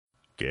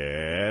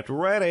Get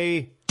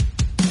ready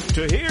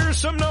to hear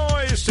some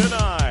noise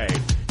tonight.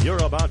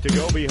 You're about to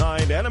go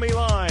behind enemy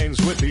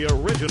lines with the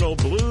original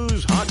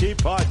Blues Hockey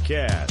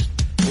Podcast.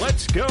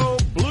 Let's go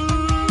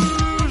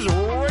Blues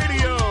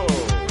Radio.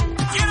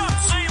 Get up,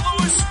 St.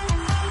 Louis.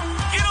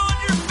 Get on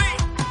your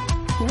feet.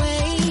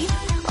 Weight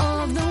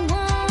of the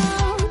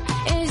world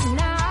is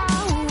now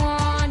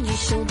on your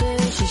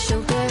shoulders, your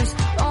shoulders.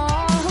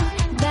 All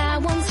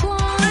that once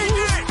was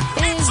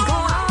is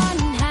gone.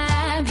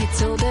 Have you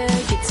told her,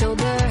 you told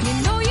her? You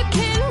know you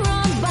can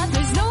run, but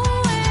there's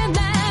nowhere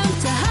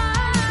left to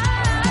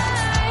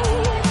hide.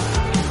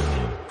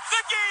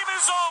 The game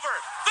is over.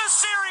 The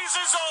series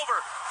is over.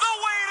 The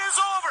wait is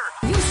over.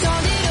 You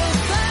started a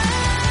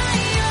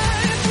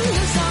fire.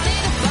 You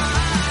started a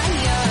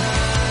fire.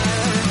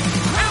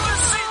 And the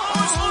St.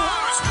 Louis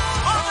Blues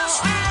are the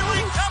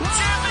Stanley Cup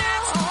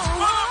champions for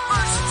the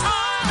first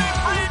time in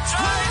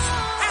franchise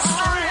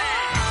history.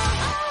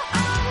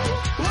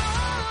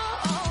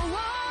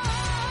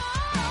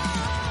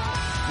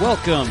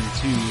 Welcome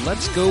to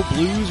Let's Go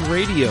Blues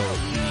Radio,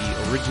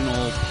 the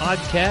original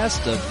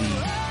podcast of the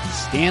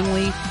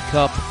Stanley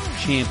Cup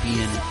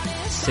champion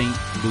St.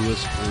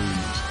 Louis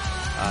Blues.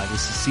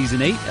 This is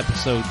Season 8,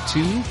 Episode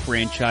 2,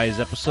 franchise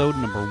episode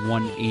number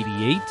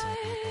 188.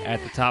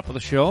 At the top of the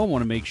show, I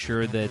want to make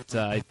sure that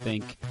I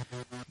thank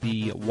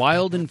the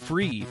Wild and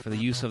Free for the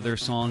use of their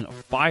song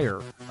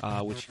Fire,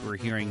 which we're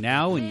hearing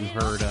now and you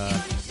heard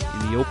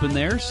in the open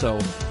there. So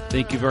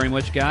thank you very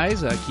much,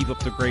 guys. Keep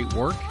up the great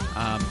work.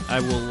 I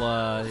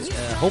will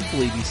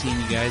hopefully be seeing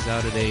you guys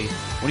out at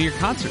one of your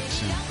concerts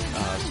soon,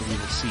 so we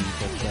will see.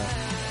 But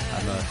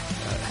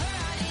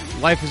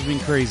life has been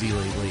crazy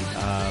lately.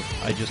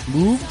 I just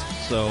moved,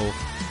 so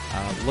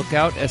look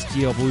out,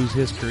 STL Blues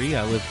History.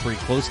 I live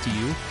pretty close to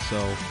you,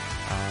 so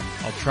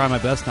I'll try my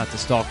best not to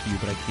stalk you,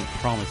 but I can't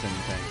promise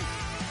anything.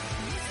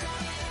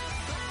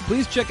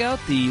 Please check out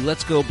the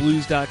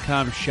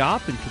letsgoblues.com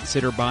shop and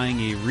consider buying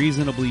a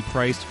reasonably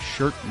priced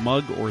shirt,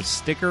 mug, or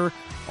sticker.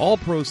 All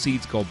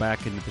proceeds go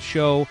back into the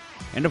show.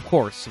 And of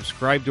course,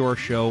 subscribe to our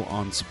show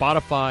on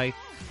Spotify,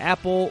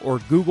 Apple, or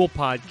Google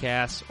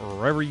Podcasts, or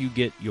wherever you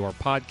get your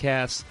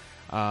podcasts.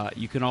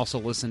 You can also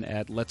listen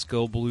at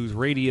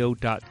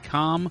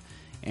letsgobluesradio.com.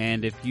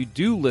 And if you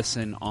do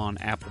listen on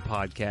Apple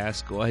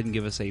Podcasts, go ahead and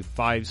give us a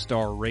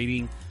 5-star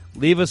rating.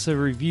 Leave us a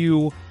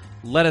review.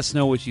 Let us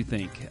know what you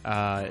think,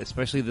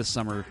 especially this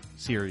summer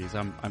series.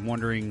 I'm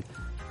wondering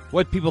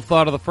what people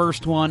thought of the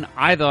first one.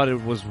 I thought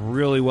it was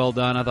really well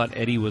done. I thought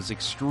Eddie was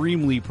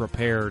extremely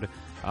prepared,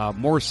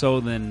 more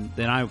so than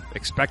I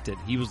expected.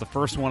 He was the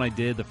first one I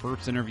did, the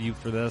first interview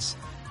for this,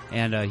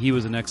 and he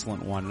was an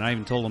excellent one. And I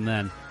even told him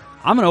then,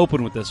 I'm going to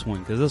open with this one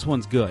because this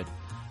one's good.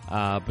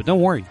 But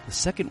don't worry, the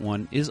second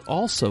one is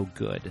also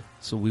good.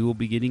 So we will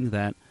be getting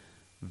that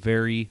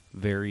very,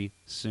 very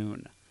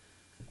soon.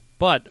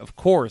 But, of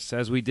course,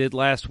 as we did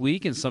last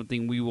week, and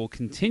something we will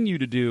continue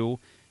to do,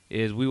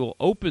 is we will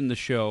open the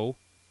show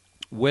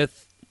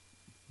with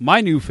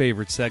my new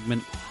favorite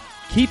segment,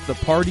 Keep the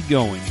Party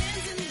Going.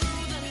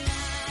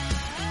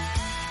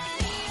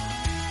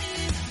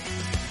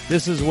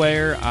 This is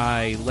where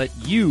I let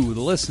you,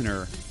 the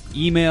listener,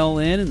 email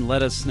in and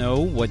let us know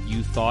what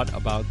you thought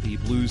about the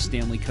Blues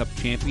Stanley Cup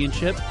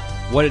Championship,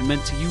 what it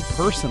meant to you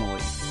personally.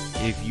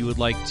 If you would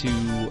like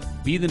to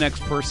be the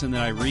next person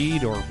that I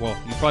read, or, well,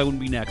 you probably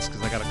wouldn't be next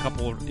because I got a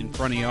couple in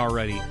front of you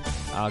already,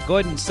 go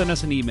ahead and send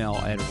us an email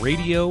at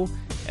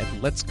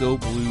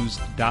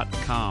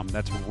radio@letsgoblues.com.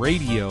 That's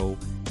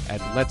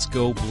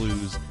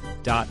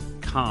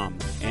radio@letsgoblues.com.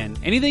 And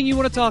anything you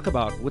want to talk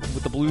about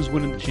with the Blues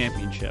winning the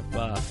championship.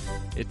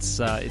 It's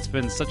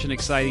been such an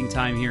exciting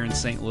time here in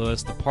St.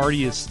 Louis. The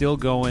party is still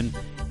going,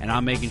 and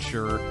I'm making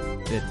sure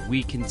that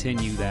we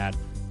continue that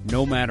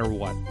no matter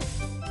what.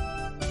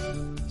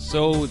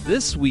 So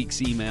this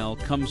week's email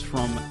comes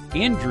from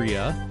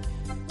Andrea.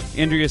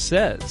 Andrea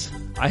says,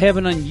 I have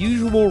an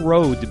unusual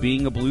road to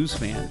being a Blues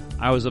fan.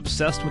 I was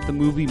obsessed with the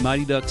movie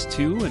Mighty Ducks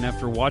 2, and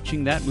after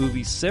watching that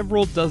movie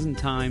several dozen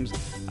times,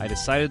 I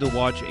decided to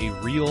watch a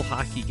real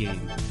hockey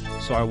game.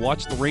 So I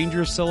watched the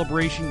Rangers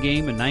celebration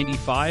game in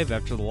 '95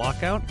 after the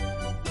lockout.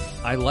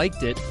 I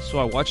liked it, so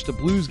I watched a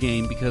Blues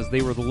game because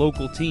they were the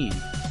local team.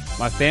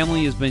 My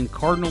family has been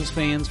Cardinals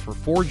fans for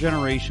 4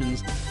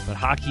 generations, but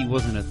hockey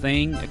wasn't a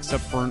thing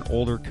except for an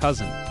older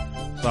cousin.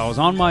 So I was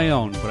on my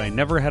own, but I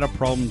never had a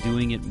problem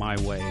doing it my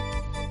way.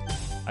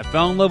 I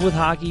fell in love with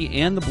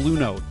hockey and the Blue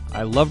Note.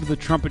 I loved the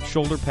trumpet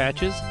shoulder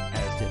patches,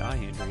 as did I,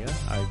 Andrea.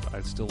 I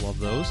still love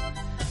those.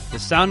 The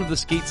sound of the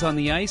skates on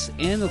the ice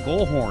and the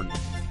goal horn.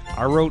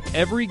 I wrote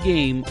every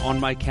game on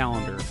my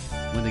calendar.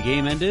 When the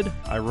game ended,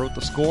 I wrote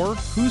the score,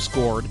 who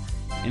scored,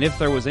 and if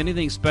there was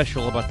anything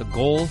special about the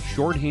goal,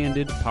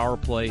 shorthanded, power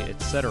play,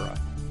 etc.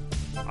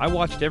 I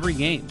watched every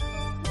game.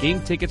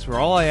 Game tickets were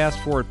all I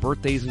asked for at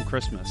birthdays and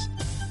Christmas.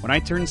 When I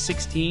turned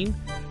 16,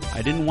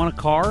 I didn't want a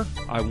car.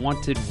 I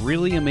wanted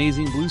really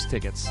amazing Blues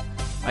tickets.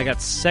 I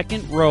got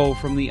second row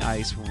from the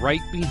ice right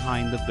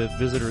behind the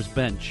visitors'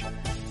 bench.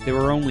 There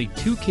were only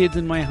 2 kids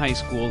in my high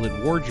school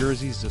that wore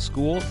jerseys to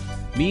school,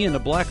 me and a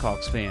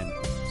Blackhawks fan.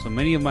 so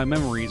many of my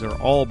memories are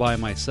all by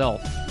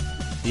myself.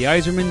 The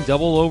Yzerman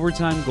double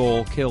overtime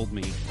goal killed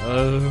me.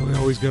 We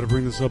always got to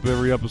bring this up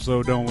every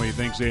episode, don't we?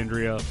 Thanks,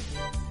 Andrea.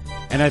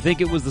 And I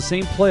think it was the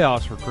same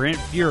playoffs where Grant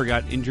Fuhr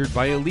got injured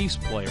by a Leafs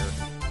player.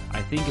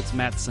 I think it's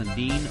Matt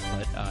Sundin,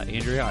 but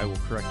Andrea, I will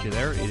correct you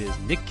there. It is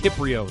Nick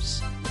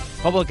Kyprios.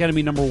 Public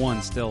enemy number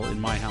one still in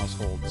my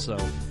household, so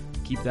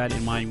keep that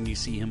in mind when you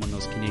see him on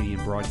those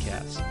Canadian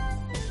broadcasts.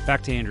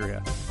 Back to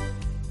Andrea.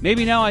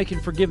 Maybe now I can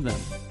forgive them.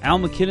 Al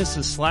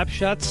McInnes' slap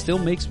shot still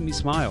makes me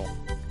smile.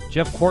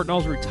 Jeff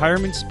Courtnall's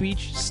retirement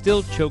speech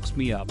still chokes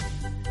me up.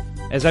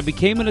 As I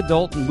became an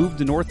adult and moved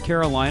to North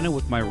Carolina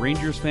with my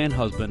Rangers fan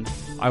husband,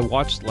 I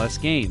watched less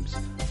games.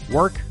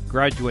 Work,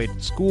 graduate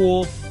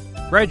school,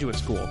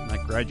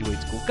 not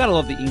graduate school. Gotta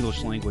love the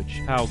English language.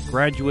 How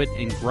graduate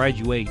and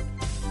graduate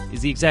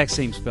is the exact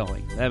same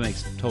spelling. That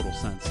makes total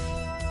sense.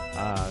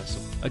 So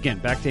again,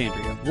 back to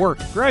Andrea. Work,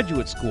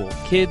 graduate school,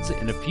 kids,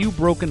 and a few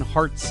broken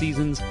heart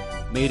seasons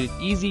made it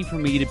easy for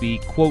me to be,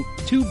 quote,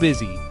 too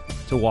busy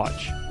to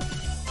watch.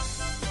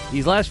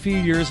 These last few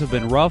years have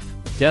been rough,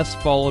 deaths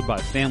followed by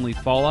family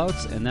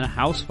fallouts, and then a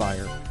house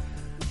fire.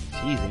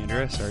 Jeez,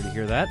 Andrea, sorry to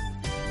hear that.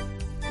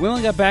 We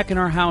only got back in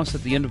our house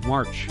at the end of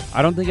March.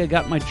 I don't think I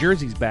got my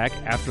jerseys back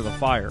after the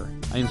fire.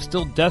 I am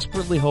still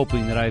desperately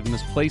hoping that I have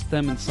misplaced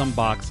them in some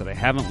box that I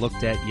haven't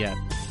looked at yet.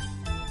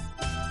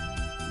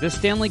 This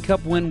Stanley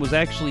Cup win was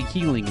actually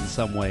healing in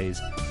some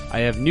ways. I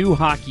have new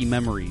hockey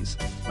memories.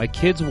 My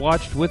kids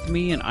watched with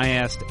me, and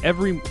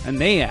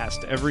they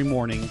asked every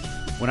morning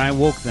when I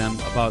woke them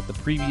about the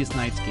previous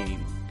night's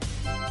game.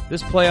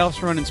 This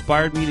playoffs run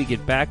inspired me to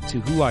get back to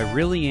who I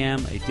really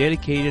am, a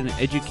dedicated and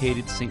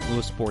educated St.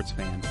 Louis sports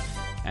fan.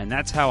 And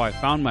that's how I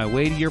found my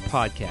way to your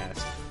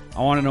podcast.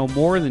 I want to know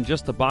more than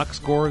just the box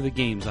score of the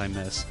games I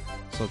miss.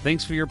 So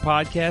thanks for your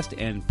podcast,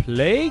 and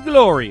play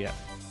Gloria.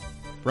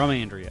 From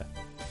Andrea.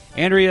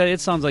 Andrea, it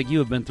sounds like you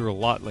have been through a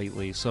lot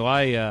lately, so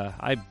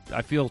I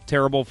feel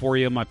terrible for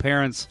you. My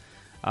parents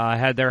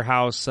had their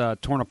house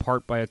torn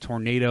apart by a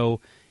tornado,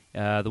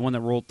 the one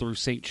that rolled through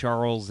St.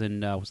 Charles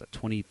in,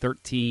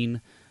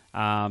 2013?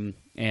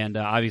 And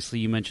obviously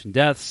you mentioned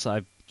deaths.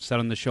 I've said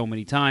on the show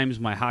many times,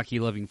 my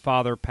hockey-loving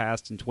father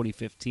passed in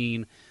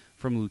 2015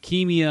 from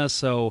leukemia,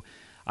 so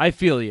I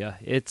feel you.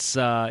 It's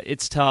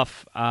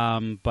tough,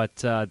 but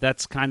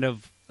that's kind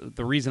of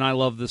the reason I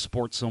love this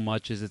sport so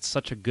much is it's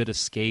such a good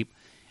escape.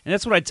 And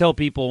that's what I tell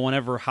people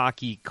whenever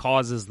hockey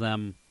causes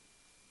them,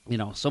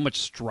 so much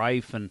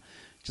strife and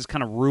just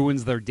kind of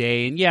ruins their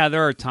day. And yeah,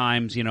 there are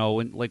times,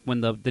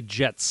 when the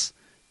Jets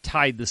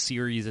tied the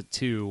series at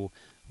 2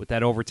 with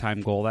that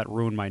overtime goal, that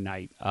ruined my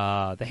night.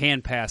 The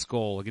hand pass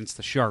goal against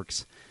the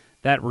Sharks,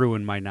 that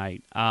ruined my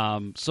night.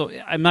 So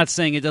I'm not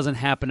saying it doesn't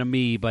happen to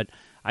me, but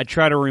I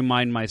try to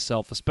remind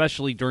myself,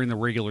 especially during the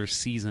regular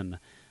season,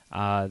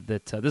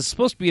 that this is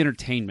supposed to be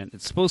entertainment.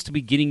 It's supposed to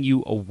be getting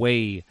you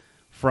away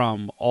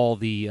from all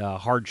the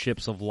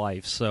hardships of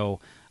life. So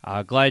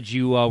glad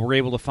you were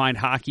able to find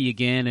hockey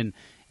again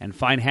and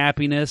find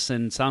happiness,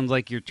 and sounds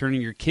like you're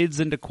turning your kids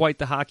into quite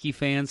the hockey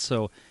fans,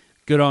 so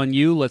good on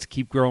you. Let's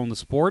keep growing the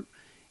sport.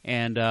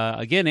 And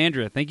again,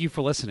 Andrea, thank you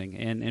for listening,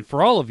 and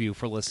for all of you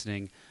for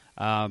listening.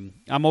 I'm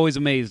always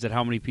amazed at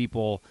how many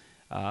people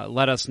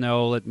let us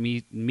know, let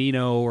me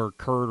know, or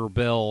Kurt or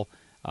Bill,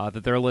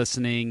 that they're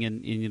listening,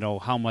 and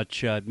how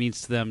much it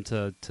means to them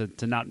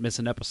to not miss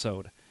an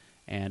episode.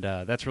 And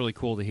that's really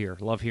cool to hear.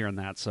 Love hearing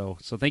that. So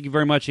thank you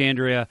very much,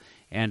 Andrea.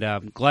 And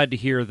I'm glad to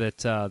hear that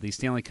the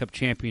Stanley Cup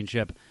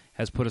Championship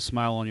has put a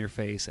smile on your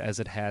face, as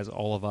it has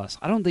all of us.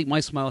 I don't think my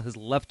smile has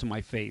left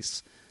my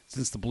face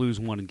since the Blues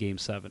won in Game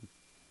 7.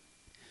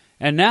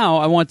 And now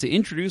I want to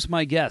introduce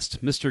my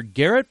guest, Mr.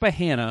 Garrett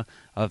Behanna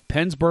of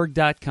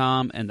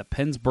Pensburgh.com and the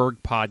Pensburgh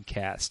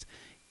Podcast.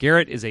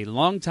 Garrett is a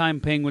longtime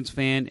Penguins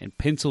fan and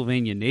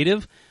Pennsylvania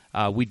native.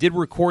 We did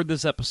record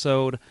this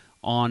episode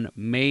on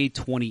May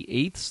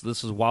 28th, so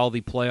this is while the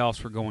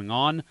playoffs were going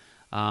on.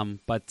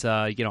 But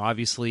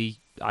obviously,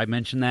 I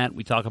mentioned that.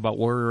 We talk about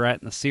where we were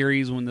at in the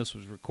series when this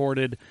was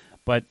recorded,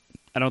 but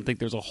I don't think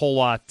there's a whole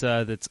lot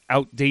that's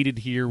outdated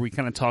here. We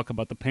kind of talk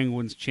about the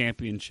Penguins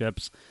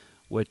championships,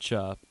 which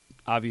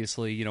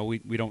obviously,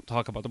 we don't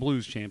talk about the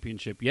Blues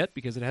championship yet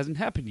because it hasn't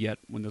happened yet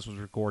when this was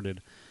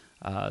recorded.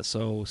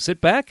 So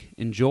sit back,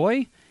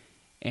 enjoy,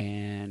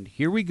 and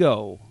here we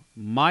go.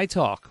 My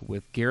talk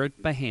with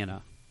Garrett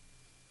Behanna.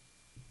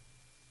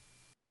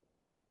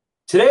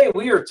 Today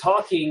we are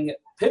talking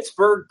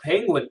Pittsburgh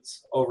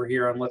Penguins over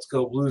here on Let's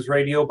Go Blues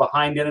Radio,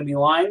 Behind Enemy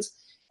Lines,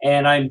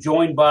 and I'm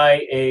joined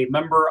by a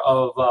member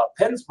of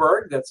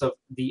Pensburgh, that's of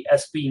the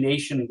SB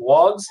Nation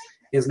blogs.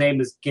 His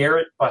name is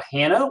Garrett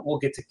Behanna. We'll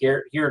get to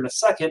Garrett here in a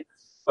second,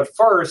 but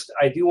first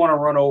I do want to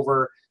run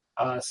over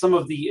some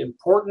of the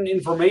important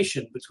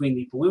information between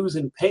the Blues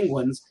and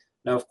Penguins.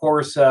 Now, of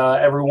course,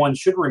 everyone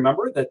should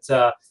remember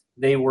that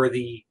they were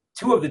the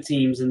two of the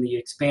teams in the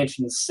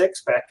Expansion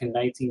 6 back in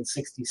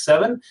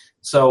 1967.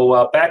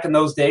 So back in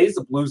those days,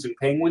 the Blues and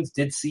Penguins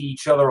did see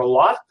each other a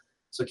lot.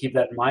 So keep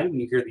that in mind when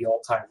you hear the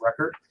all-time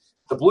record.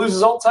 The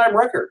Blues' all-time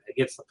record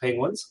against the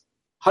Penguins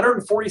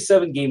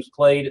 147 games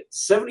played,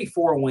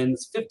 74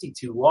 wins,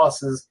 52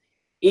 losses,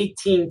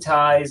 18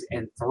 ties,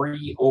 and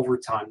 3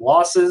 overtime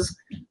losses.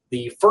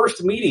 The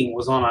first meeting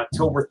was on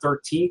October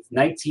 13th,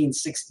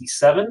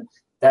 1967.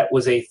 That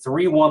was a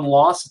 3-1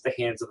 loss at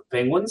the hands of the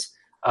Penguins.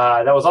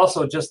 That was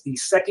also just the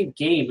second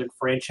game in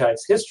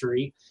franchise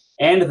history.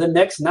 And the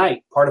next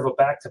night, part of a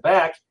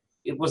back-to-back,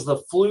 it was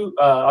the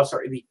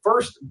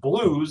first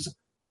Blues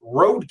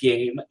road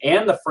game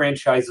and the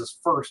franchise's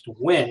first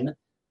win.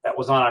 That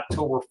was on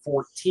October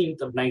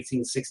 14th of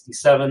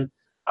 1967.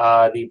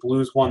 The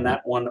Blues won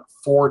that one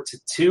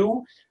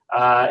 4-2.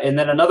 And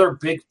then another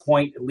big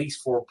point, at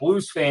least for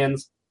Blues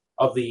fans,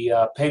 of the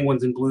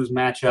Penguins and Blues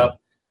matchup,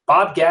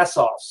 Bob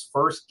Gasoff's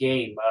first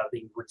game,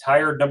 the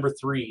retired number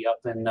 3 up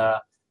in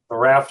the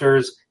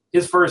rafters.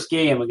 His first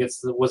game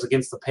was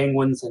against the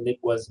Penguins, and it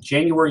was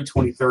January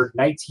 23rd,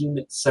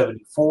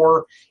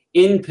 1974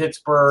 in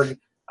Pittsburgh.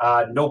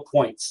 No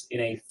points in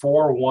a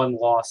 4-1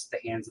 loss at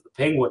the hands of the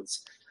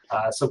Penguins.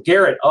 So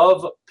Garrett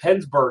of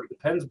Pensburgh, the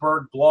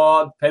Pensburgh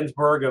blog,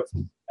 Pensburgh of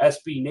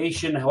SB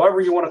Nation,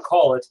 however you want to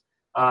call it.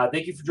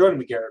 Thank you for joining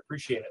me, Garrett.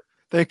 Appreciate it.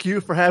 Thank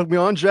you for having me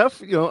on,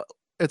 Jeff.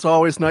 It's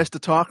always nice to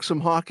talk some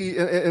hockey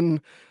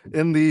in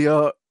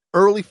the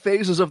early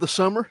phases of the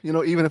summer.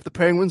 Even if the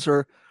Penguins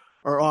are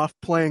off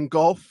playing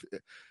golf,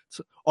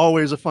 it's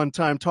always a fun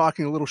time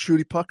talking a little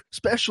shooty puck,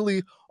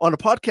 especially on a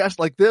podcast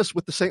like this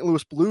with the St.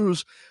 Louis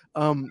Blues.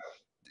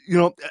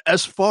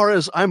 As far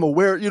as I'm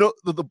aware,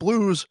 the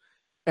Blues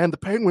and the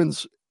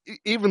Penguins,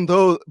 even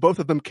though both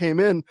of them came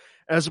in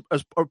as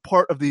a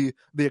part of the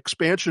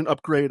expansion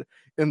upgrade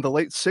in the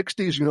late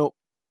 60s,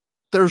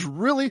 there's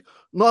really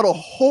not a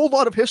whole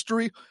lot of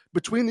history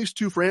between these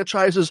two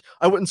franchises.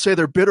 I wouldn't say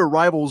they're bitter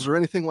rivals or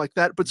anything like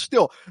that, but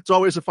still, it's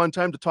always a fun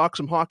time to talk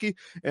some hockey,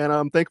 and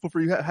I'm thankful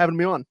for you having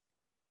me on.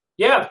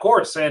 Yeah, of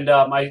course, and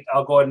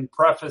I'll go ahead and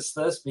preface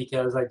this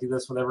because I do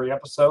this with every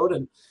episode,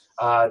 and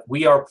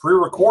we are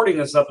pre-recording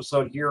this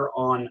episode here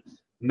on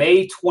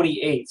May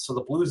 28th, so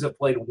the Blues have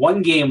played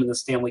one game in the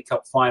Stanley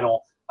Cup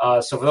Final.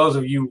 So for those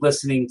of you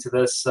listening to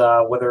this,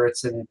 whether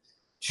it's in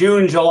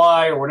June,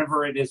 July, or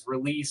whenever it is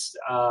released,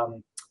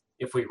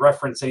 if we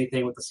reference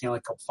anything with the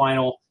Stanley Cup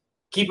Final,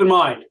 keep in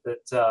mind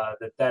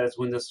that is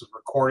when this was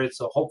recorded.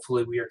 So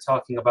hopefully we are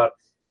talking about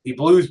the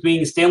Blues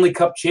being Stanley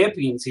Cup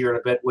champions here in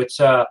a bit, which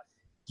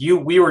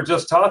we were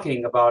just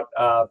talking about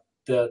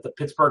the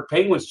Pittsburgh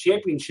Penguins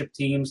championship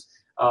teams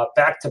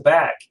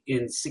back-to-back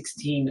in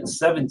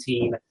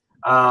 16-17.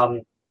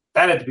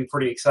 That had to be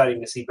pretty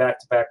exciting to see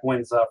back-to-back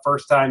wins.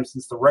 First time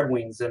since the Red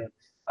Wings in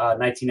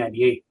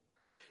 1998.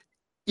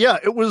 Yeah,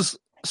 it was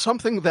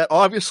something that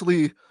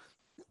obviously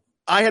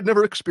I had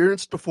never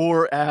experienced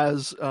before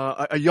as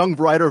a young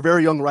writer, a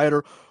very young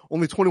writer,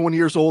 only 21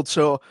 years old.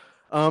 So,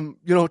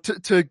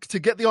 to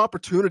get the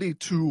opportunity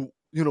to,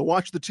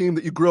 watch the team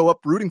that you grow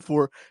up rooting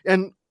for.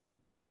 And,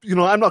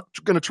 I'm not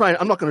going to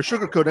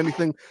sugarcoat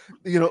anything.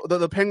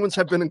 The Penguins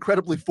have been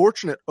incredibly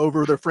fortunate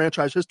over their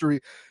franchise history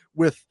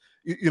with,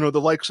 the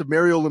likes of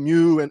Mario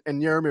Lemieux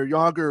and Jaromir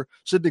Jagr,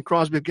 Sidney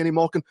Crosby, Evgeny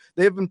Malkin.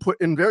 They've been put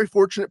in very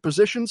fortunate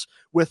positions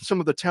with some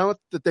of the talent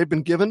that they've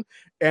been given,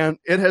 and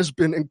it has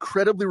been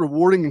incredibly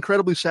rewarding,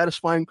 incredibly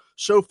satisfying,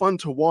 so fun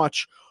to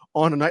watch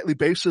on a nightly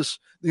basis.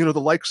 The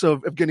likes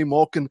of Evgeny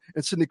Malkin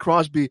and Sidney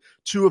Crosby,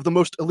 two of the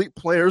most elite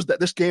players that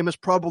this game has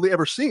probably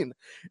ever seen.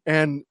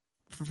 And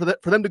for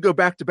them to go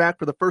back-to-back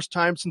for the first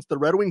time since the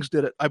Red Wings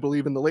did it, I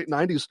believe, in the late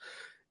 90s,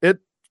 I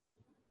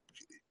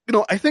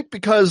think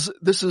because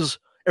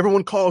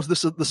everyone calls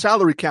this the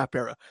salary cap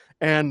era.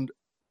 And,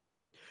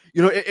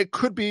 it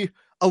could be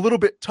a little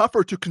bit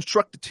tougher to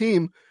construct a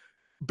team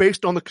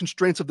based on the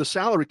constraints of the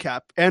salary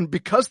cap. And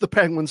because the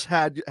Penguins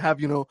have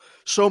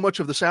so much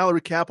of the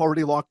salary cap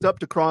already locked up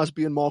to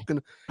Crosby and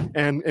Malkin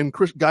and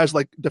guys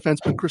like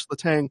defenseman Chris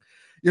Letang,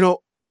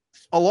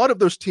 a lot of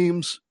those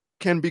teams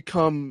can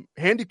become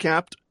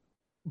handicapped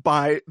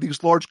by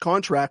these large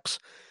contracts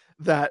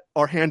that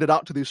are handed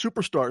out to these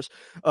superstars.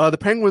 The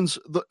Penguins,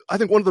 I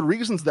think one of the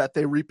reasons that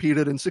they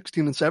repeated in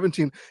 16 and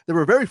 17, they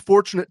were very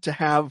fortunate to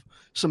have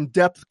some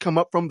depth come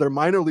up from their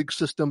minor league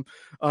system.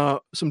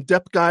 Some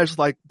depth guys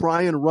like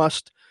Brian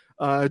Rust,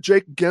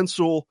 Jake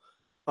Gensel,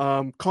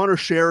 Connor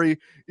Sherry,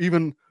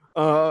 even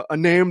a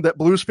name that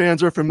Blues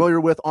fans are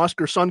familiar with,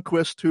 Oscar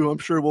Sundqvist, who I'm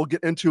sure we'll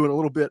get into in a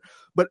little bit.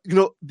 But,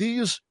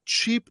 these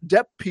cheap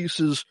depth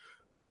pieces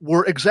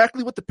were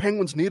exactly what the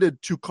Penguins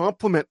needed to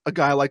complement a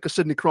guy like a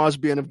Sidney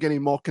Crosby and Evgeny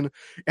Malkin.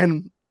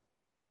 And,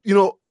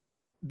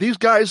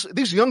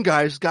 these young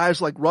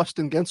guys like Rust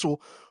and Gensel,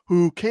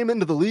 who came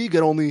into the league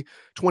at only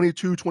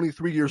 22,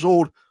 23 years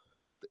old,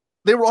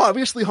 they were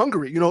obviously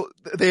hungry.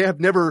 They have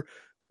never,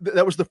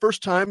 that was the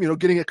first time,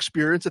 getting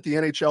experience at the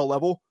NHL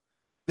level.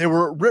 They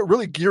were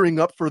really gearing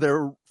up for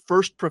their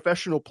first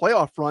professional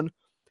playoff run.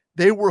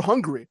 They were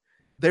hungry.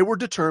 They were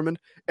determined.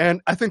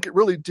 And I think it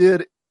really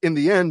did, in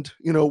the end,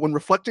 when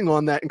reflecting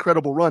on that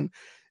incredible run,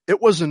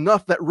 it was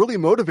enough that really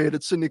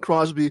motivated Sidney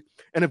Crosby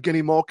and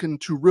Evgeny Malkin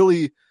to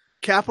really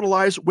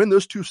capitalize, win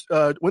those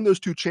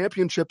two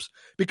championships.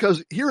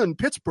 Because here in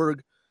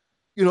Pittsburgh,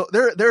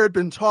 there had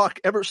been talk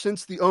ever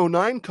since the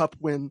 2009 Cup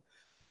win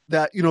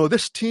that,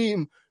 this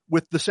team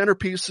with the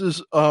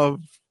centerpieces of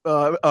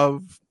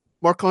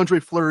Marc-Andre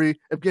Fleury,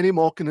 Evgeny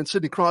Malkin, and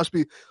Sidney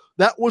Crosby,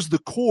 that was the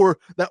core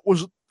that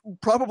was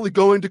probably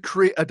going to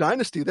create a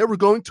dynasty. They were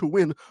going to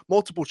win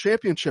multiple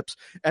championships.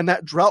 And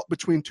that drought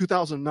between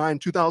 2009,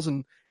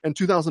 2000, and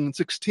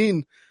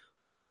 2016,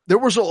 there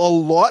was a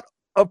lot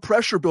of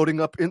pressure building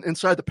up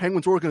inside the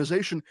Penguins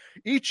organization.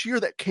 Each year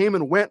that came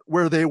and went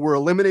where they were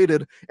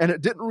eliminated and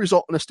it didn't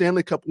result in a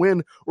Stanley Cup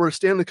win or a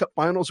Stanley Cup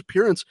Finals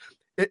appearance,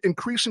 it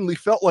increasingly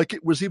felt like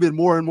it was even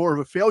more and more of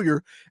a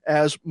failure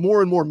as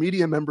more and more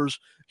media members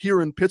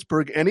here in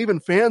Pittsburgh and even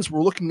fans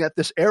were looking at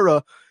this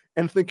era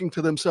and thinking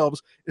to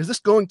themselves, is this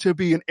going to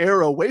be an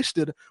era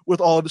wasted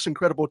with all of this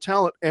incredible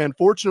talent? And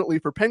fortunately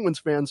for Penguins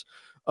fans,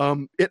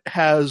 it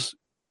has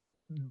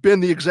been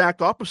the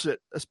exact opposite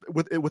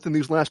within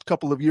these last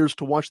couple of years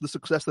to watch the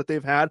success that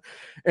they've had.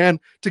 And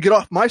to get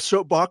off my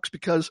soapbox,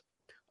 because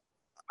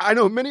I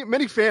know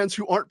many fans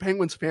who aren't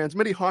Penguins fans,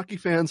 many hockey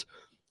fans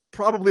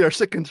probably are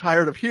sick and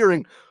tired of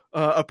hearing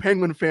a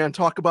Penguin fan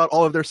talk about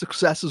all of their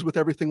successes with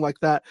everything like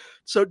that.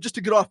 So just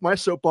to get off my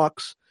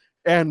soapbox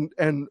and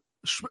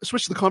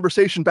switch the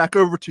conversation back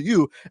over to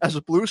you as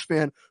a Blues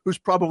fan who's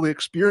probably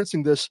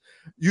experiencing this,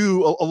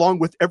 you along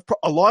with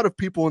a lot of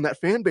people in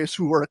that fan base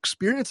who are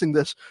experiencing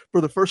this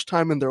for the first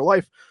time in their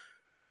life,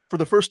 for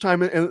the first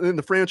time in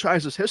the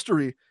franchise's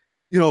history.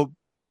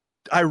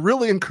 I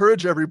really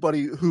encourage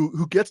everybody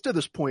who gets to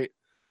this point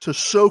to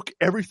soak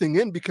everything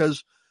in,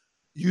 because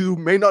you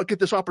may not get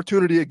this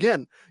opportunity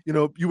again.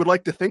 You would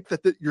like to think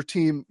that your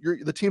team,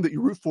 the team that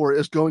you root for,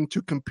 is going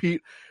to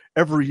compete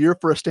every year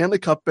for a Stanley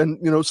Cup.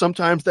 And,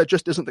 sometimes that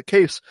just isn't the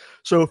case.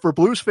 So for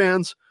Blues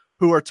fans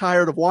who are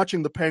tired of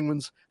watching the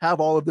Penguins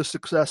have all of this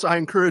success, I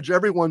encourage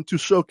everyone to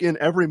soak in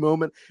every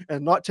moment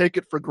and not take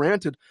it for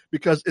granted,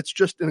 because it's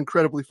just an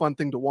incredibly fun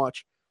thing to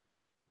watch.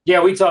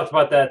 Yeah, we talked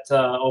about that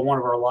on one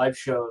of our live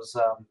shows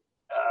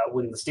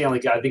when the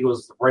Stanley Cup, I think it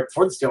was right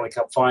before the Stanley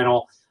Cup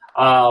final.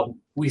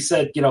 We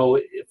said,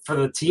 for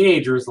the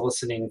teenagers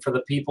listening, for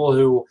the people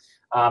who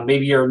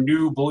maybe are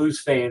new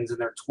Blues fans in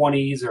their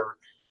 20s, or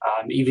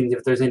even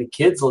if there's any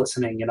kids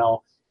listening,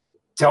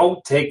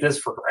 don't take this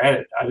for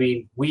granted. I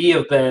mean, we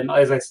have been,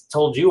 as I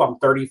told you, I'm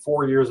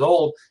 34 years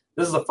old.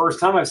 This is the first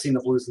time I've seen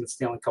the Blues in the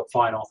Stanley Cup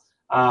final.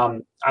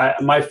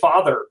 My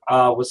father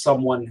was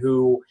someone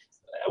who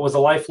was a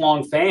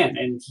lifelong fan,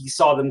 and he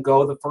saw them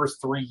go the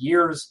first 3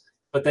 years,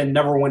 but then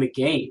never win a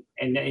game.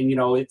 And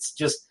it's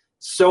just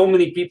so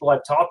many people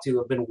I've talked to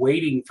have been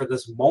waiting for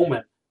this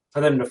moment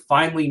for them to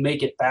finally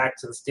make it back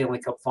to the Stanley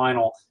Cup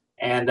final.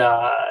 And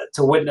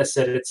to witness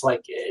it, it's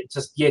like,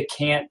 you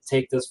can't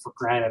take this for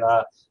granted.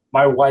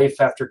 My wife,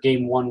 after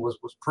game one, was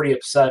pretty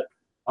upset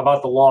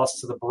about the loss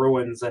to the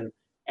Bruins. And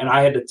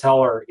I had to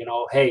tell her,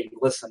 hey,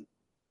 listen,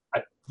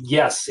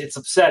 yes, it's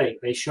upsetting.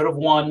 They should have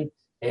won.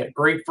 They had a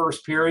great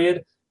first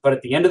period. But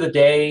at the end of the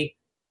day,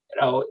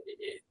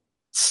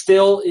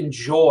 still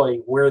enjoy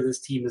where this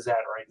team is at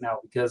right now,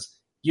 because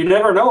you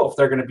never know if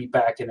they're going to be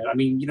back in it. I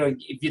mean,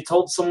 if you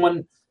told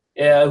someone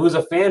who's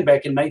a fan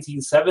back in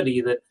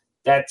 1970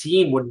 that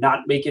team would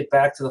not make it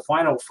back to the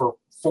final for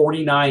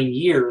 49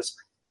 years,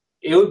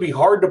 it would be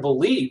hard to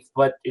believe,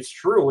 but it's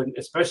true. And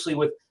especially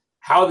with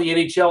how the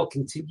NHL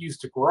continues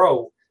to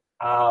grow,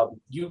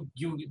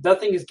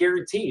 nothing is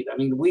guaranteed. I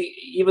mean,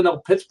 even though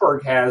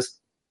Pittsburgh has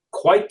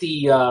quite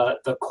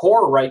the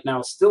core right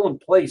now still in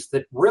place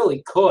that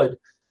really could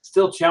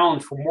still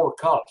challenge for more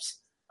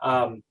cups,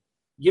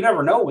 you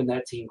never know when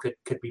that team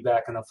could be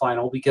back in the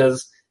final,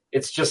 because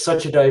it's just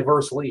such a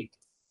diverse league.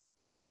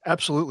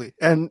 Absolutely.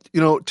 And,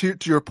 to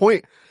your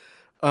point,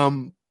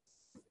 there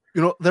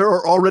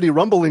are already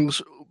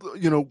rumblings,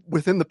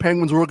 within the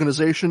Penguins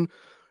organization,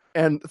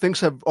 and things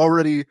have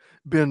already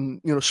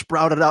been,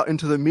 sprouted out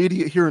into the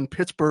media here in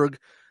Pittsburgh.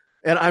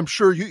 And I'm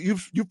sure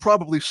you've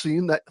probably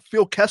seen that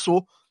Phil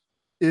Kessel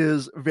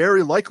is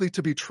very likely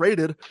to be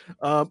traded,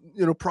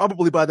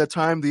 probably by the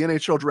time the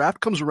NHL draft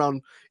comes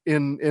around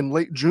in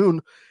late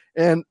June.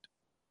 And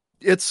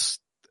it's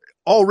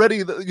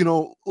already,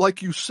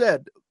 like you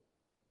said,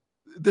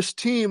 this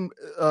team,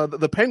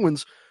 the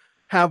Penguins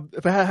have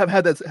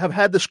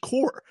had this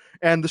core,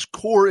 and this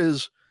core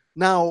is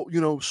now,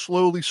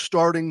 slowly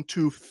starting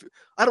to,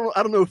 I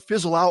don't know if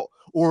fizzle out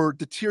or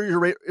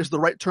deteriorate is the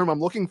right term I'm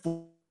looking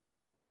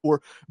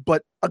for,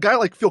 but a guy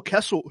like Phil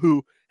Kessel,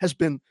 who has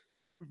been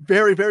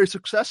very, very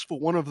successful,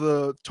 one of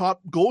the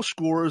top goal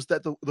scorers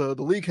that the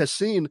league has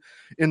seen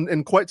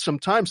in quite some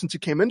time since he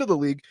came into the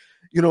league,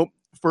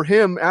 for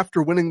him,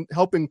 after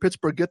helping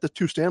Pittsburgh get the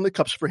 2 Stanley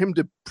Cups, for him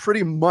to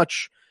pretty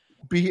much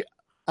be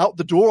out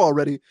the door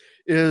already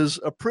is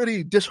a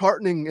pretty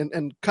disheartening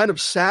and kind of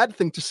sad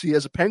thing to see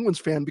as a Penguins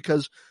fan,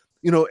 because,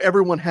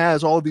 everyone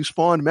has all of these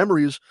fond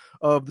memories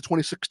of the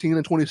 2016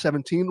 and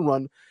 2017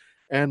 run.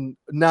 And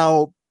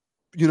now,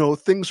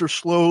 things are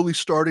slowly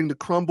starting to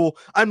crumble.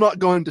 I'm not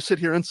going to sit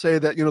here and say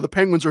that, the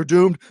Penguins are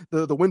doomed.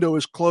 The window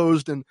is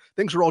closed and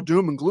things are all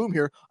doom and gloom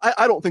here.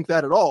 I don't think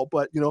that at all.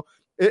 But,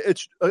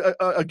 it's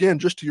again,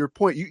 just to your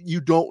point,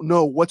 you don't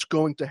know what's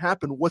going to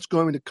happen, what's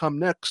going to come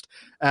next,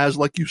 as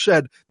like you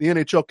said, the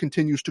NHL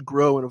continues to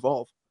grow and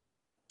evolve.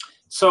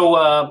 So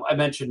I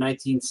mentioned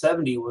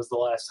 1970 was the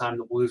last time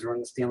the Blues were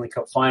in the Stanley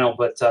Cup final,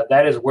 but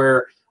that is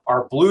where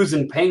our Blues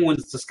and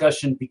Penguins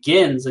discussion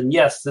begins. And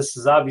yes, this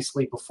is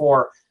obviously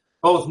before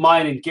both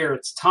mine and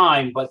Garrett's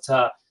time, but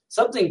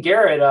something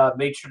Garrett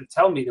made sure to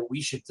tell me that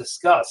we should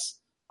discuss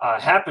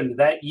happened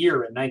that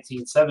year in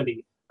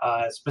 1970,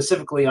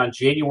 specifically on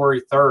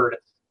January 3rd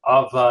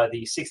of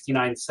the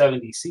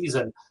 69-70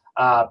 season.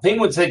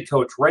 Penguins head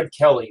coach Red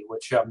Kelly,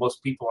 which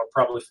most people are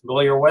probably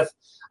familiar with,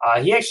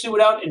 he actually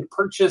went out and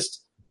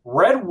purchased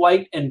red,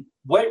 white,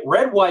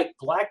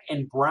 black,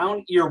 and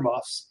brown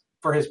earmuffs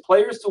for his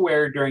players to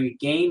wear during a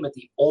game at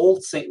the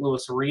old St.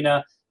 Louis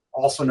Arena,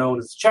 also known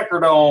as Checker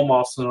Dome,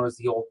 also known as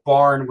the Old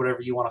Barn,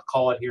 whatever you want to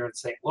call it here in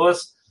St.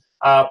 Louis.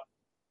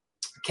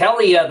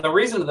 Kelly, the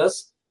reason of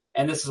this,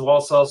 and this is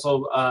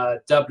also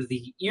dubbed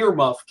the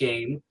earmuff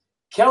game,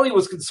 Kelly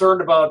was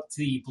concerned about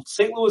the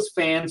St. Louis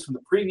fans from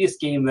the previous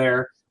game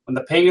there when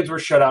the Penguins were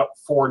shut out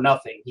 4-0.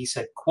 He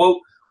said, quote,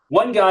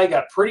 "One guy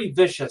got pretty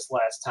vicious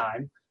last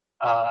time.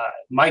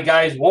 My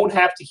guys won't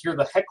have to hear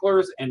the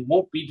hecklers and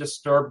won't be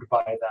disturbed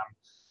by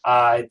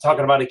them."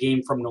 Talking about a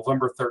game from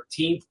November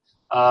 13th.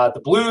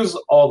 The Blues,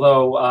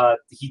 although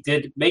he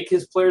did make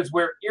his players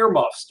wear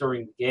earmuffs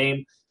during the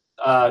game,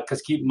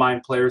 because keep in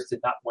mind, players did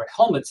not wear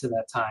helmets in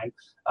that time.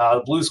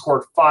 The Blues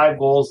scored 5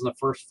 goals in the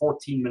first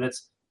 14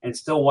 minutes and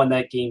still won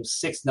that game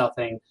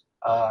 6-0,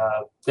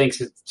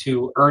 thanks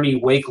to Ernie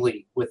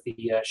Wakely with the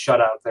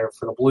shutout there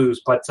for the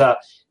Blues. But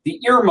the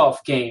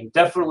earmuff game,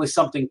 definitely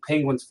something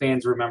Penguins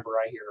fans remember,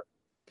 I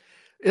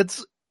hear.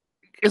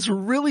 It's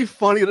really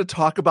funny to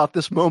talk about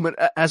this moment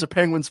as a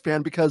Penguins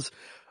fan because,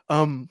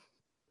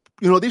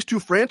 these two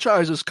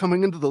franchises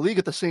coming into the league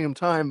at the same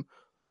time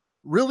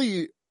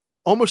really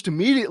almost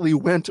immediately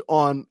went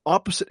on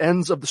opposite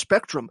ends of the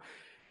spectrum.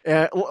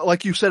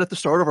 Like you said at the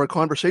start of our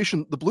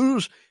conversation, the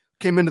Blues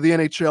came into the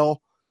NHL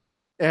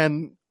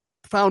and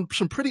found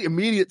some pretty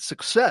immediate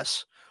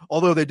success,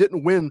 although they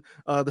didn't win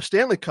the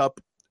Stanley Cup.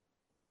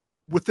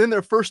 Within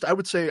their first, I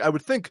would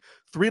think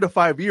 3 to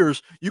 5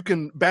 years. You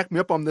can back me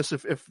up on this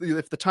if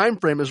the time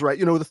frame is right.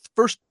 The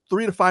first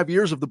 3 to 5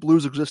 years of the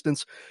Blues'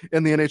 existence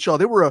in the NHL,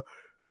 they were a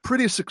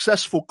pretty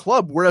successful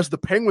club, whereas the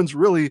Penguins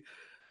really,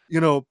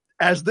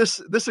 as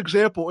this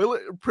example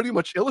pretty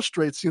much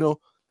illustrates,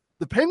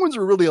 the Penguins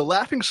are really a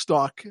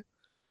laughingstock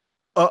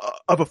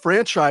of a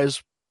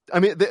franchise. I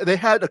mean, they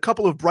had a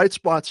couple of bright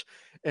spots,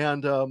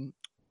 and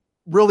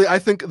really, I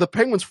think the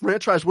Penguins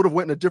franchise would have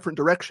went in a different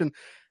direction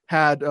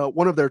had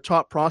one of their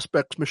top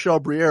prospects, Michel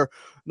Briere,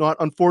 not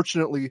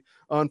unfortunately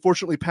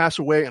pass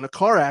away in a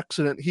car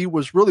accident. He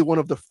was really one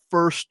of the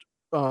first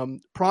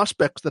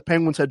prospects the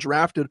Penguins had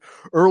drafted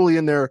early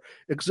in their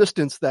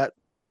existence that,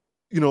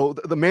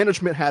 the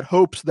management had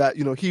hopes that,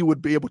 he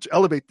would be able to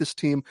elevate this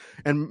team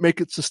and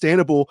make it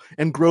sustainable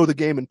and grow the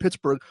game in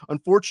Pittsburgh.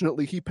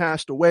 Unfortunately, he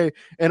passed away,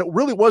 and it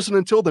really wasn't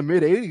until the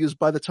mid-'80s,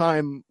 by the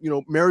time,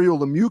 Mario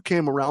Lemieux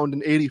came around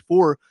in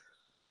 84,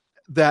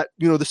 that,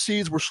 the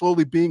seeds were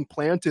slowly being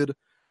planted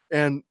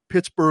and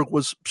Pittsburgh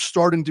was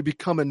starting to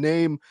become a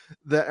name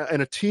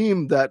and a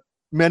team that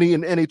many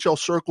in NHL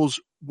circles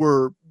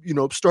were,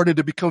 starting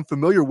to become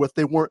familiar with.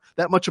 They weren't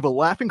that much of a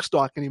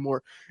laughingstock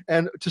anymore.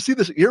 And to see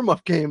this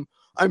earmuff game,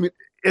 I mean,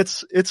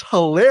 it's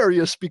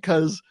hilarious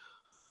because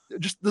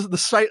just the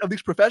sight of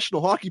these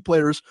professional hockey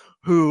players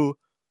who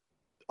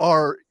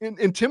are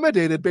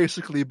intimidated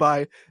basically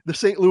by the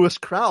St. Louis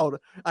crowd.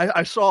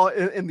 I saw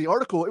in the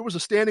article, it was a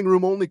standing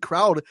room only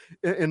crowd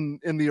in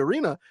the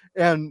arena.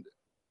 And,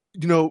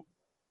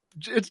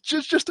 it's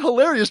just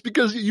hilarious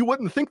because you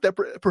wouldn't think that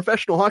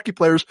professional hockey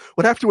players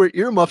would have to wear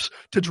earmuffs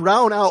to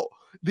drown out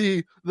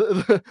the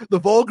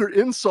vulgar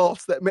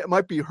insults that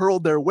might be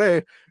hurled their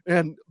way.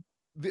 And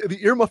the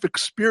earmuff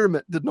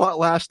experiment did not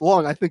last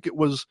long. I think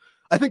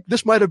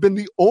this might have been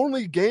the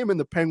only game in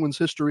the Penguins'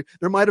 history.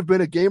 There might have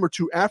been a game or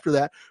two after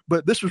that,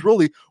 but this was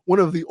really one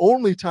of the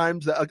only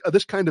times that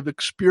this kind of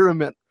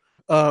experiment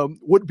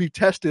would be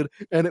tested,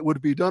 and it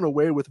would be done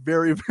away with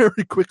very,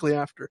 very quickly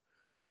after.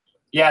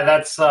 Yeah,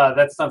 that's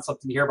not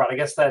something to hear about. I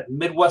guess that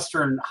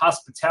Midwestern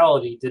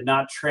hospitality did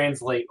not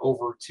translate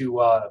over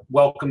to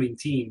welcoming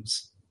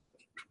teams.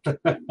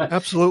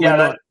 Absolutely.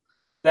 Yeah,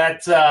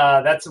 that's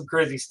some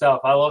crazy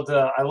stuff. I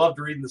loved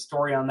reading the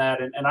story on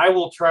that, and I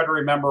will try to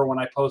remember when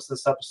I post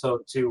this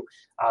episode too.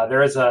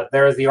 There is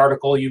the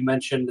article you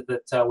mentioned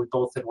that we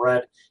both had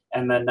read,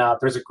 and then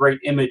there's a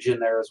great image in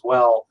there as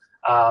well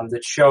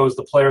that shows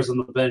the players on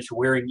the bench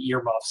wearing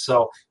earmuffs.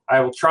 So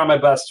I will try my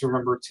best to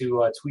remember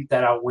to tweet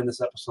that out when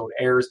this episode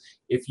airs.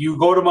 If you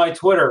go to my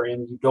Twitter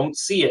and you don't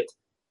see it,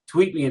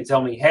 tweet me and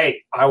tell me,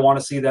 hey, I want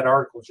to see that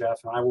article, Jeff,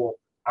 and I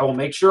will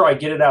make sure I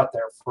get it out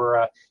there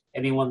for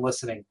anyone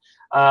listening.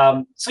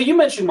 So you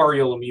mentioned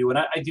Mario Lemieux, and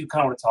I do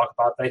kind of want to talk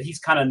about that. He's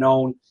kind of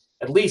known,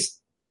 at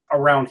least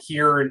around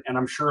here, and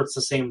I'm sure it's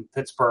the same in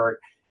Pittsburgh,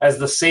 as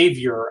the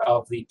savior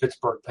of the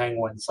Pittsburgh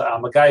Penguins.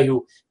 A guy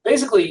who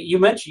basically, you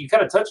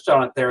kind of touched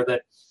on it there,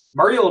 that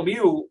Mario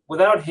Lemieux,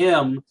 without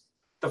him,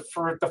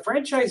 the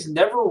franchise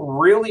never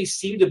really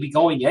seemed to be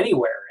going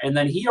anywhere. And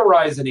then he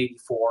arrives in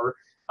 '84,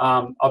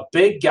 a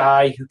big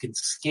guy who can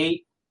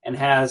skate and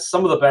has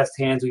some of the best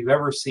hands we've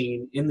ever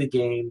seen in the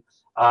game.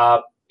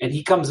 And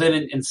he comes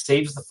in and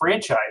saves the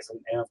franchise.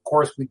 And of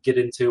course, we get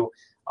into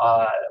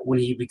when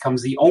he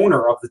becomes the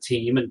owner of the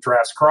team and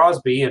drafts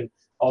Crosby, and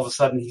all of a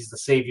sudden he's the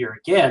savior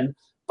again.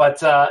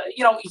 But,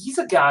 he's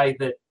a guy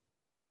that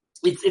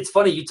it's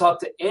funny. You talk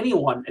to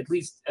anyone, at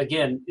least,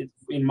 again,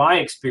 in my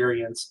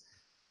experience,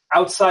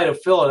 outside of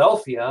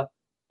Philadelphia,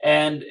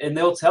 and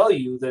they'll tell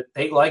you that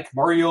they like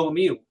Mario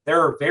Lemieux.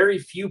 There are very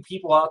few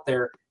people out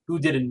there who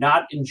did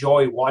not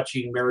enjoy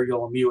watching Mario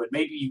Lemieux. And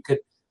maybe you could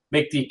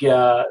make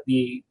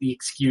the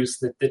excuse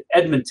that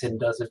Edmonton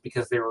does it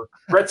because they were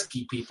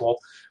Gretzky people.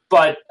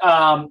 But,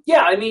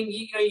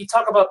 you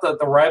talk about the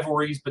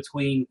rivalries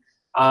between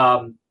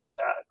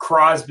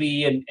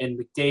Crosby and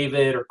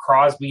McDavid, or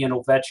Crosby and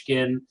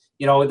Ovechkin.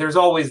 There's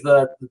always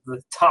the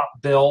top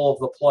bill of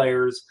the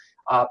players.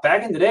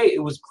 Back in the day,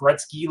 it was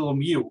Gretzky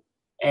Lemieux.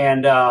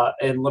 And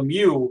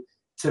Lemieux,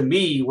 to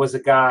me, was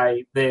a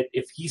guy that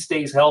if he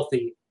stays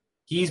healthy,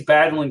 he's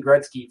battling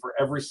Gretzky for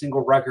every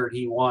single record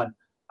he won.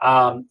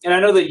 And I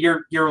know that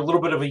you're a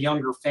little bit of a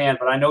younger fan,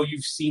 but I know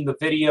you've seen the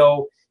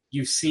video,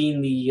 you've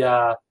seen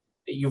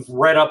you've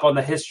read up on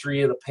the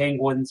history of the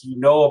Penguins, you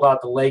know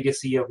about the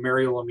legacy of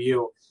Mario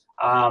Lemieux.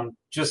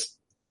 Just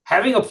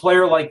having a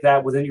player like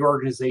that within your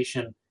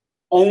organization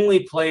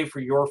only play for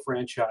your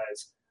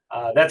franchise,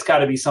 that's got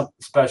to be something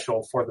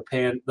special for the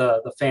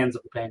fans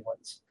of the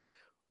Penguins.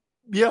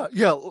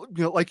 Yeah.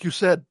 Like you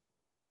said,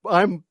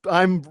 I'm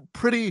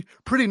pretty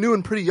new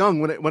and pretty young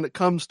when it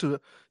comes to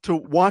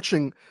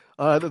watching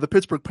the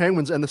Pittsburgh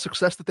Penguins and the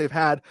success that they've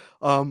had.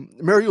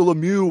 Mario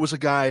Lemieux was a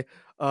guy,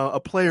 a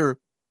player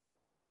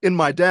in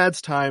my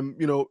dad's time,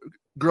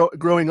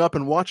 growing up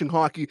and watching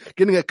hockey,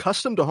 getting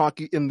accustomed to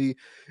hockey in the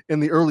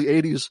early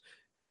 80s.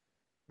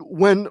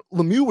 When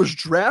Lemieux was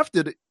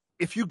drafted,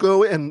 if you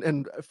go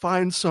and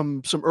find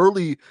some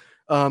early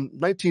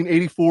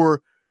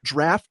 1984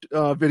 draft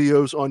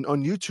videos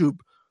on YouTube,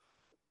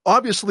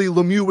 obviously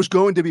Lemieux was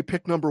going to be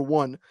pick number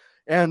one.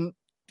 And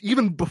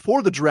even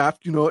before the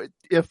draft,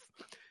 if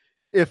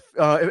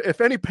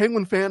any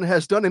Penguin fan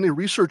has done any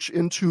research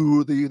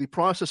into the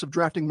process of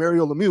drafting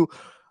Mario Lemieux,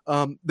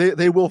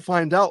 they will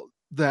find out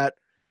that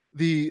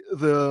the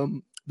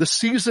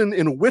season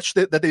in which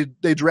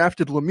they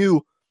drafted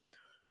Lemieux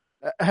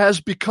has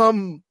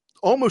become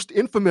almost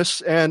infamous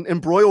and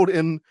embroiled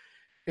in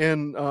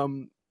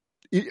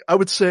I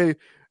would say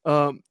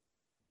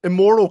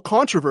immortal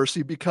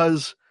controversy,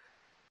 because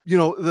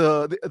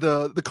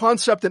the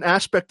concept and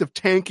aspect of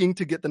tanking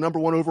to get the number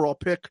one overall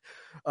pick,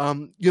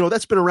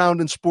 that's been around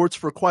in sports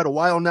for quite a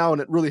while now,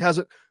 and it really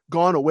hasn't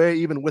gone away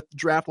even with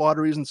draft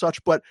lotteries and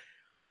such. But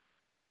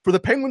for the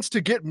Penguins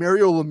to get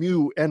Mario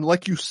Lemieux and,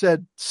 like you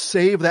said,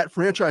 save that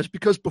franchise,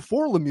 because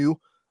before Lemieux,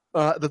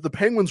 the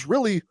Penguins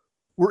really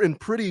were in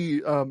pretty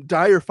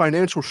dire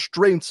financial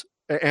straits,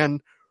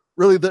 and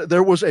really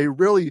there was a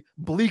really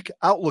bleak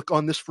outlook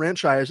on this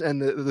franchise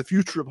and the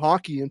future of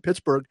hockey in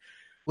Pittsburgh.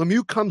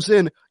 Lemieux comes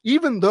in,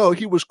 even though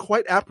he was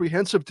quite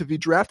apprehensive to be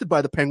drafted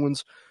by the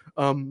Penguins.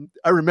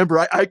 I remember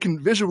I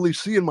can visually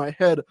see in my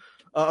head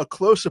a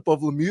close-up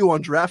of Lemieux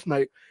on draft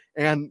night,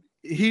 and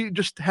he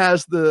just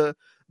has the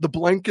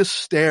blankest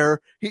stare.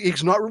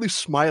 He's not really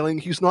smiling.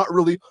 He's not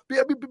really,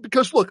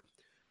 because look,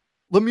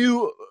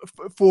 Lemieux,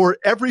 for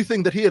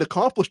everything that he had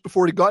accomplished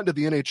before he got into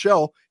the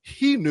NHL,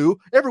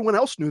 everyone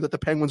else knew that the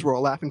Penguins were a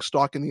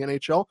laughingstock in the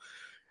NHL.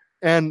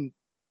 And,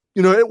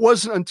 it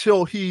wasn't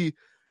until he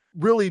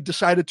really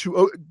decided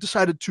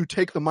to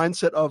take the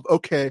mindset of,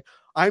 okay,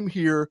 I'm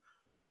here.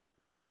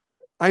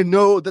 I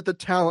know that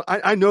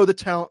I know the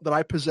talent that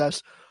I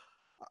possess.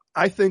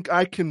 I think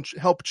I can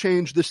help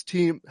change this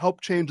team, help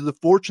change the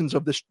fortunes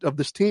of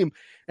this team.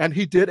 And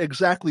he did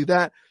exactly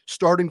that,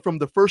 starting from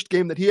the first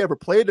game that he ever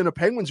played in a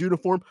Penguins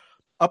uniform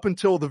up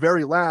until the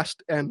very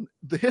last. And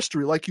the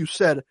history, like you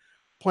said,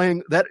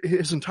 playing that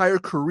his entire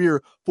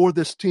career for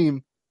this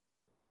team,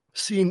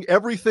 seeing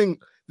everything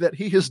that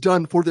he has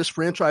done for this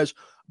franchise,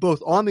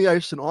 both on the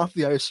ice and off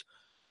the ice.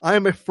 I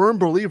am a firm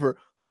believer.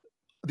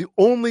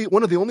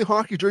 One of the only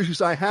hockey jerseys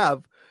I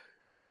have,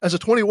 as a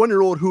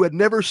 21-year-old who had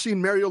never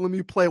seen Mario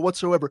Lemieux play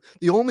whatsoever,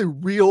 the only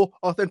real,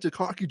 authentic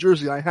hockey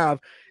jersey I have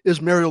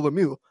is Mario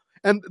Lemieux.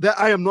 And that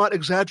I am not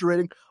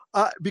exaggerating,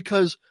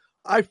 because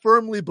I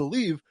firmly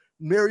believe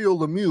Mario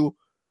Lemieux,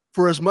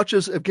 for as much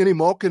as Evgeny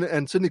Malkin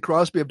and Sidney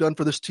Crosby have done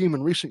for this team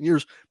in recent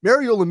years,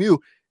 Mario Lemieux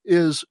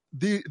is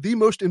the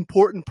most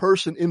important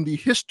person in the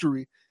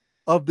history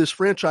of this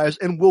franchise,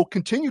 and will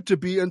continue to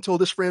be until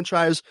this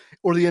franchise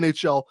or the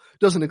NHL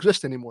doesn't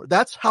exist anymore.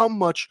 That's how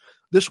much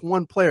this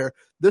one player,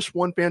 this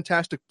one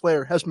fantastic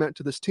player, has meant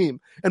to this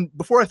team. And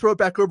before I throw it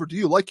back over to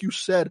you, like you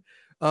said,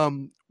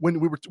 when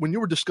you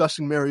were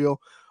discussing Mario,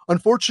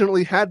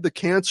 unfortunately had the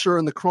cancer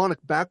and the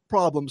chronic back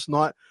problems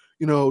not,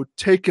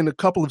 taken a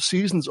couple of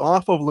seasons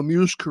off of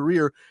Lemieux's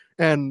career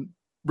and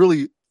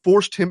really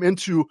forced him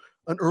into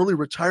an early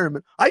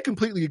retirement. I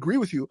completely agree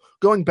with you.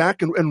 Going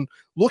back and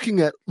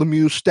looking at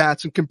Lemieux's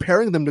stats and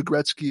comparing them to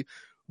Gretzky,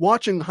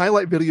 watching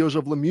highlight videos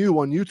of Lemieux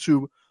on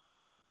YouTube,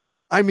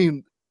 I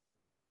mean,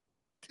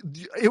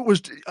 it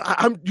was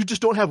you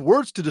just don't have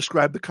words to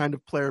describe the kind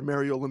of player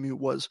Mario Lemieux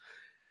was.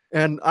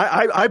 And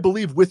I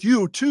believe with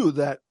you too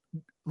that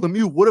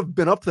Lemieux would have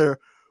been up there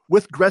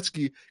with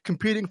Gretzky,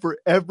 competing for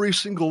every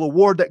single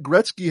award that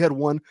Gretzky had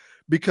won,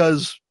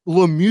 because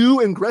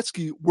Lemieux and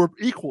Gretzky were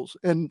equals.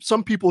 And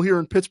some people here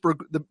in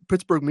Pittsburgh, the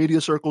Pittsburgh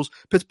media circles,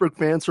 Pittsburgh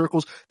fan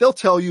circles, they'll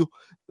tell you,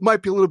 it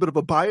might be a little bit of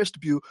a biased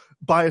view,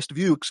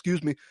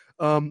 excuse me.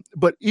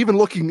 But even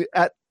looking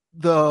at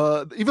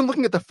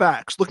the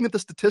facts, looking at the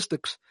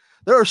statistics,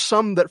 there are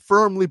some that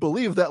firmly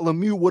believe that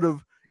Lemieux would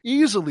have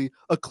easily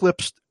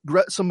eclipsed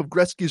some of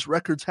Gretzky's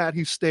records had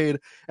he stayed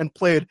and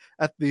played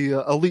at the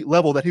elite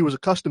level that he was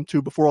accustomed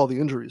to before all the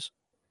injuries.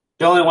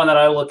 The only one that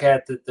I look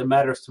at that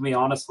matters to me,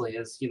 honestly,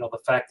 is the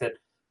fact that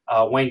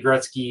Wayne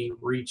Gretzky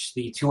reached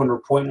the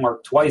 200-point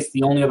mark twice.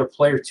 The only other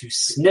player to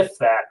sniff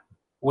that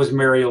was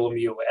Mario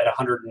Lemieux at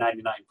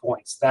 199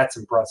 points. That's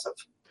impressive.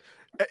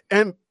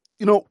 And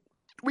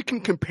we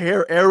can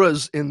compare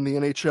eras in the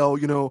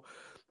NHL.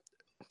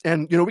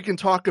 And we can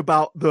talk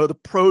about the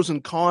pros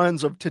and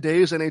cons of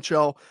today's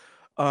NHL.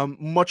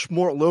 Much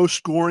more low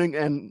scoring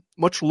and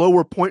much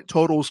lower point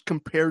totals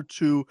compared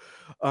to,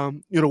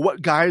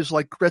 what guys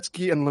like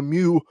Gretzky and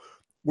Lemieux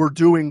were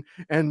doing.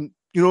 And,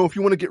 if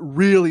you want to get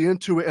really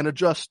into it and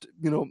adjust,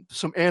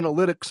 some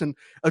analytics and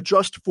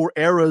adjust for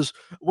eras,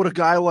 what a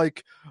guy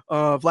like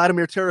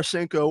Vladimir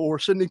Tarasenko or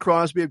Sidney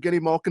Crosby,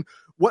 Evgeny Malkin,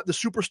 what the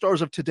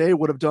superstars of today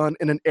would have done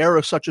in an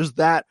era such as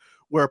that,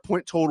 where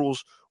point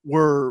totals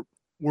were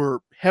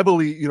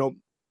heavily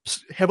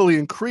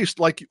increased,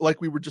 like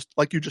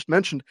you just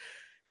mentioned.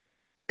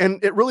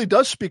 And it really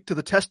does speak to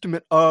the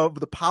testament of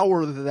the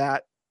power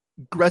that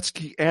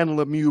Gretzky and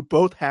Lemieux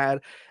both had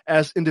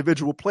as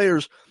individual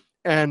players.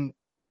 And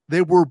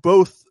they were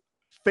both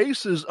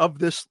faces of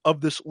this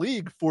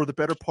league for the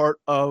better part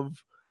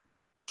of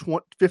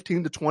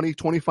 15 to 20,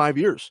 25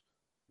 years.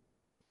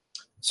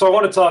 So I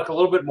want to talk a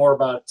little bit more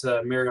about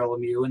Mario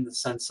Lemieux in the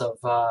sense of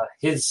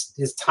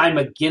his time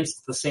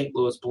against the St.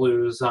 Louis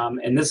Blues.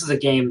 And this is a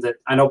game that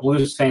I know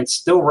Blues fans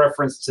still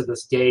reference to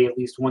this day, at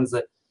least ones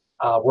that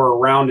were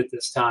around at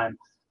this time.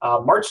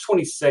 March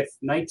 26th,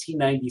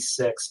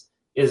 1996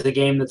 is the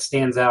game that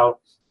stands out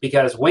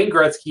because Wayne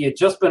Gretzky had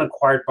just been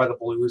acquired by the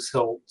Blues.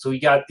 So he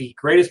got the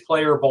greatest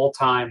player of all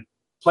time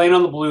playing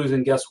on the Blues,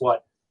 and guess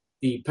what?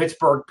 The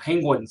Pittsburgh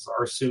Penguins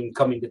are soon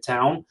coming to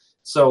town.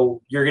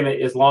 So you're going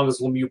to, as long as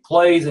Lemieux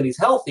plays and he's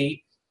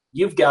healthy,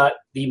 you've got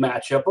the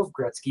matchup of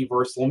Gretzky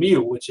versus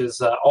Lemieux, which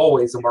is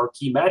always a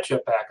marquee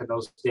matchup back in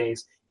those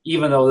days,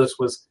 even though this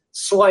was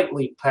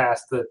slightly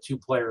past the two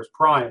players'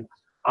 prime.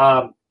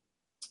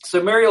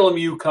 So Mario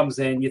Lemieux comes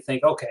in, you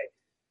think, okay,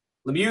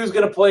 Lemieux's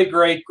going to play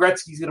great,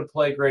 Gretzky's going to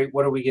play great,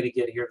 what are we going to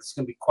get here? This is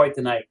going to be quite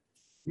the night.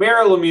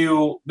 Mario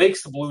Lemieux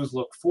makes the Blues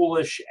look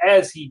foolish,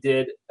 as he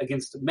did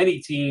against many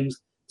teams,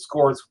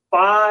 scores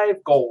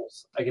 5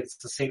 goals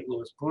against the St.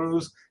 Louis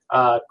Blues.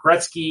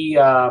 Gretzky,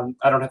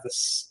 I don't have the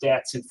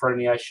stats in front of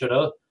me. I should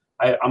have.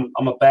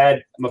 I'm a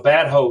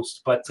bad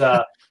host, but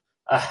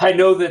I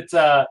know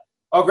that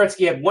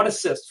Gretzky had 1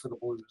 assist for the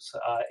Blues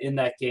in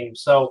that game.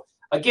 So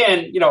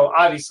again,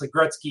 obviously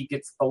Gretzky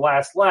gets the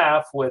last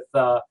laugh with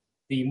the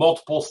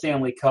multiple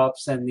Stanley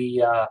Cups and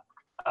the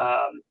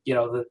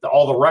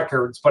all the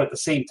records, but at the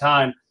same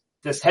time,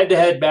 this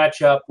head-to-head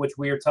matchup, which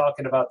we are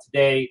talking about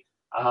today.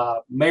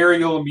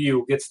 Mario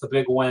Lemieux gets the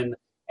big win,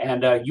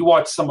 and you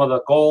watch some of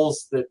the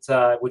goals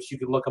that which you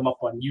can look them up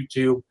on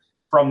YouTube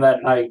from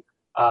that night.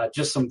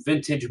 Just some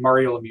vintage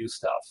Mario Lemieux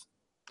stuff.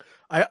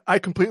 I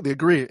completely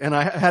agree, and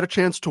I had a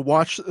chance to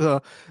watch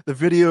the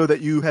video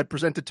that you had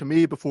presented to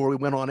me before we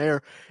went on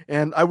air,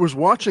 and I was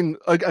watching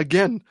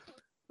again.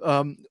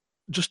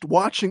 Just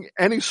watching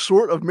any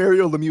sort of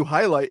Mario Lemieux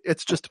highlight,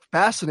 it's just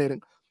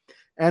fascinating,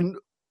 and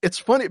it's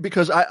funny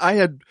because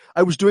I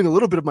was doing a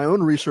little bit of my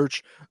own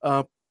research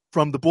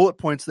from the bullet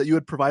points that you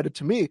had provided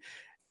to me.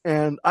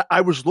 And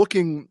I was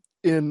looking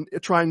in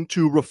trying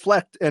to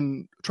reflect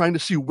and trying to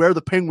see where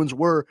the Penguins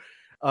were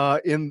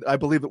in, I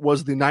believe it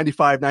was the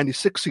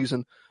 95-96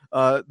 season.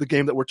 The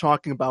game that we're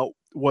talking about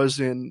was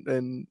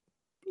in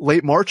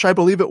late March, I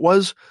believe it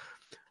was.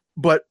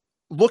 But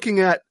looking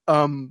at,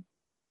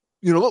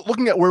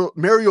 looking at where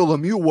Mario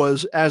Lemieux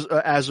was as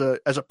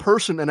a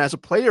person and as a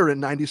player in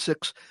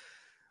 96,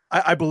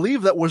 I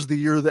believe that was the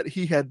year that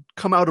he had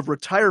come out of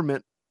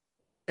retirement.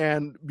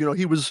 And,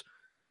 he was,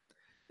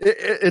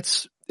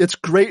 it's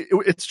great.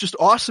 It's just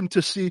awesome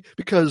to see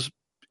because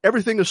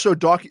everything is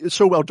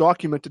so well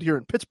documented here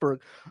in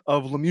Pittsburgh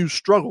of Lemieux's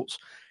struggles.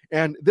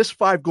 And this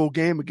 5-goal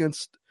game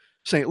against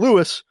St.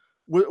 Louis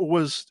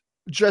was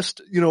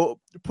just,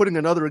 putting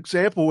another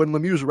example in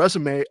Lemieux's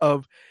resume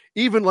of,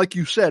 even like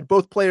you said,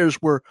 both players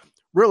were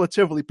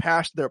relatively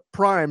past their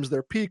primes,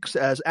 their peaks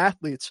as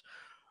athletes.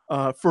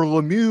 For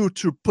Lemieux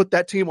to put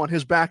that team on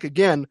his back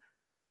again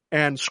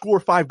and score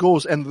 5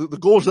 goals, and the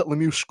goals that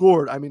Lemieux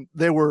scored, I mean,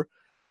 they were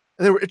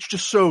and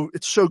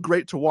it's so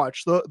great to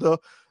watch. The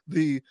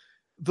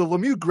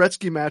Lemieux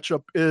Gretzky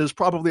matchup is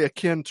probably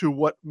akin to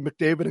what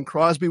McDavid and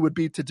Crosby would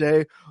be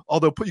today,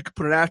 although you could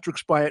put an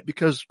asterisk by it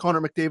because Connor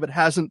McDavid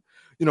hasn't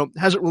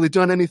really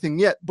done anything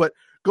yet. But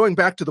going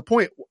back to the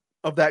point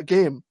of that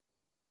game,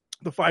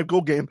 the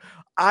 5-goal game,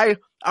 I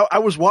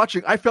was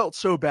watching. I felt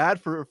so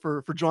bad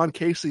for John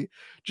Casey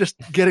just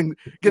getting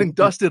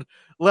dusted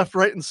left,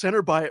 right, and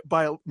center by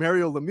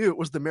Mario Lemieux. It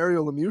was the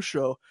Mario Lemieux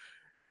show,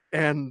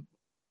 and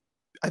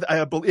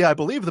I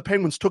believe the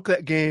Penguins took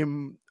that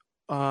game.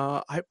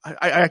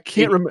 I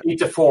can't remember.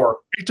 8-4.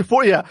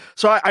 8-4, yeah.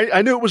 So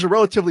I knew it was a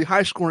relatively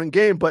high scoring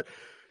game, but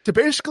to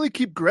basically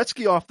keep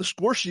Gretzky off the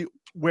score sheet,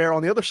 where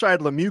on the other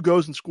side Lemieux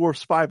goes and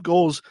scores 5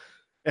 goals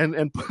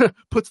and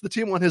puts the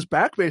team on his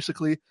back,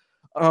 basically.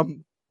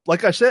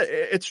 Like I said,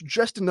 it's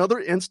just another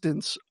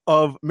instance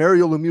of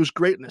Mario Lemieux's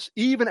greatness.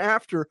 Even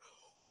after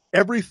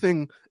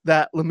everything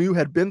that Lemieux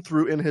had been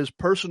through in his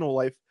personal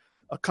life,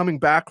 coming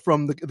back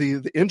from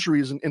the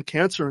injuries and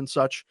cancer and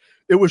such,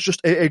 it was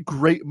just a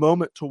great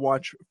moment to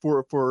watch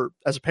for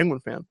as a Penguin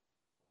fan.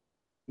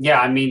 Yeah,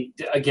 I mean,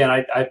 again,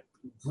 I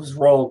was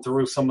rolling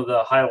through some of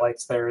the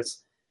highlights there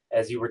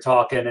as you were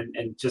talking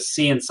and just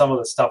seeing some of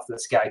the stuff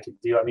this guy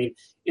could do. I mean,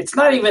 it's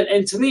not even,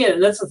 and to me,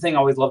 and that's the thing I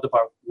always loved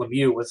about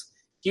Lemieux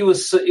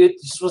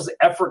it just was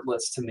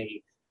effortless to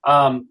me.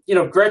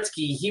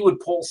 Gretzky, he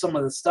would pull some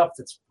of the stuff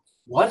that's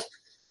what?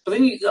 But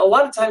then a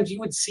lot of times you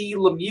would see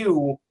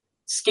Lemieux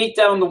skate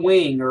down the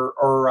wing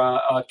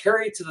or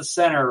carry it to the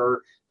center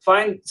or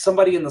find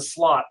somebody in the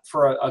slot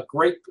for a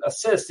great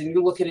assist, and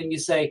you look at it and you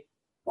say,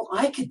 well,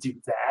 I could do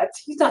that.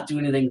 He's not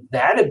doing anything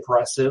that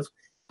impressive,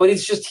 but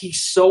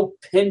he's so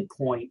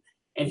pinpoint,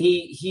 and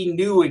he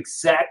knew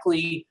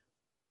exactly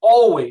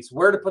always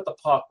where to put the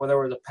puck, whether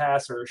it was a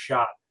pass or a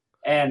shot.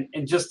 And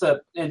just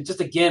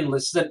again,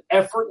 this is an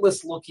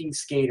effortless looking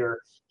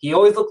skater. He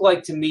always looked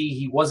like, to me,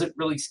 he wasn't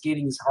really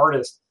skating his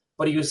hardest,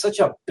 but he was such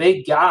a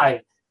big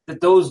guy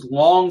that those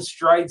long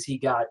strides he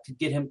got could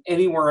get him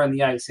anywhere on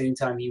the ice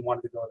anytime he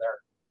wanted to go there.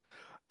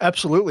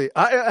 Absolutely.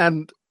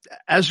 And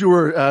as you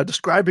were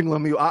describing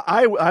Lemieux,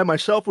 I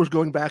myself was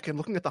going back and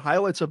looking at the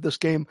highlights of this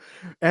game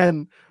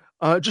and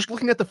just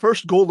looking at the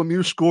first goal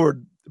Lemieux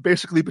scored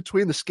basically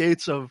between the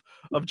skates of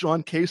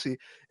John Casey.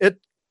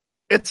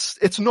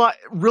 It's not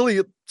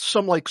really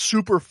some like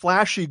super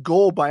flashy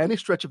goal by any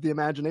stretch of the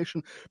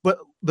imagination, but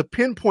the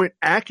pinpoint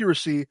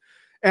accuracy,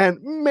 and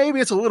maybe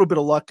it's a little bit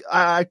of luck.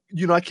 I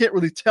can't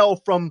really tell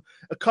from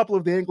a couple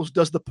of the angles.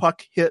 Does the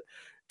puck hit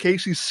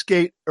Casey's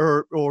skate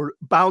or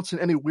bounce in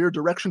any weird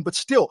direction? But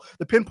still,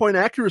 the pinpoint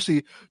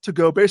accuracy to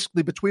go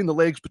basically between the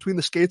legs, between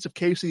the skates of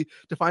Casey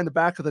to find the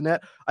back of the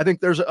net. I think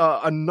there's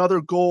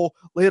another goal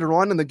later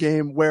on in the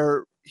game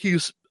where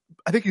he's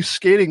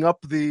skating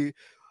up the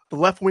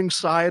left wing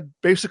side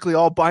basically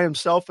all by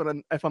himself.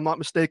 And if I'm not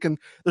mistaken,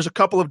 there's a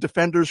couple of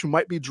defenders who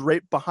might be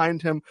draped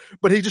behind him,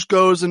 but he just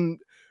goes and,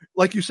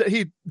 like you said,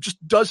 he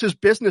just does his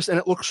business and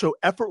it looks so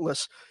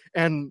effortless.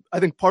 And I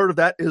think part of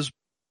that is,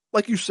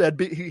 like you said,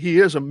 he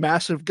is a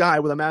massive guy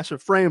with a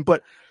massive frame,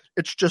 but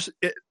it's just,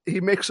 he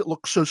makes it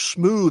look so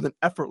smooth and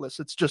effortless.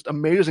 It's just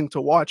amazing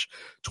to watch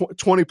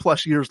 20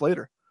 plus years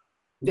later.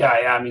 Yeah.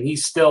 I mean,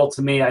 he's still,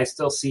 to me, I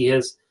still see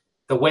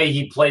the way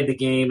he played the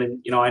game.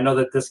 And, I know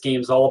that this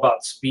game's all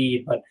about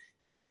speed, but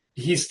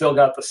he's still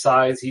got the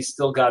size. He's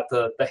still got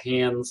the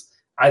hands.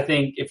 I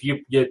think if you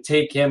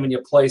take him and you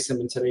place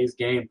him in today's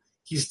game,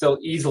 he's still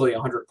easily a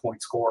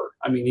 100-point scorer.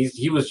 I mean,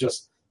 he was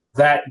just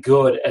that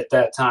good at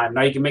that time.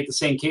 Now you can make the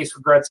same case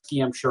for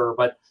Gretzky, I'm sure,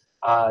 but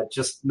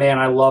man,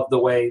 I love the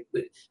way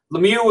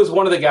Lemieux was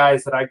one of the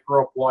guys that I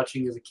grew up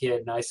watching as a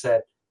kid, and I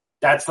said,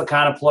 that's the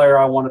kind of player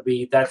I want to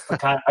be. That's the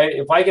kind.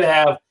 If I could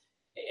have,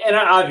 and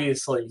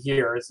obviously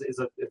here is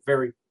a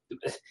very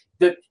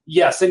that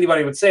yes,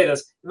 anybody would say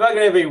this. If I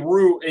could have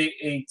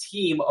a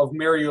team of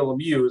Mario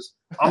Lemieux,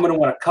 I'm going to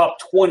win a cup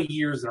 20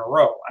 years in a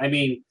row. I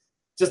mean,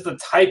 just the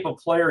type of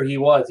player he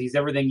was. He's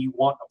everything you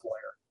want in a player.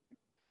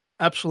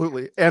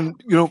 Absolutely.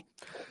 And,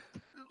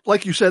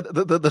 like you said,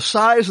 the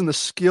size and the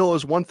skill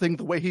is one thing.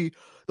 The way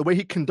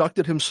he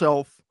conducted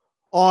himself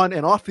on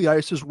and off the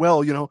ice as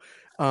well,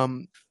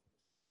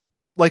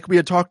 like we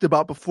had talked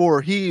about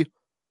before, he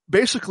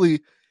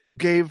basically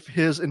gave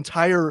his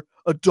entire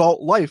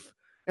adult life,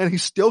 and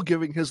he's still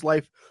giving his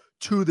life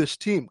to this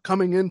team,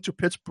 coming into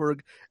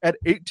Pittsburgh at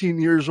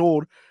 18 years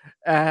old,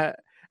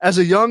 as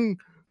a young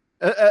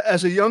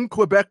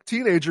Quebec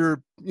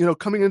teenager,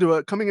 coming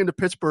into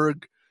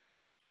Pittsburgh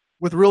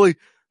with really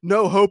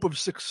no hope of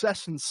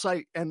success in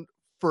sight. And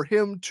for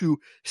him to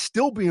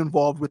still be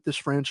involved with this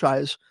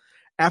franchise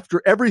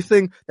after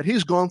everything that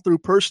he's gone through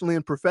personally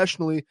and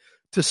professionally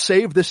to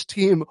save this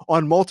team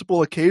on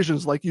multiple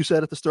occasions, like you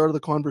said at the start of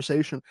the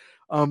conversation,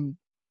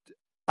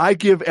 I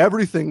give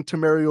everything to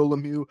Mario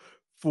Lemieux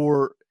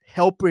for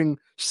helping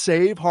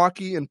save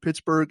hockey in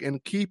Pittsburgh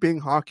and keeping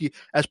hockey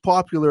as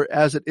popular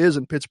as it is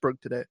in Pittsburgh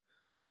today.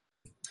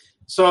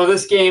 So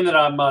this game that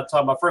I'm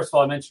talking about, first of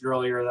all, I mentioned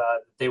earlier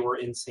that they were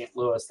in St.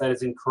 Louis. That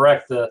is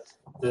incorrect. The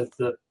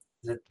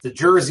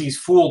jerseys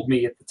fooled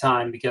me at the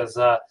time because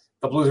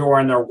the Blues were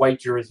wearing their white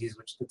jerseys,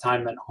 which at the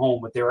time meant home,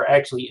 but they were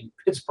actually in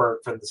Pittsburgh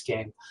for this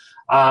game.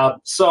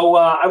 So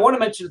I want to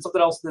mention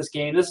something else in this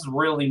game. This is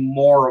really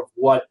more of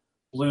what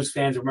Blues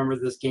fans remember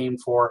this game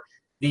for.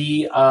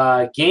 The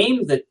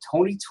game that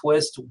Tony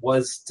Twist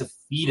was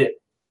defeated.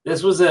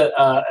 This was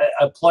a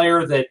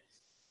player that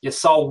you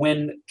saw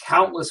win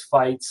countless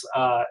fights.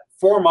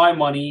 For my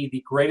money,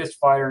 the greatest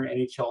fighter in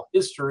NHL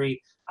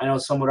history. I know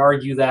some would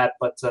argue that,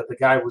 but the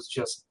guy was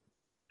just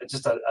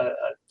a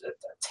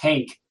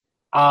tank.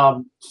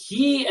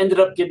 He ended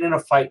up getting in a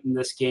fight in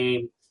this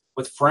game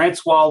with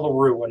Francois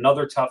Leroux,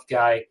 another tough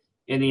guy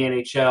in the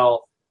NHL.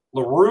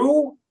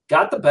 Leroux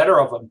got the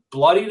better of him,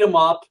 bloodied him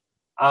up.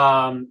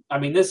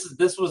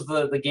 This was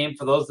the game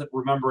for those that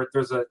remember it.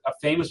 There's a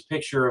famous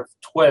picture of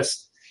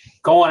Twist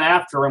going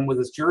after him with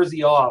his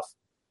jersey off.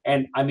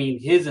 And,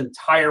 his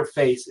entire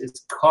face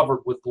is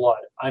covered with blood.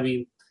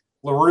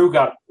 Leroux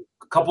got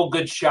a couple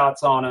good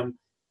shots on him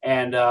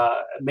and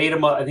made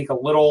him, a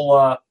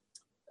little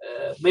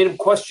made him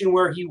question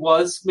where he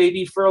was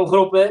maybe for a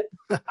little bit.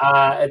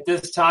 At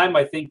this time,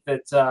 I think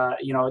that,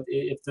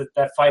 if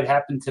that fight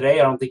happened today,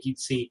 I don't think you'd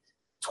see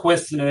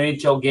Twist in an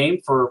NHL game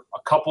for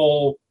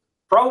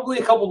probably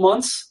a couple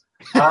months.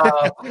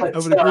 I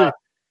would agree.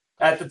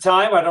 At the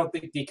time, I don't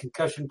think the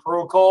concussion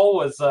protocol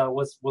was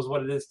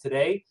what it is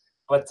today.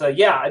 But I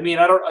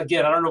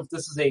don't know if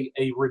this is a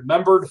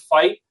remembered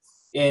fight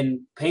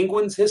in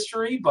Penguins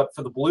history, but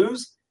for the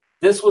Blues,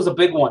 this was a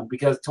big one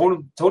because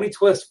Tony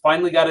Twist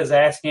finally got his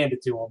ass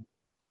handed to him.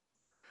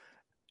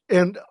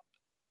 And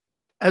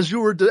as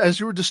you were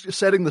just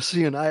setting the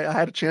scene, I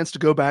had a chance to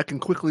go back and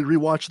quickly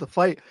rewatch the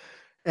fight.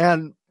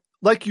 And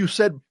like you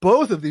said,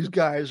 both of these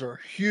guys are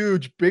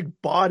huge,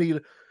 big-bodied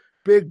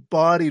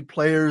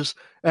players.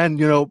 And,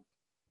 you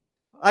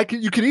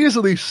can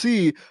easily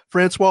see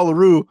Francois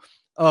Leroux.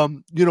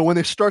 When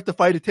they start the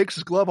fight, he takes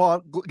his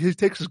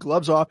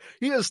gloves off.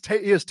 He has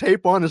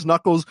tape on his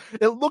knuckles.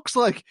 It looks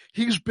like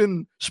he's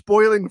been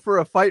spoiling for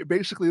a fight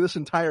basically this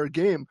entire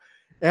game.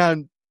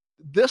 And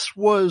this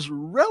was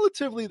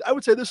I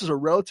would say this is a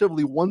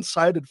relatively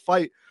one-sided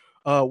fight.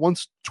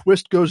 Once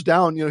Twist goes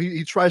down,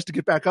 he tries to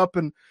get back up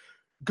and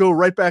go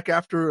right back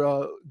after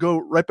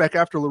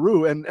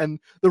Leroux. And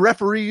the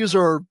referees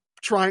are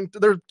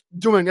they're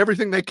doing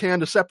everything they can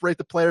to separate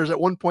the players. At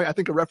one point, I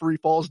think a referee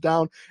falls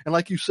down. And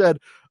like you said,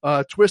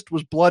 Twist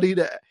was bloodied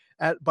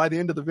by the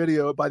end of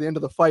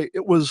the fight.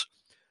 It was,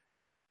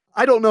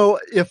 I don't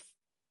know if,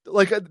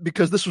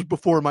 because this was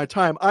before my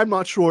time, I'm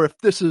not sure if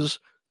this is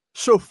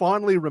so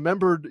fondly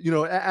remembered,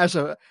 as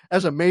a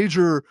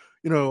major,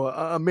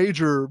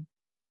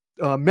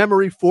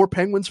 memory for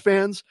Penguins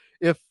fans.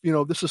 If,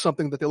 this is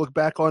something that they look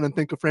back on and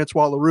think of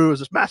Francois Leroux as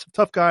this massive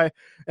tough guy.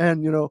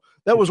 And,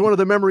 that was one of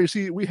the memories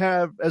we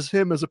have as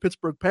him as a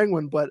Pittsburgh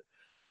Penguin. But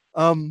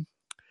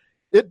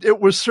it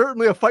was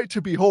certainly a fight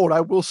to behold.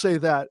 I will say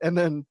that. And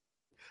then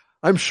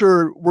I'm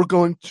sure we're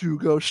going to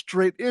go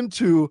straight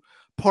into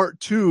part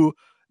 2,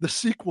 the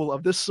sequel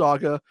of this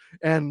saga,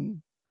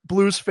 and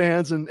Blues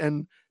fans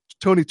and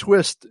Tony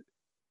Twist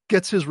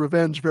gets his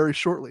revenge very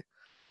shortly.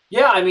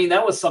 Yeah,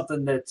 that was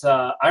something that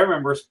I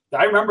remember.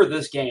 I remember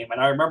this game, and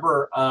I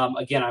remember,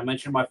 again, I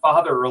mentioned my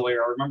father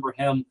earlier. I remember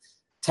him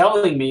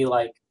telling me,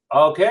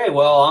 okay,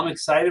 well, I'm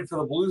excited for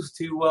the Blues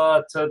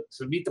to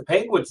meet the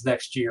Penguins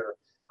next year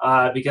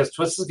because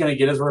Twist is going to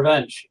get his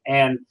revenge.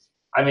 And,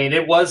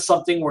 it was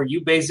something where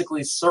you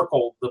basically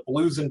circled the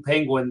Blues and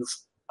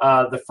Penguins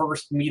the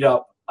first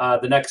meetup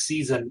the next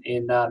season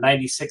in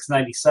 96,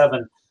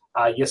 97.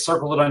 You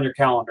circled it on your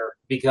calendar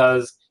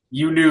because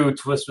you knew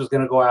Twist was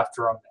going to go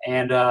after him.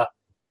 And,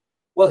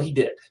 he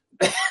did.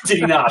 Did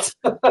he not?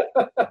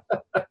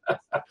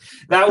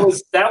 That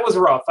was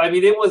rough.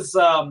 It was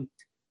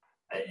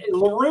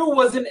Leroux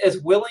wasn't as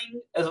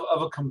willing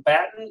of a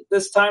combatant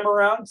this time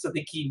around. So I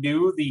think he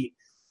knew the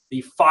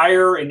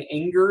fire and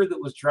anger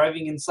that was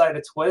driving inside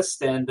of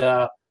Twist. And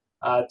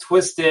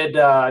Twist did,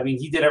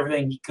 he did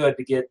everything he could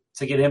to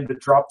get him to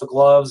drop the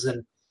gloves.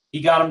 And he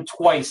got him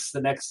twice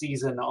the next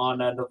season on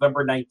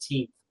November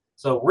 19th.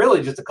 So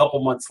really just a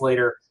couple months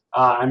later,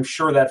 I'm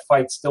sure that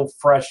fight's still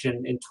fresh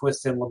in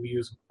Twist and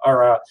Lemieux's,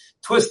 or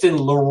Twist and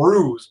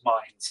Leroux's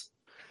minds.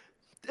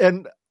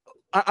 And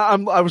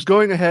I was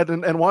going ahead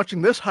and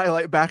watching this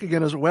highlight back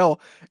again as well.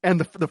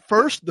 And the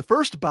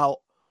first bout,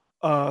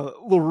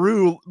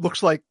 Leroux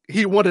looks like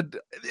he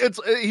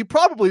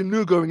probably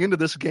knew going into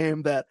this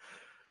game that,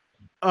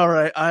 all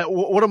right,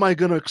 what am I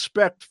going to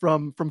expect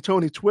from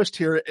Tony Twist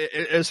here?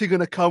 Is he going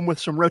to come with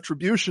some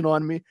retribution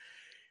on me?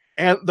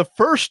 And the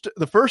first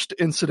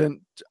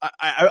incident,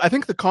 I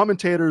think the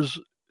commentators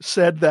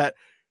said that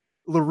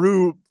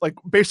Leroux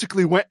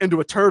basically went into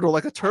a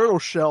turtle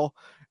shell,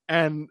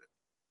 and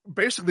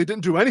basically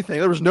didn't do anything.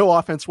 There was no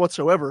offense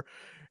whatsoever.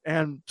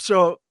 And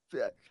so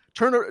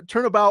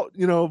turnabout,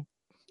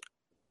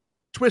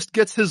 Twist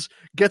gets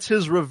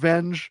his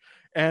revenge,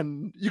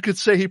 and you could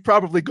say he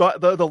probably got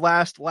the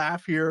last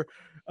laugh here,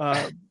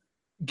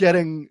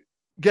 getting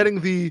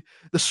the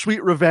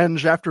sweet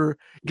revenge after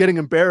getting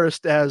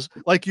embarrassed, as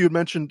like you had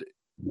mentioned.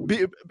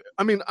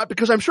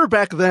 Because I'm sure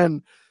back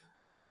then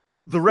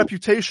the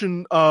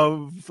reputation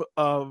of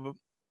an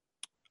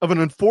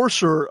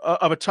enforcer,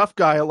 of a tough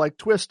guy like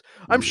Twist,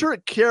 I'm sure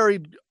it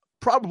carried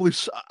probably,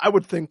 I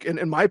would think,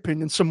 in my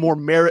opinion, some more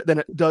merit than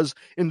it does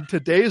in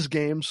today's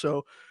game.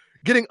 So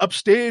getting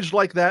upstaged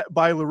like that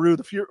by LaRue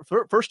the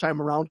first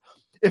time around,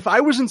 if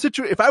I was in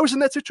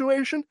that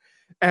situation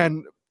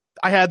and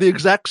I had the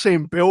exact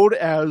same build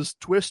as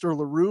Twist or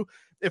LaRue,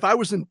 if I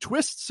was in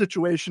Twist's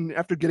situation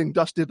after getting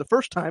dusted the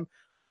first time,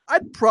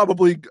 I'd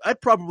probably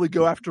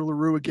go after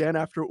LaRue again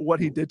after what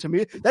he did to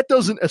me. That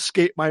doesn't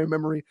escape my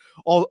memory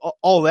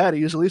all that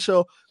easily.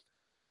 So,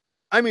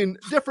 I mean,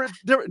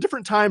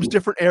 different times,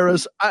 different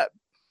eras.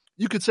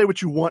 You could say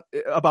what you want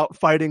about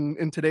fighting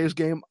in today's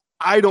game.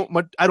 I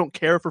don't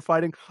care for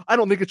fighting. I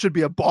don't think it should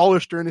be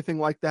abolished or anything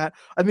like that.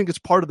 I think it's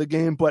part of the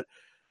game. But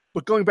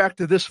going back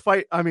to this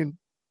fight, I mean,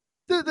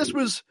 this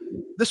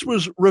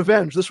was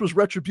revenge. This was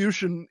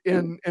retribution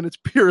in its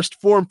purest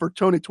form for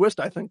Tony Twist,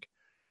 I think.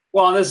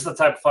 Well, and this is the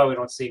type of fight we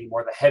don't see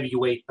anymore. The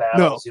heavyweight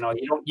battles. No.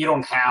 You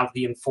don't have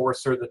the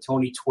enforcer, the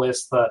Tony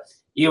Twist,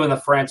 even the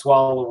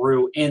Francois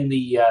LaRue in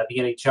the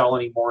NHL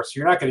anymore. So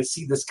you're not going to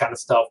see this kind of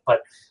stuff.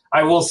 But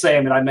I will say, I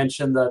mean, I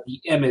mentioned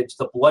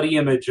the bloody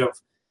image of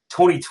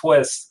Tony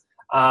Twist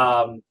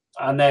on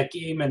that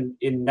game in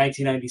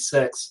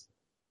 1996,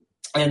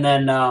 and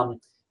then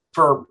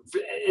for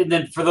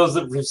those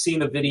that have seen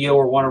the video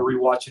or want to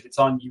rewatch it, it's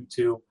on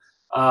YouTube.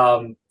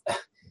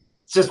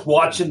 Just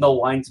watching the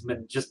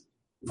linesman just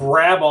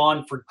grab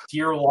on for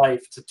dear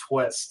life to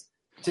Twist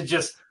to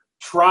just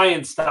try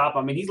and stop.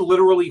 I mean, he's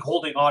literally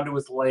holding onto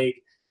his leg,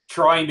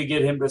 trying to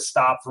get him to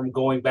stop from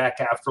going back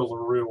after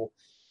LaRue.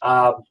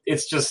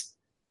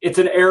 It's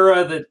an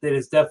era that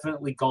is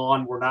definitely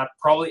gone. We're not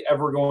probably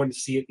ever going to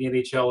see it in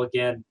the NHL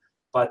again.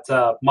 But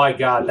my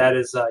God, that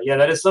is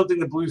something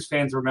the Blues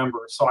fans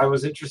remember. So I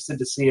was interested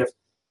to see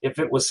if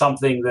it was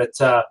something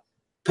that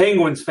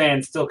Penguins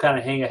fans still kind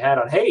of hang a hat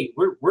on. Hey,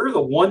 we're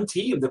the one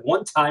team that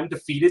one time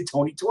defeated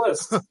Tony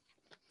Twist,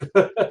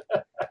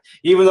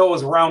 even though it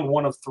was round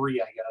 1 of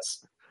 3, I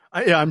guess.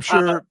 I'm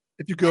sure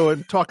if you go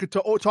and talk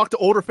to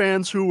older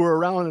fans who were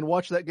around and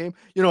watch that game,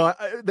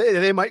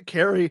 they might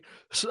carry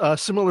a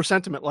similar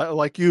sentiment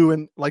like you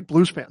and like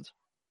Blues fans.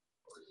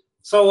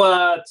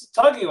 So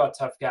talking about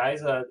tough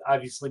guys,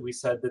 obviously we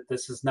said that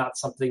this is not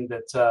something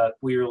that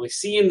we really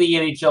see in the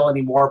NHL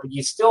anymore, but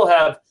you still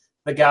have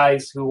the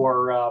guys who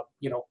are,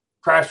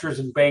 crashers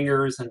and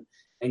bangers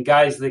and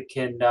guys that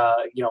can,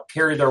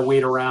 carry their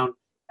weight around.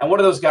 And one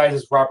of those guys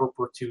is Robert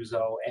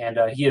Bortuzzo, and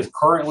he is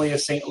currently a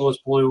St. Louis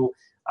Blue.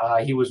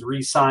 He was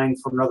re-signed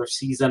for another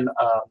season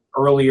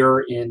earlier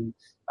in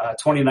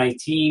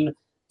 2019,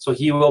 so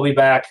he will be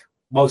back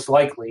most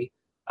likely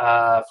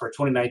for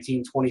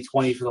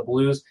 2019-2020 for the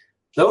Blues.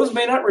 Those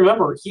may not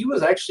remember, he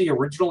was actually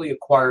originally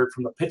acquired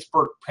from the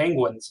Pittsburgh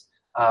Penguins,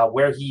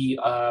 where he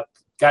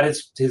got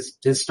his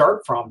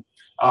start from.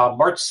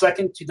 March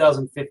 2nd,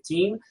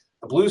 2015,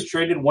 the Blues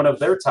traded one of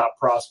their top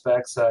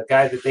prospects, a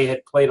guy that they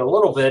had played a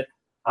little bit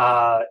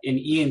in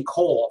Ian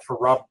Cole for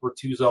Robert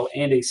Bortuzzo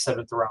and a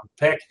 7th-round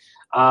pick.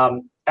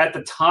 At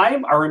the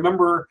time, I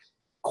remember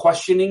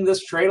questioning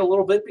this trade a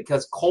little bit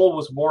because Cole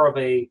was more of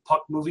a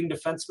puck-moving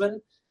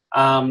defenseman,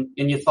 and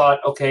you thought,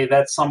 okay,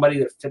 that's somebody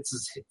that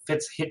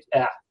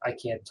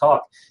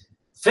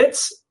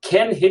fits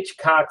Ken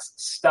Hitchcock's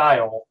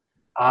style.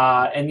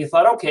 And you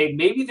thought, okay,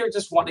 maybe they're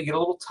just wanting to get a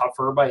little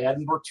tougher by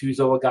adding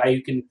Bortuzzo, a guy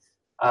who can,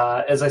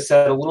 as I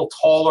said, a little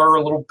taller,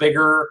 a little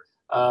bigger,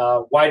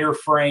 wider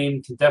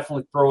frame, can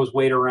definitely throw his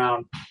weight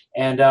around.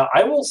 And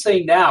I will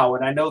say now,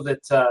 and I know that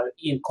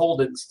Ian Cole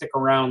didn't stick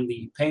around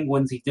the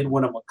Penguins. He did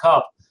win him a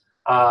cup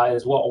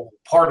as well,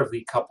 part of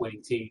the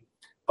cup-winning team.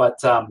 But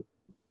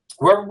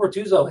Robert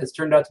Bortuzzo has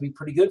turned out to be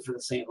pretty good for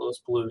the St. Louis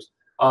Blues.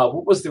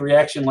 What was the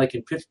reaction like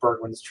in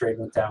Pittsburgh when this trade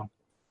went down?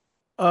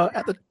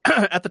 At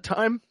the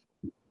time,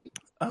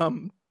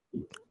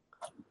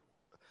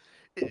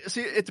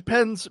 see, it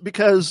depends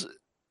because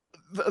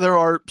there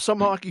are some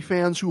hockey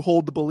fans who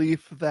hold the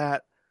belief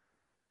that,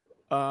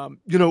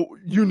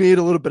 you need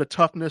a little bit of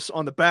toughness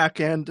on the back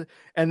end,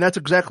 and that's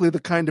exactly the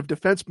kind of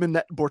defenseman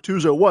that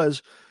Bortuzzo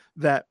was,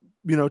 that,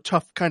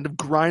 tough kind of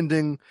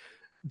grinding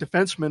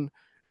defenseman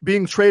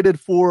being traded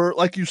for,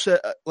 like you said,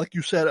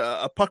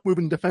 a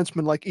puck-moving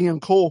defenseman like Ian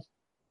Cole.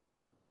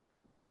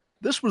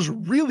 This was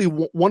really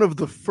one of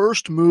the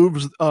first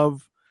moves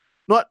of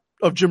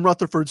Jim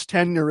Rutherford's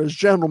tenure as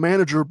general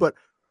manager, but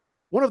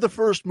one of the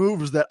first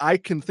moves that I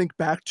can think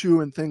back to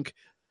and think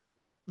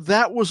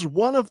that was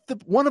one of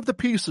the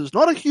pieces,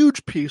 not a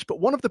huge piece, but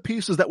one of the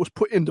pieces that was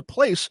put into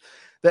place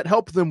that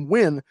helped them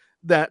win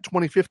that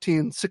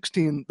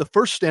 2015-16, the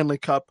first Stanley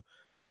Cup.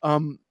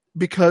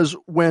 Because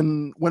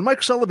when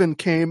Mike Sullivan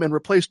came and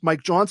replaced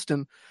Mike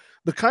Johnston,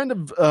 the kind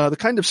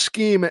of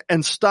scheme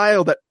and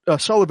style that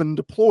Sullivan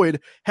deployed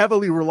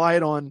heavily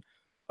relied on,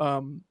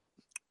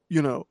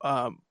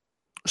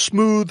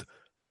 smooth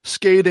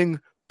skating,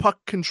 puck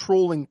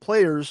controlling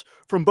players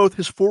from both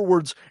his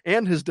forwards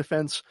and his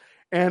defense.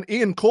 And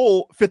Ian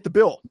Cole fit the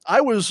bill. I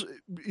always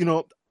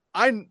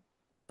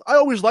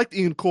liked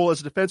Ian Cole as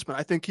a defenseman.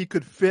 I think he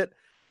could fit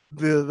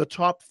the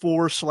top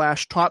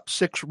 4/top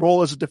 6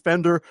 role as a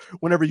defender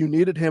whenever you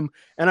needed him.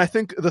 And I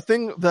think the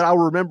thing that I'll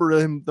remember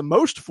him the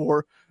most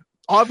for,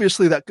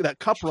 obviously that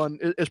cup run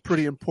is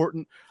pretty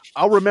important.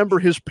 I'll remember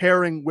his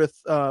pairing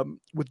with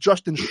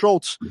Justin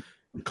Schultz,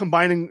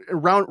 combining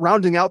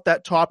rounding out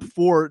that top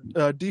 4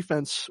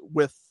 defense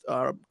with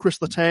Chris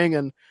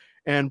Letang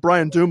and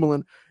Brian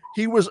Dumoulin.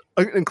 He was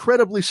an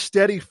incredibly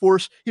steady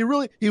force. He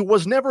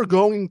was never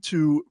going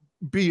to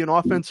be an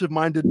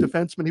offensive-minded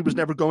defenseman. He was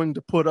never going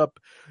to put up,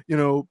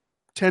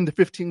 10 to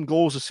 15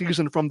 goals a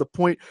season from the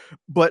point.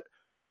 But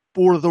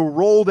for the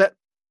role that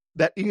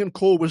Ian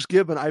Cole was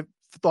given, I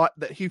thought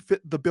that he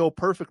fit the bill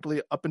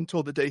perfectly up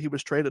until the day he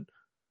was traded.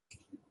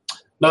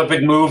 Another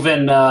big move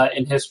in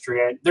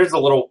history. There's a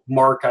little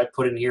mark I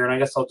put in here, and I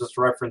guess I'll just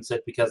reference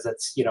it because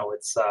it's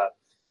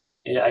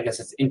I guess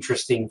it's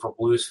interesting for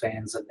Blues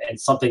fans and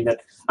something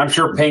that I'm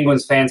sure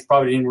Penguins fans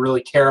probably didn't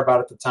really care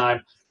about at the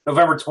time.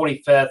 November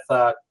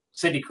 25th,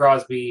 Sidney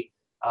Crosby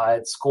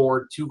had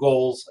scored 2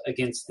 goals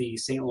against the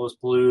St. Louis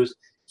Blues.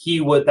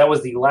 That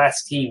was the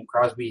last team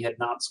Crosby had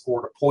not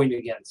scored a point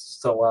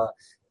against. So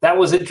that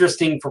was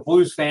interesting for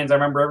Blues fans. I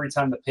remember every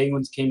time the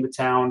Penguins came to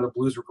town, the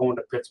Blues were going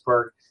to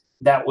Pittsburgh.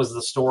 That was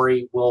the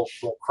story. Will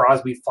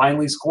Crosby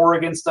finally score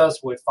against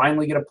us? Will he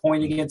finally get a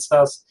point against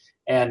us?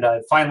 And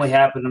it finally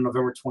happened on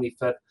November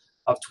 25th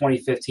of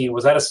 2015.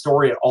 Was that a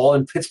story at all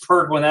in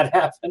Pittsburgh when that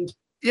happened?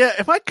 Yeah,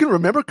 if I can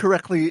remember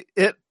correctly,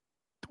 it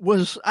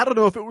was, I don't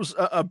know if it was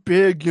a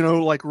big,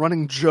 like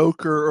running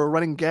joke or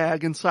running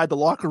gag inside the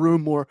locker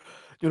room or,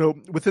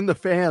 within the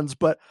fans.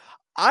 But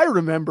I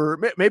remember,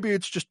 maybe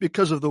it's just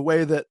because of the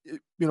way that,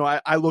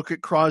 I look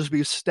at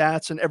Crosby's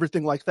stats and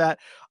everything like that.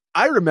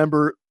 I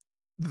remember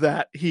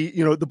that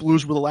the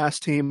Blues were the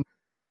last team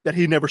that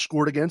he never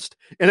scored against.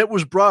 And it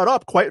was brought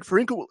up quite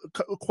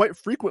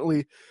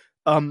frequently,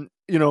 when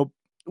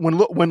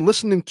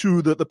listening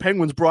to the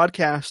Penguins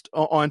broadcast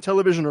on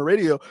television or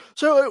radio.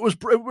 So it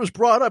was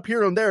brought up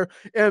here and there.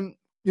 And,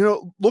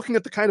 looking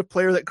at the kind of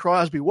player that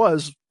Crosby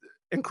was,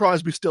 and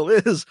Crosby still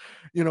is,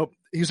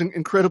 he's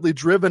incredibly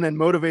driven and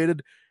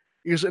motivated.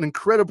 He's a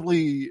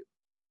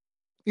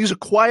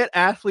quiet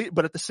athlete,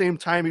 but at the same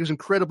time, he was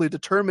incredibly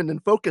determined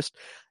and focused.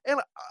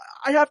 And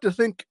I have to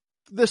think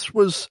this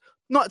was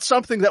not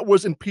something that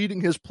was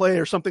impeding his play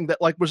or something that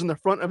was in the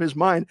front of his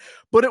mind,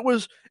 but it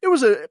was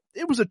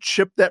a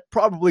chip that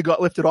probably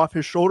got lifted off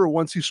his shoulder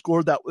once he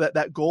scored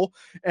that goal.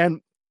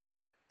 And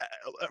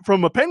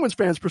from a Penguins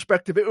fan's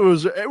perspective, it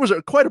was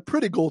quite a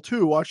pretty goal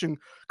too, watching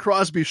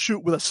Crosby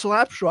shoot with a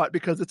slap shot,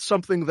 because it's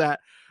something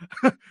that,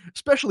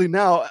 especially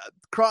now,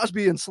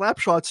 Crosby and slap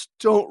shots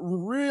don't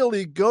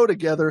really go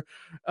together.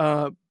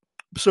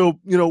 So,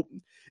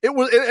 it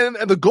was,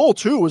 and the goal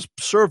too was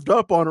served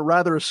up on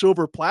a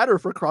silver platter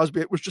for Crosby.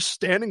 It was just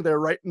standing there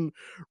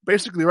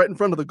basically right in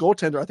front of the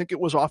goaltender. I think it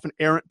was off an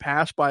errant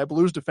pass by a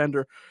Blues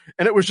defender,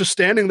 and it was just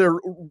standing there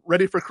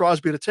ready for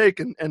Crosby to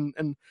take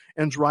and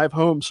drive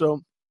home.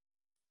 So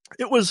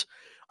it was,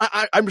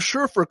 I'm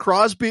sure for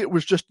Crosby, it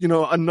was just,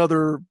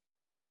 another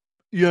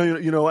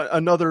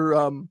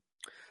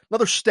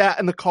stat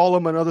in the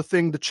column, another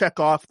thing to check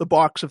off the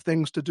box of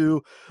things to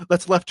do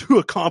that's left to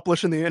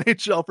accomplish in the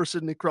NHL for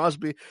Sidney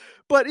Crosby.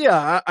 But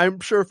yeah, I'm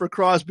sure for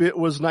Crosby, it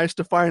was nice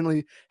to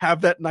finally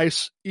have that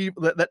nice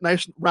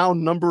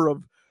round number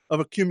of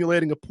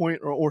accumulating a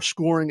point or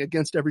scoring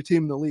against every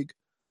team in the league.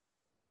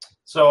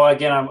 So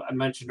again, I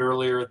mentioned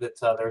earlier that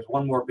there's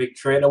one more big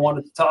trade I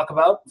wanted to talk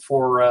about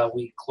before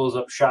we close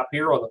up shop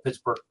here on the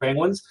Pittsburgh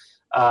Penguins.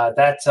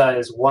 That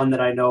is one that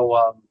I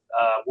know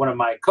one of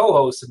my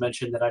co-hosts had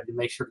mentioned that I did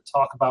make sure to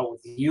talk about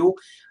with you.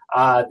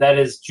 That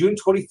is June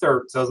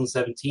 23rd,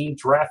 2017,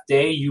 draft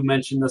day. You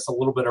mentioned this a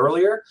little bit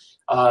earlier.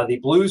 The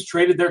Blues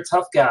traded their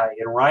tough guy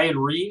in Ryan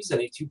Reeves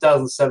and a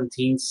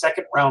 2017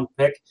 second-round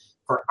pick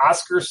for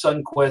Oscar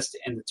Sundqvist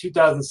and the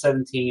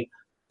 2017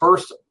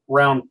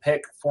 first-round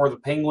pick for the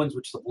Penguins,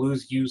 which the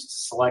Blues used to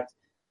select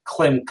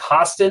Klim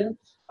Kostin.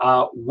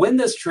 When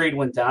this trade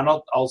went down,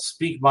 I'll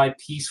speak my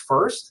piece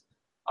first.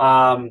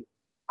 I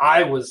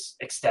was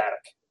ecstatic.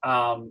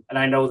 And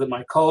I know that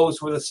my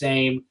co-hosts were the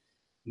same.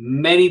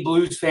 Many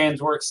Blues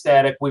fans were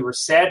ecstatic. We were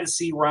sad to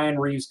see Ryan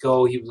Reeves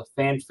go. He was a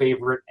fan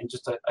favorite and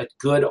just a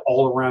good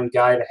all-around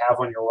guy to have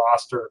on your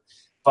roster.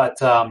 But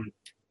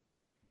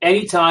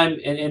anytime,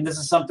 and this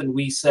is something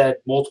we said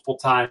multiple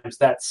times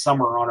that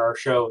summer on our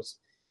shows,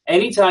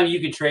 anytime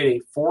you could trade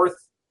a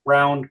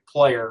fourth-round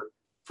player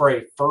for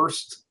a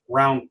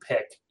first-round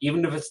pick,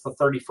 even if it's the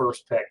 31st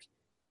pick,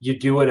 you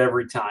do it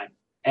every time.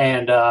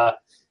 And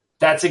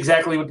that's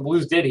exactly what the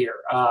Blues did here.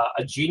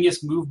 A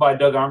genius move by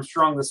Doug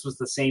Armstrong. This was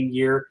the same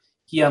year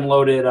he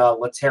unloaded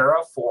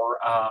Laterra for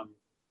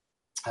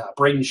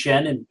Braden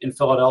Shen in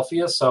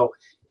Philadelphia. So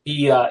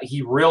he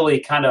really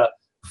kind of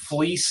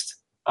fleeced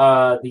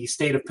the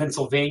state of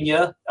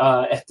Pennsylvania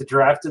at the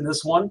draft in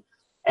this one.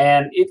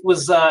 And it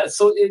was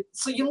so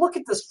you look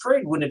at this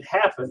trade when it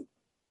happened,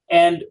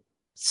 and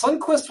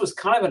Sundqvist was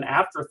kind of an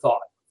afterthought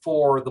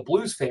for the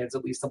Blues fans,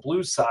 at least the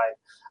Blues side.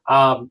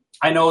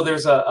 I know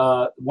there's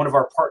one of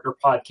our partner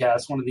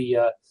podcasts, one of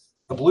the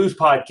Blues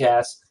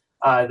podcasts,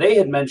 they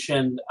had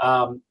mentioned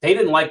they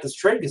didn't like this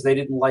trade because they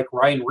didn't like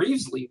Ryan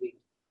Reeves leaving.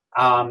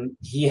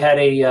 He had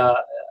a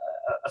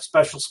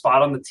special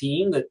spot on the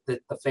team that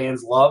the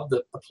fans loved,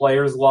 that the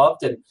players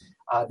loved, and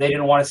they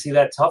didn't want to see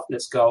that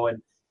toughness go.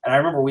 And I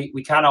remember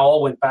we kind of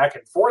all went back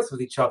and forth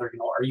with each other.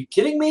 Are you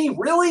kidding me?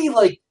 Really?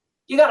 Like,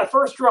 you got a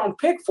first-round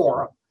pick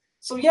for him.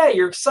 So, yeah,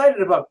 you're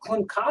excited about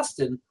Klim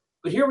Kostin,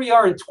 but here we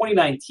are in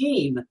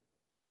 2019.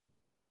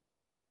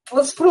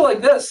 Let's put it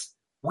like this.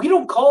 We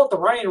don't call it the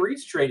Ryan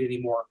Reeves trade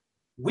anymore.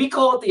 We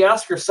call it the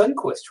Oscar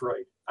Sundqvist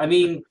trade. I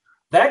mean,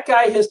 that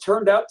guy has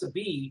turned out to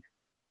be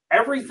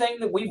everything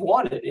that we've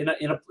wanted in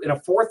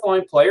a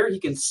fourth-line player. He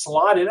can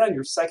slot in on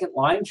your second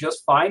line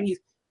just fine. He's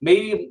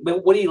maybe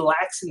what he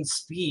lacks in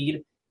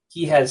speed,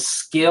 he has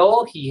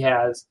skill, he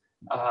has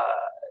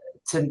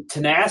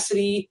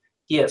tenacity,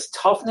 he has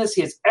toughness,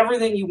 he has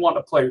everything you want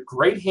in a player.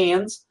 Great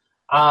hands.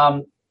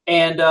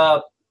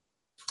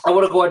 I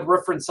want to go ahead and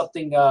reference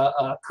something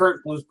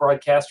current Blues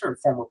broadcaster and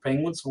former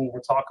Penguins, who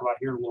we'll talk about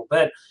here in a little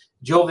bit,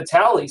 Joe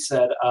Vitale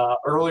said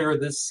earlier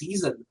this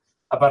season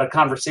about a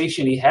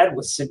conversation he had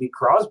with Sidney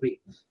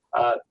Crosby.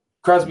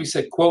 Crosby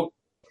said, quote,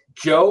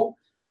 "Joe,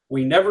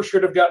 we never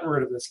should have gotten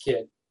rid of this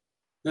kid.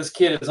 This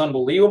kid is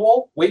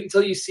unbelievable. Wait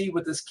until you see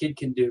what this kid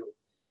can do."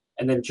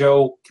 And then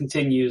Joe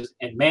continues,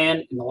 and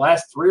man, in the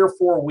last 3 or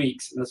 4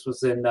 weeks, and this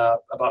was in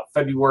about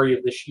February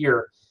of this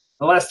year,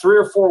 the last 3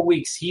 or 4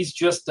 weeks, he's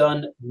just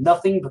done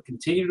nothing but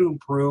continue to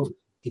improve,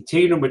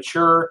 continue to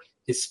mature.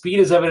 His speed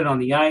is evident on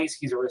the ice.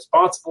 He's a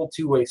responsible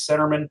two-way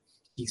centerman.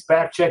 He's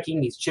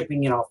back-checking. He's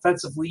chipping in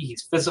offensively.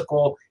 He's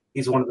physical.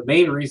 He's one of the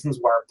main reasons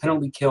why our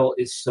penalty kill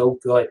is so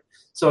good.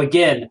 So,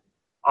 again,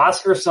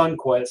 Oscar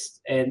Sundqvist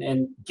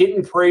and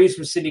getting praise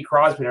from Sidney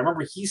Crosby. And I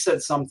remember he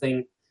said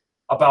something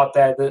about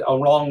that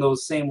along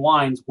those same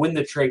lines when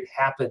the trade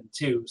happened,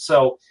 too.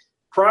 So,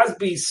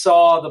 Crosby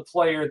saw the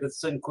player that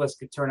Sundqvist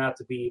could turn out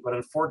to be, but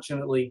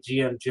unfortunately,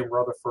 GM Jim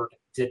Rutherford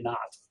did not.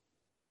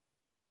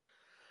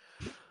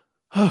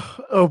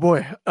 Oh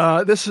boy,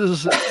 this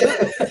is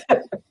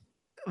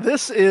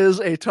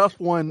a tough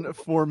one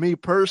for me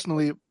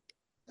personally.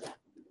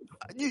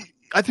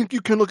 I think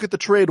you can look at the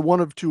trade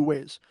one of two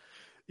ways.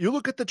 You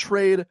look at the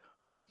trade,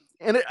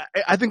 and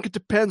I think it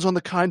depends on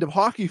the kind of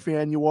hockey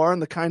fan you are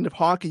and the kind of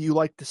hockey you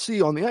like to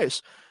see on the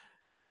ice.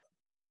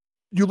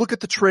 You look at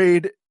the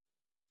trade.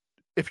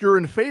 If you're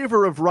in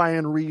favor of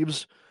Ryan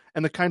Reeves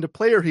and the kind of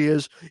player he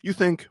is, you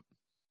think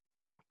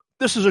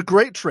this is a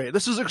great trade.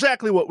 This is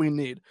exactly what we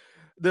need.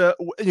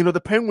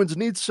 The Penguins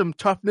need some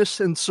toughness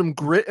and some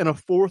grit in a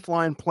fourth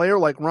line player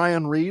like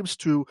Ryan Reeves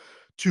to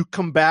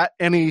combat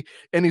any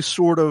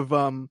sort of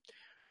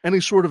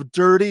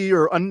dirty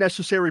or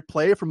unnecessary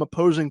play from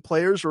opposing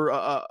players or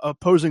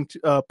opposing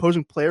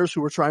players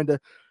who are trying to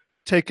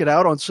take it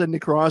out on Sidney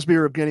Crosby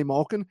or Evgeny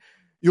Malkin.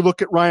 You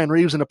look at Ryan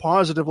Reeves in a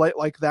positive light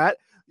like that.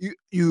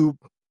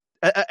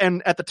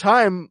 And at the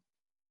time,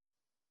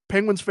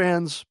 Penguins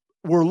fans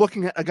were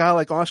looking at a guy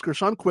like Oscar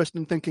Sundqvist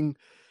and thinking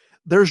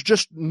there's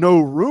just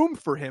no room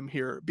for him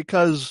here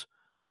because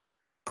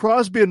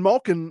Crosby and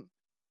Malkin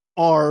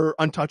are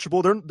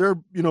untouchable. They're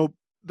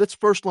that's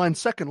first line,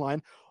 second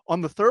line.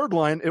 On the third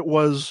line, it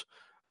was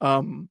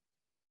I'm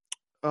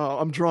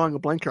drawing a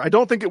blank here. I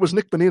don't think it was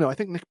Nick Bonino. I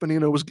think Nick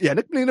Bonino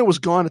was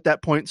gone at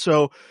that point.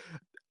 So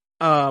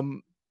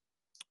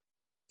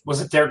was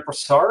it Derek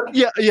Brassard?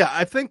 Yeah,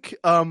 I think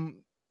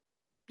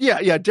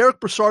Derek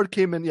Brassard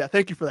came in. Yeah,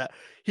 thank you for that.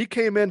 He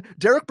came in.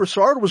 Derek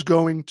Brassard was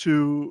going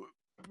to,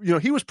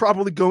 he was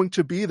probably going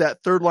to be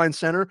that third line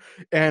center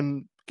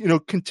and,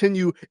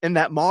 continue in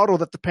that model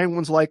that the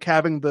Penguins like,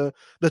 having the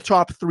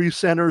top three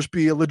centers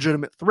be a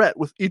legitimate threat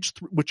with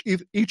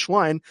each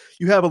line.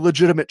 You have a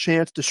legitimate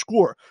chance to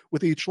score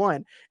with each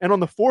line. And on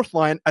the fourth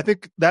line, I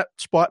think that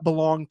spot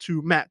belonged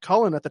to Matt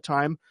Cullen at the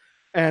time,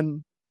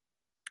 and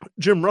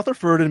Jim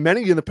Rutherford and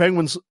many in the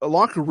Penguins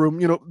locker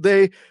room,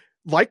 they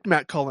liked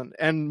Matt Cullen,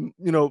 and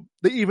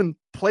they even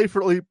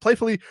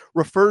playfully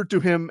referred to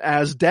him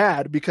as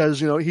Dad because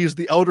he's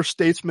the elder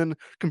statesman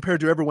compared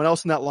to everyone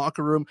else in that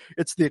locker room.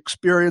 It's the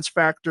experience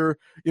factor,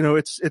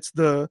 it's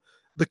the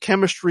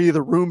chemistry,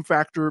 the room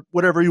factor,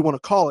 whatever you want to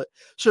call it.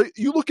 So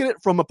you look at it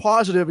from a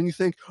positive, and you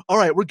think, all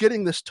right, we're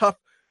getting this tough.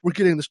 We're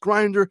getting this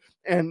grinder.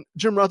 And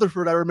Jim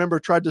Rutherford, I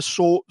remember, tried to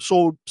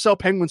sell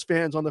Penguins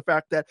fans on the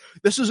fact that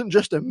this isn't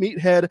just a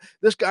meathead.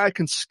 This guy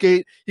can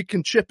skate. He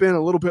can chip in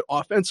a little bit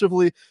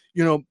offensively.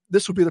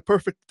 This would be the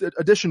perfect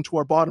addition to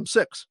our bottom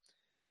six.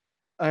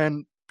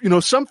 And,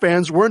 some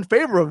fans were in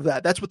favor of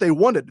that. That's what they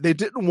wanted. They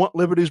didn't want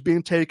liberties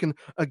being taken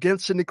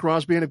against Sidney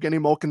Crosby and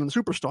Evgeny Malkin and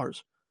the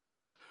Superstars.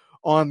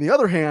 On the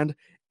other hand,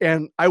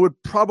 and I would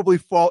probably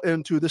fall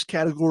into this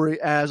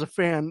category as a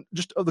fan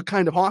just of the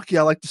kind of hockey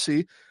I like to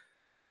see,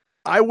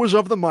 I was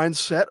of the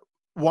mindset,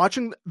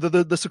 watching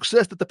the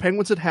success that the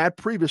Penguins had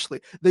previously.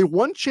 They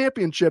won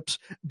championships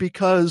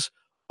because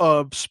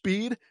of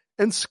speed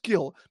and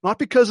skill, not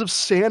because of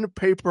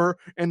sandpaper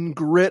and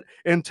grit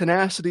and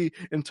tenacity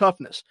and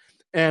toughness.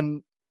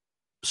 And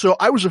so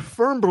I was a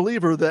firm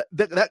believer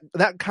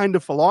that kind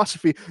of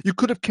philosophy you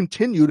could have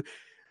continued,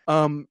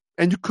 and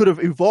and you could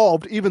have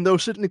evolved, even though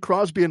Sidney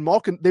Crosby and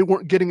Malkin, they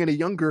weren't getting any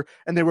younger,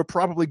 and they were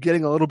probably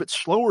getting a little bit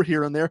slower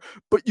here and there,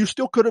 but you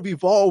still could have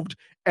evolved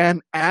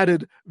and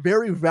added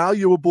very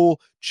valuable,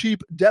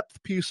 cheap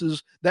depth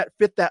pieces that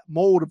fit that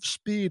mold of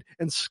speed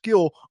and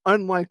skill,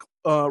 unlike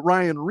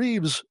Ryan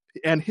Reeves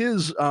and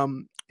his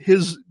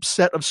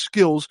set of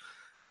skills,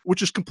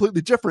 which is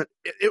completely different.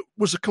 It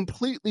was a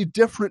completely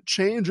different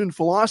change in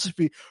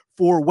philosophy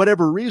for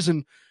whatever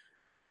reason,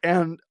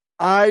 and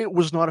I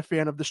was not a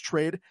fan of this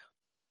trade.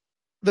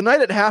 The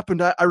night it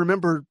happened, I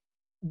remember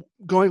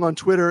going on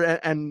Twitter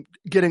and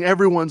getting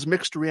everyone's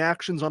mixed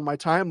reactions on my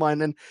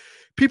timeline, and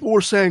people were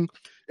saying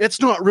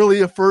it's not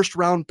really a first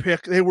round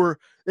pick. They were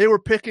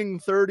picking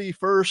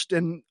 31st,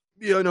 and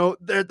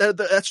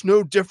that's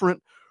no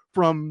different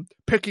from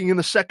picking in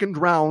the second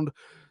round.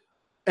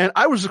 And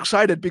I was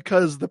excited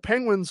because the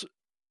Penguins,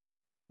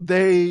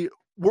 they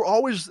were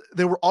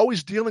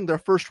always dealing their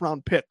first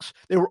round picks.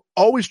 They were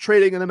always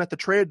trading them at the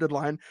trade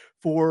deadline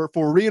for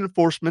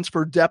reinforcements,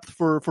 for depth,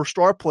 for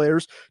star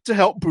players to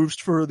help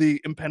boost for the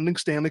impending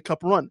Stanley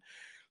Cup run.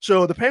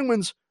 So the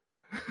Penguins,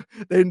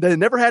 they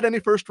never had any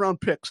first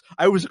round picks.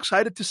 I was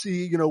excited to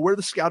see, where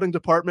the scouting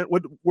department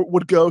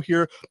would go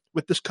here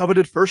with this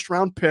coveted first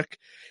round pick,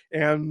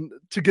 and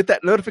to get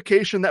that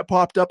notification that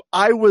popped up,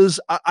 I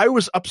was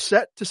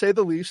upset, to say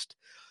the least.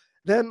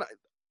 Then,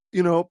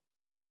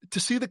 to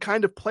see the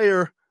kind of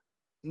player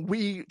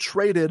we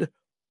traded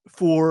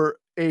for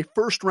a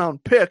first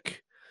round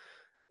pick,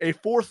 a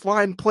fourth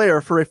line player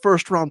for a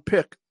first round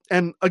pick.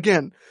 And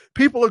again,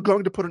 people are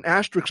going to put an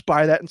asterisk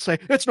by that and say,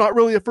 it's not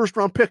really a first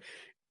round pick.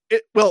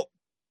 Well,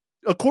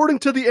 according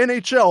to the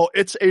NHL,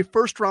 it's a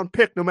first round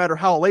pick no matter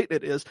how late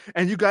it is.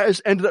 And you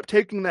guys ended up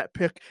taking that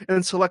pick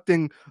and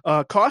selecting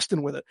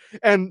Kostin with it.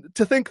 And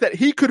to think that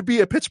he could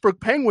be a Pittsburgh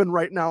Penguin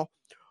right now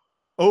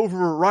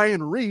over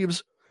Ryan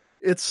Reeves,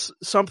 it's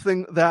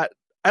something that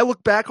I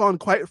look back on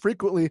quite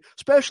frequently,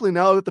 especially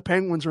now that the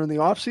Penguins are in the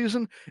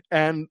offseason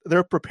and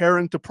they're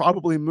preparing to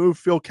probably move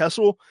Phil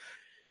Kessel.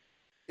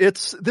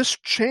 It's this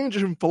change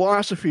in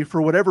philosophy,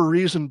 for whatever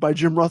reason, by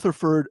Jim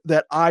Rutherford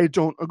that I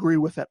don't agree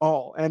with at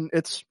all. And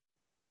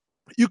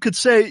you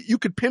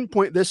could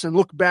pinpoint this and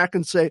look back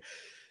and say,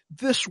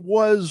 this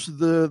was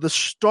the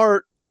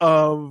start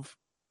of,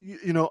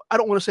 I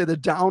don't want to say the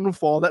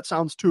downfall. That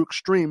sounds too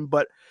extreme,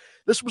 but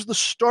this was the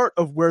start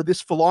of where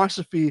this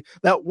philosophy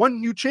that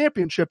won you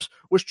championships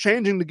was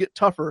changing to get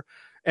tougher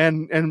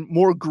and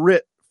more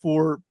grit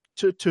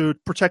to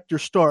protect your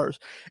stars.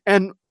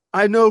 And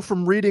I know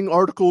from reading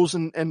articles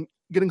and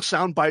getting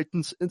sound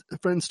bites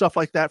and stuff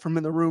like that from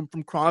In the Room,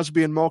 from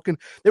Crosby and Malkin,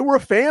 they were a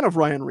fan of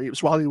Ryan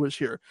Reeves while he was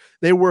here.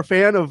 They were a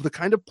fan of the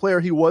kind of player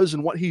he was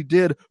and what he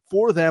did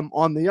for them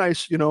on the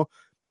ice.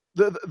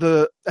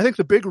 I think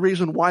the big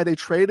reason why they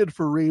traded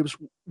for Reeves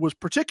was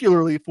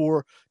particularly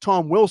for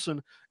Tom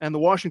Wilson and the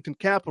Washington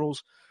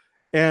Capitals.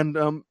 And,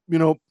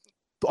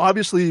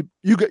 obviously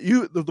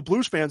the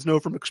Blues fans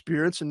know from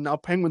experience, and now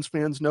Penguins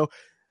fans know,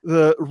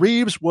 the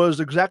Reeves was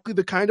exactly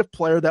the kind of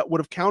player that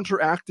would have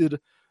counteracted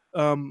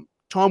Tom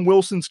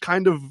Wilson's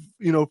kind of,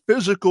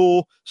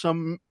 physical,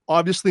 some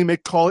obviously may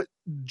call it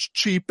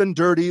cheap and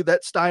dirty,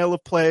 that style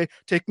of play,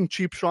 taking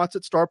cheap shots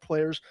at star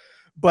players.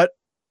 But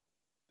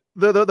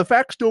the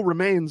fact still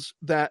remains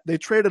that they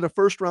traded a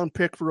first round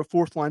pick for a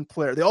fourth line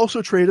player. They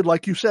also traded,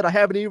 like you said, I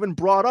haven't even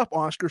brought up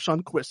Oskar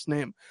Sundqvist's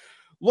name.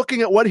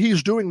 Looking at what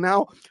he's doing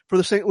now for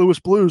the St. Louis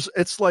Blues,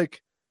 it's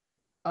like,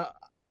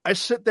 I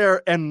sit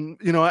there and,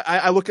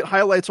 I look at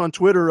highlights on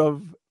Twitter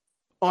of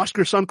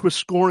Oskar Sundqvist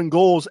scoring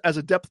goals as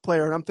a depth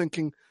player, and I'm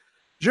thinking,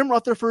 Jim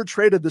Rutherford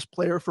traded this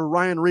player for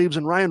Ryan Reeves,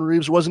 and Ryan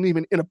Reeves wasn't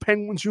even in a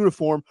Penguins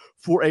uniform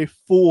for a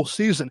full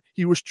season.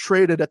 He was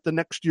traded at the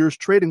next year's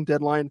trading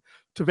deadline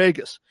to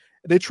Vegas.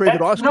 They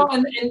traded Oskar. No,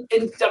 and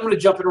I'm going to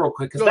jump in real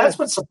quick, because that's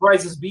what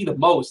surprises me the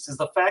most, is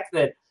the fact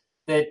that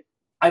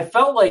I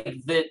felt like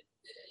that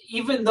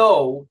even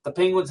though the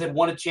Penguins had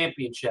won a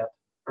championship,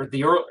 or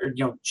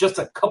just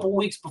a couple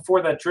weeks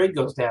before that trade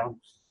goes down,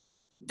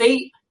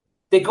 they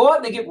go out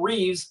and they get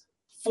Reeves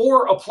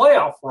for a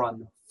playoff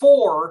run.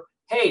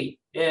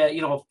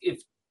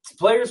 If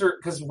players are,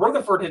 because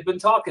Rutherford had been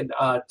talking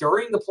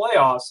during the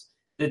playoffs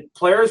that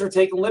players are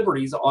taking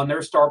liberties on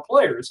their star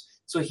players.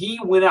 So he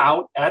went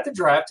out at the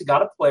draft and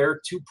got a player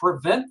to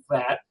prevent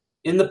that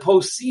in the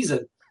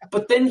postseason.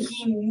 But then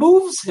he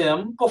moves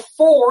him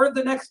before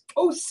the next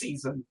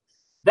postseason.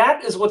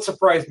 That is what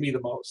surprised me the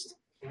most.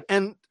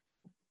 And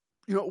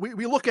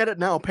we look at it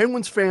now.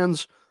 Penguins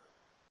fans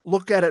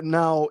look at it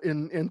now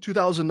in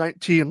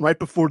 2019, right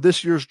before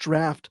this year's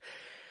draft.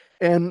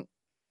 And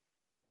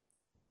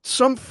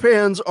some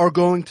fans are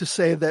going to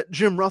say that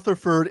Jim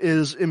Rutherford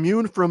is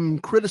immune from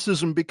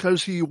criticism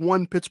because he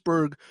won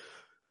Pittsburgh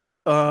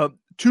 2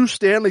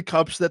 Stanley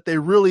Cups that they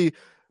really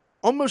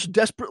almost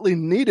desperately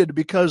needed,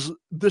 because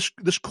this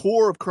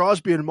core of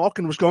Crosby and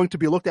Malkin was going to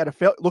be looked at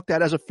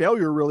as a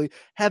failure, really,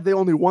 had they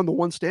only won the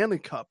 1 Stanley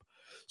Cup.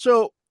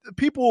 So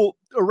people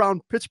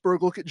around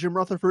Pittsburgh look at Jim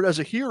Rutherford as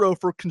a hero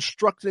for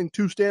constructing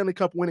 2 Stanley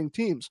Cup winning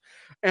teams.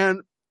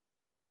 And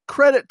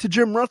credit to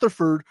Jim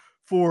Rutherford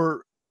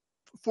for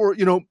for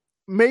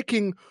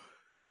making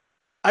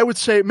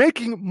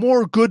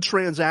more good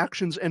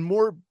transactions and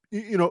more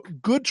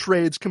good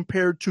trades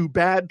compared to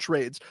bad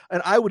trades.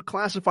 And I would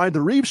classify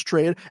the Reeves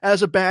trade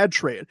as a bad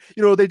trade.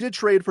 They did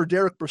trade for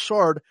Derek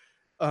Brassard.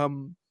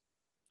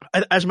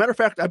 As a matter of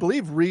fact, I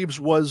believe Reeves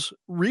was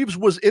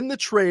in the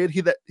trade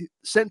that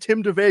sent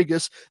him to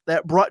Vegas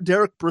that brought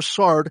Derek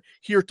Brassard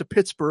here to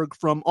Pittsburgh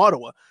from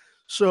Ottawa.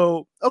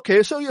 So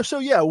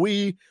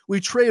we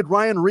trade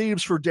Ryan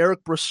Reeves for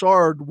Derek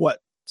Brassard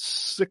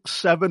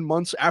 6-7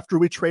 months after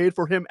we trade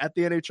for him at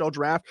the NHL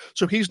draft.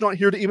 So he's not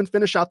here to even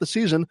finish out the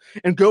season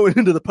and go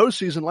into the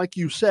postseason, like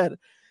you said.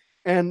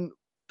 And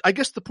I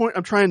guess the point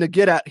I'm trying to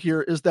get at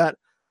here is that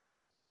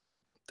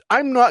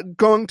I'm not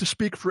going to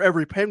speak for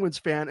every Penguins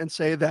fan and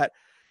say that,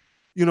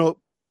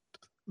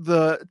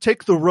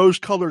 take the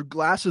rose-colored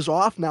glasses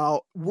off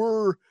now.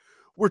 We're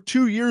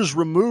 2 years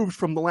removed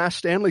from the last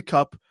Stanley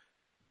Cup.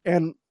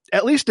 And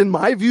at least in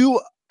my view,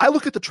 I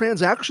look at the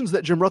transactions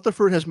that Jim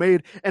Rutherford has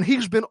made, and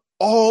he's been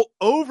all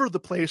over the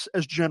place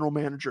as general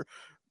manager,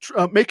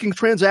 making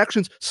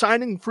transactions,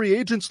 signing free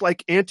agents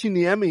like Antti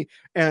Niemi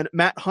and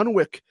Matt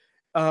Hunwick,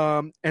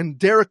 and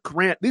Derek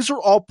Grant. These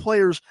are all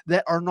players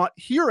that are not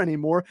here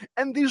anymore,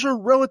 and these are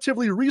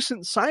relatively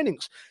recent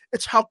signings.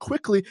 It's how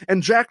quickly,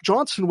 and Jack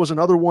Johnson was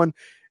another one.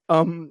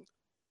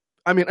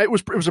 It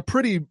was a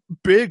pretty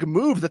big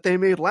move that they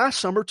made last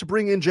summer to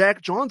bring in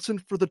Jack Johnson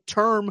for the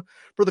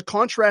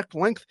contract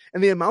length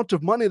and the amount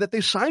of money that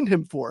they signed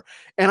him for.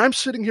 And I'm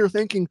sitting here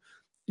thinking,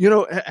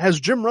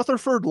 has Jim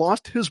Rutherford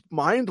lost his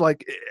mind?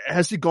 Like,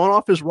 has he gone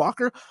off his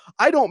rocker?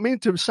 I don't mean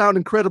to sound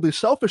incredibly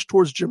selfish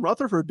towards Jim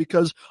Rutherford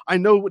because I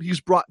know what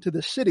he's brought to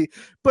this city.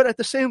 But at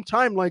the same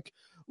time, like,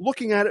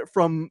 looking at it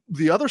from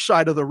the other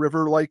side of the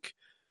river, like,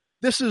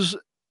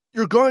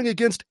 you're going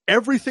against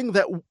everything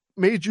that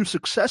made you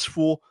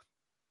successful.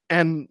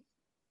 And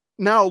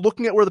now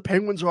looking at where the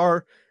Penguins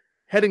are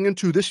heading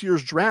into this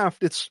year's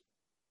draft,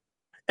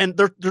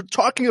 they're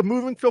talking of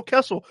moving Phil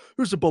Kessel,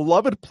 who's a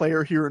beloved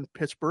player here in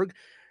Pittsburgh,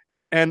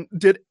 and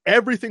did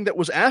everything that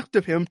was asked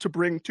of him to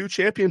bring 2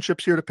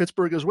 championships here to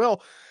Pittsburgh as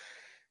well.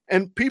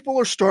 And people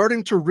are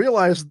starting to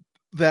realize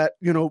that,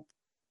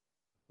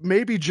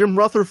 maybe Jim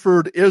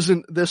Rutherford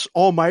isn't this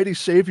almighty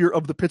savior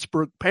of the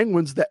Pittsburgh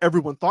Penguins that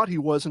everyone thought he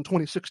was in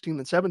 2016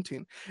 and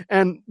 17.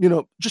 And,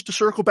 just to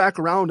circle back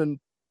around and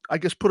I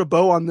guess put a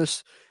bow on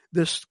this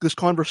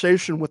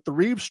conversation with the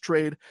Reeves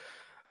trade,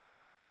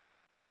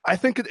 I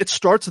think it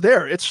starts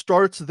there. It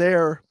starts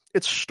there.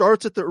 It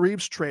starts at the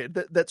Reeves trade,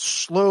 that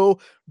slow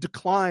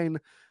decline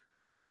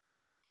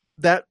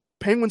that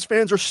Penguins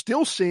fans are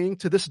still seeing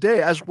to this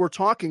day as we're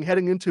talking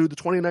heading into the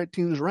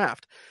 2019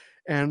 draft.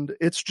 And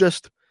it's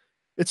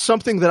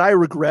something that I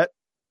regret.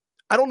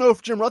 I don't know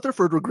if Jim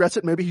Rutherford regrets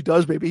it. Maybe he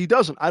does, maybe he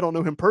doesn't. I don't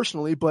know him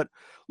personally, but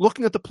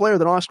looking at the player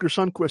that Oscar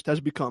Sundqvist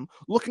has become,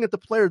 looking at the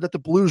player that the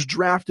Blues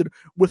drafted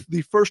with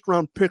the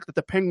first-round pick that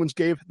the Penguins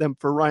gave them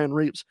for Ryan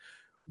Reeves,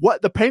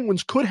 what the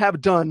Penguins could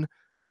have done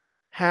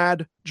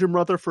had Jim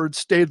Rutherford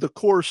stayed the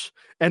course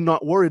and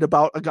not worried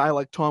about a guy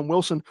like Tom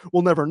Wilson,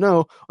 we'll never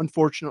know,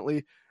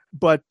 unfortunately.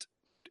 But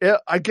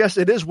I guess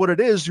it is what it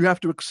is. You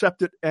have to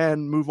accept it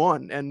and move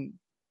on. And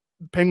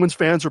Penguins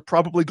fans are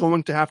probably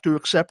going to have to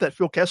accept that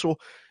Phil Kessel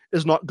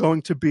is not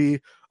going to be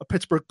a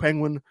Pittsburgh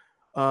Penguin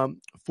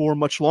for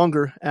much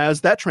longer,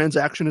 as that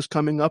transaction is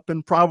coming up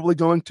and probably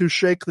going to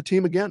shake the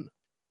team again.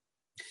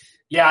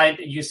 Yeah,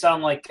 you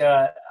sound like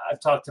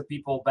I've talked to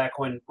people back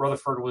when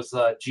Rutherford was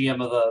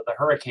GM of the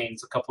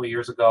Hurricanes a couple of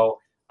years ago.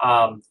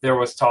 There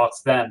was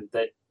talks then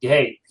that,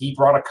 hey, he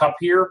brought a cup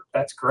here.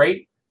 That's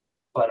great.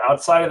 But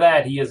outside of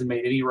that, he hasn't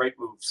made any right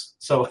moves.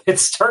 So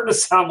it's starting to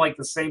sound like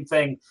the same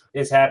thing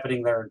is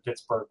happening there in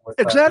Pittsburgh with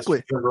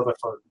exactly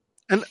Rutherford.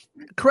 And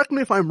correct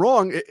me if I'm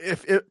wrong,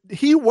 if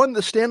he won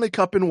the Stanley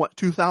Cup in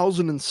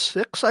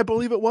 2006, I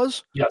believe it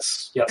was?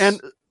 Yes. And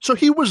so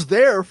he was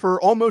there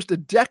for almost a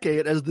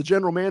decade as the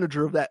general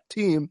manager of that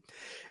team.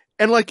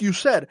 And like you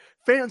said,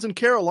 fans in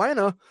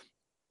Carolina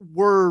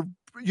were,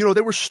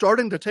 they were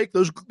starting to take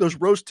those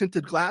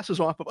rose-tinted glasses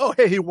off of, oh,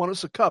 hey, he won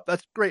us a cup.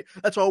 That's great.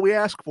 That's all we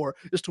ask for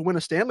is to win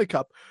a Stanley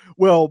Cup.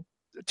 Well,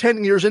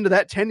 10 years into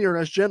that tenure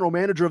as general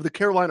manager of the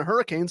Carolina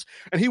Hurricanes,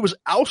 and he was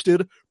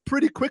ousted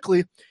pretty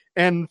quickly.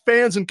 And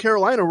fans in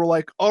Carolina were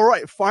like, all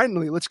right,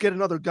 finally, let's get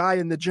another guy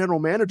in the general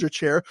manager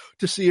chair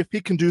to see if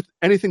he can do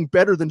anything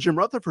better than Jim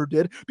Rutherford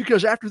did.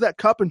 Because after that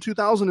cup in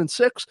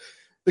 2006,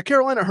 the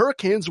Carolina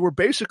Hurricanes were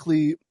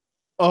basically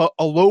a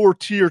lower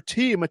tier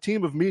team, a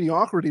team of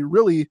mediocrity,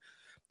 really.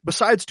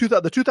 Besides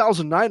the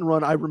 2009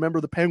 run, I remember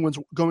the Penguins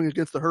going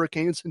against the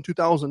Hurricanes in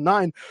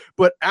 2009.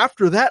 But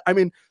after that, I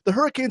mean, the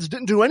Hurricanes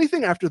didn't do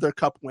anything after their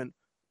cup win.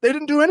 They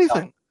didn't do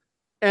anything.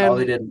 No,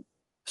 they didn't.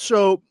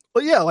 So,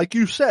 but yeah, like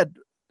you said,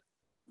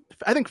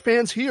 I think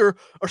fans here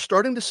are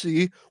starting to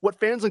see what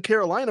fans in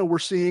Carolina were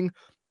seeing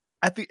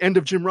at the end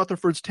of Jim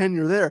Rutherford's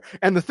tenure there.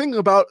 And the thing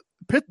about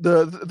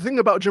the thing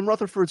about Jim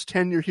Rutherford's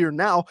tenure here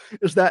now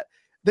is that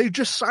they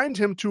just signed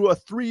him to a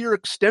 3-year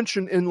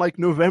extension in like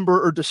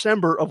November or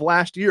December of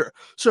last year.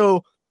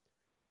 So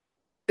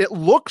it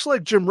looks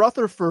like Jim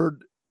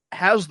Rutherford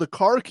has the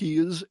car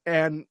keys,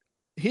 and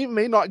he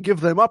may not give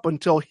them up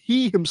until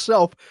he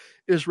himself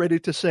is ready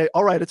to say,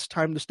 all right, it's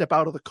time to step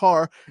out of the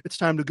car. It's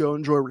time to go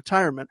enjoy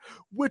retirement,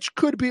 which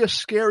could be a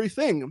scary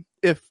thing.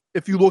 If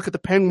you look at the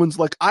Penguins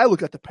like I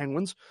look at the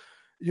Penguins,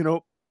 you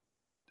know,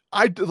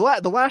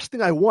 the last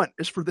thing I want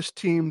is for this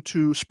team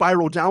to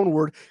spiral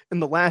downward in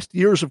the last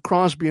years of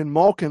Crosby and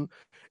Malkin.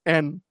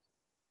 And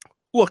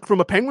look, from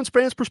a Penguins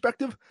fan's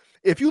perspective,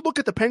 if you look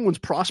at the Penguins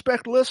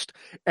prospect list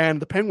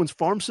and the Penguins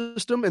farm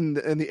system and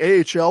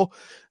the AHL,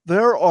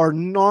 there are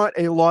not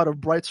a lot of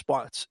bright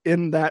spots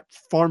in that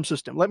farm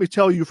system. Let me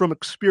tell you from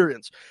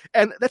experience.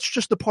 And that's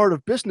just a part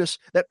of business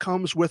that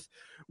comes with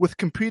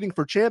competing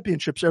for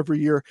championships every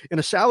year in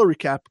a salary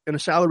cap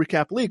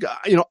league.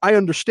 You know, I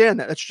understand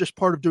that. That's just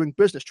part of doing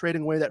business,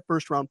 trading away that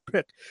first round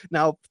pick.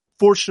 Now,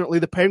 fortunately,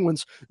 the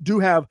Penguins do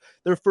have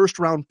their first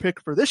round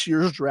pick for this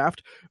year's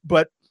draft,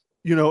 but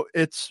you know,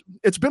 it's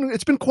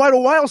been quite a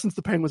while since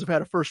the Penguins have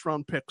had a first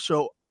round pick.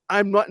 So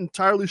I'm not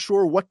entirely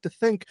sure what to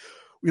think.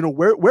 You know,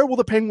 where will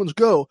the Penguins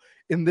go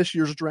in this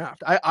year's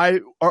draft?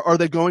 Are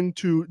they going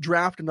to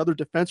draft another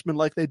defenseman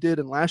like they did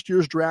in last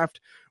year's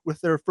draft with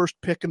their first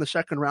pick in the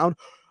second round?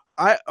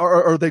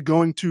 Are they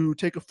going to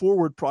take a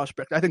forward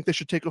prospect? I think they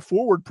should take a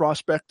forward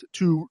prospect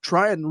to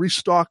try and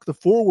restock the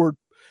forward,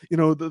 you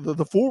know,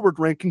 the forward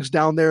rankings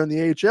down there in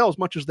the AHL as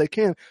much as they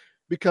can,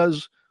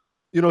 because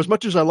you know, as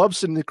much as I love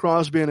Sidney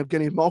Crosby and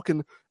Evgeny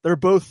Malkin, they're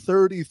both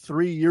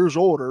 33 years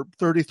old, or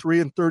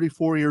 33 and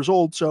 34 years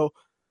old. So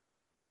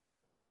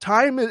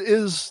time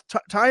is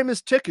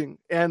ticking,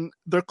 and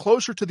they're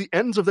closer to the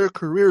ends of their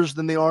careers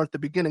than they are at the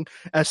beginning,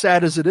 as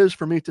sad as it is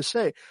for me to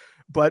say.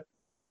 But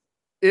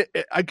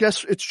I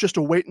guess it's just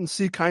a wait and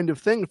see kind of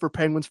thing for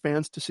Penguins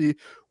fans to see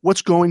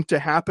what's going to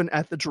happen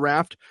at the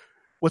draft,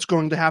 what's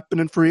going to happen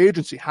in free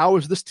agency. How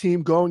is this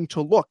team going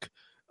to look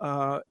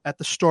at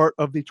the start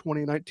of the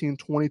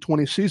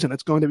 2019-2020 season?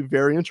 It's going to be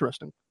very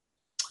interesting.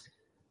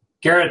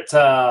 Garrett,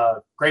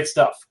 great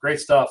stuff.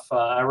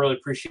 I really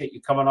appreciate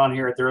you coming on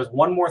here. There is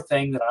one more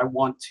thing that I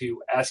want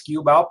to ask you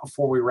about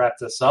before we wrap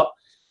this up.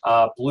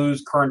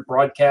 Blues current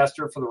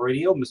broadcaster for the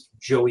radio, Mr.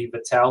 Joey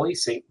Vitale,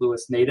 St.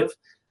 Louis native.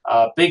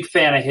 Big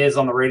fan of his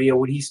on the radio.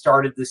 When he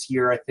started this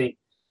year, I think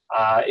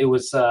there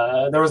was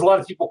a lot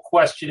of people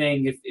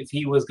questioning if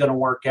he was going to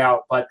work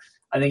out, but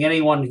I think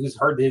anyone who's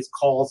heard his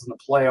calls in the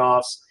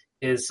playoffs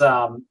is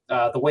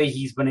the way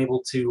he's been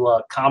able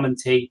to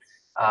commentate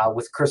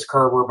with Chris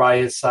Kerber by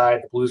his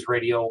side, the Blues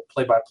radio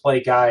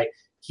play-by-play guy.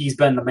 He's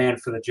been the man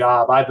for the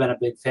job. I've been a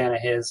big fan of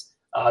his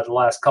the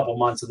last couple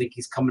months. I think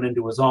he's coming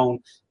into his own.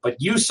 But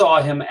you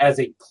saw him as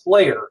a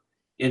player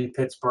in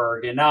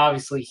Pittsburgh, and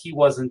obviously he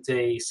wasn't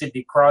a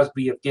Sidney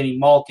Crosby, Evgeny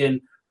Malkin,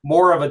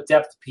 more of a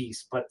depth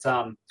piece. But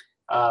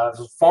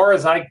as far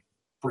as I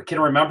can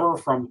remember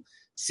from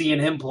seeing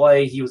him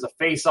play, he was a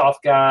face-off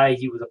guy.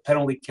 He was a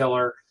penalty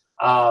killer.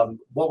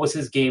 What was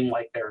his game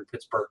like there in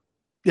Pittsburgh?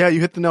 Yeah, you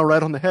hit the nail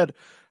right on the head.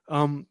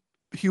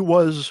 He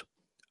was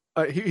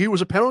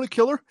a penalty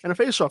killer and a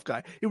face-off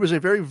guy. He was a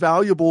very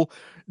valuable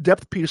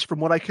depth piece from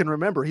what I can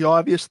remember. He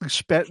obviously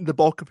spent the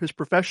bulk of his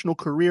professional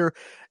career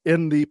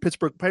in the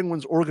Pittsburgh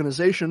Penguins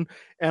organization,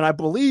 and I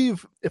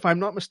believe, if I'm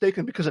not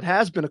mistaken, because it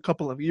has been a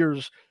couple of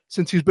years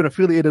since he's been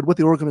affiliated with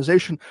the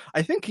organization,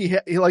 I think he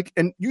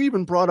and you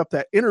even brought up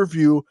that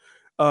interview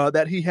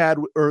that he had,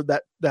 or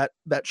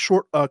that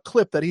short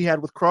clip that he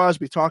had with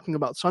Crosby talking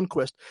about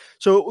Sundqvist.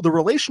 So the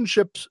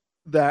relationships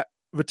that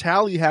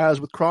Vitale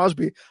has with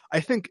Crosby, I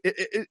think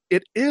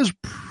it is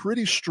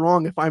pretty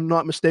strong, if I'm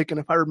not mistaken,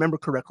 if I remember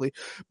correctly.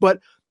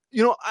 But,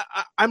 you know,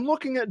 I'm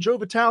looking at Joe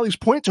Vitale's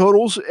point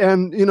totals,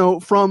 and, you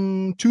know,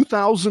 from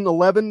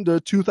 2011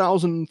 to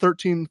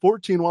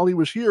 2013-14 while he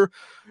was here,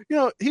 you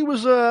know, he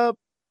was a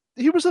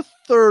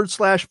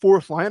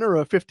third/fourth liner,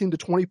 a 15 to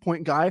 20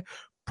 point guy,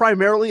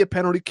 primarily a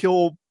penalty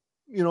kill,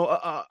 you know,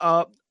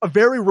 a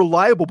very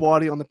reliable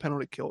body on the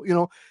penalty kill. You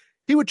know,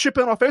 he would chip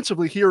in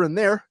offensively here and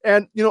there,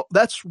 and, you know,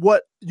 that's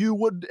what you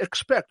would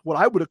expect, what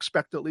I would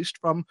expect at least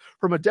from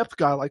a depth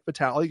guy like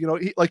Vitale. You know,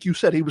 like you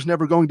said, he was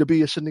never going to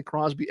be a Sidney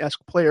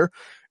Crosby-esque player,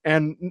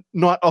 and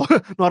not a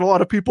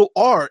lot of people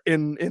are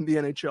in the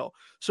NHL.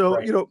 So,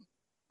 right. You know,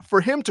 for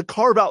him to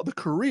carve out the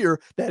career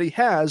that he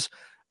has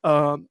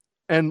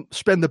and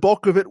spend the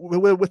bulk of it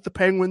with the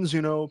Penguins,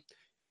 you know,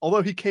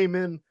 although he came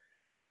in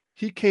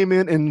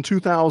in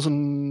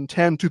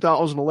 2010,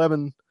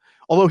 2011,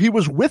 although he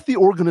was with the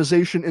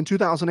organization in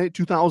 2008,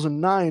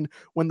 2009,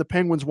 when the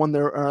Penguins won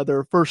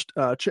their first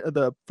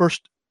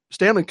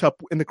Stanley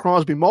Cup in the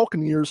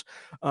Crosby-Malkin years.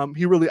 I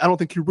don't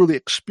think he really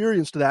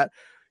experienced that.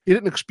 He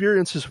didn't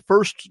experience his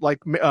first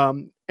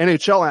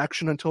NHL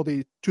action until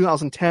the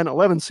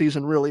 2010-11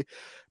 season, really.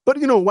 But,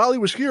 you know, while he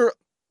was here,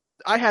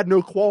 I had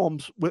no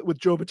qualms with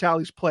Joe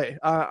Vitale's play.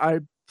 I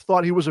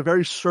thought he was a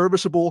very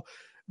serviceable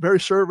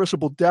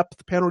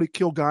depth penalty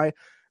kill guy.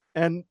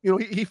 And, you know,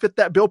 he fit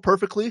that bill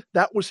perfectly.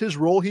 That was his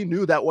role. He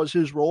knew that was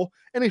his role,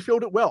 and he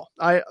filled it well.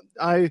 I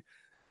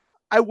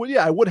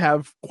would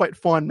have quite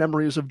fond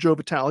memories of Joe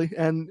Vitale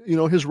and, you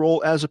know, his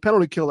role as a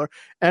penalty killer.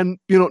 And,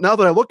 you know, now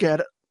that I look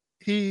at it,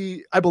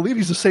 I believe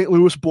he's a St.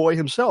 Louis boy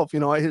himself.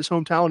 His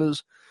hometown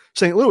is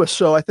St. Louis.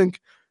 So I think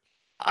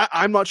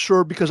I'm not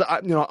sure because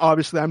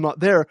obviously I'm not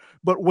there,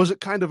 but was it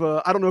kind of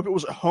I don't know if it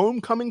was a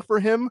homecoming for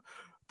him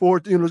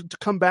to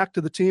come back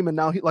to the team. And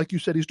now like you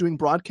said, he's doing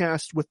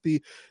broadcasts with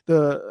the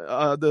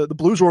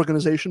Blues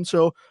organization.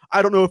 So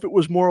I don't know if it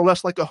was more or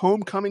less like a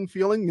homecoming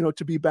feeling,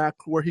 to be back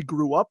where he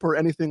grew up or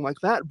anything like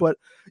that. But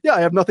yeah,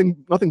 I have nothing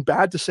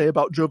bad to say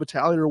about Joe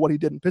Vitale or what he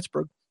did in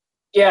Pittsburgh.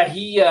 Yeah,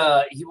 he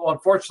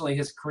unfortunately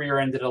his career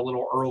ended a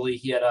little early.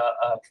 He had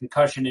a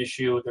concussion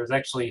issue. There's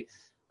actually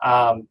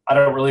I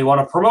don't really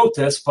want to promote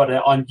this, but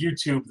on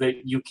YouTube that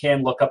you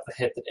can look up the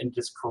hit that ended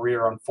his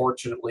career.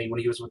 Unfortunately, when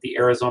he was with the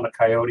Arizona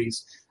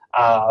Coyotes,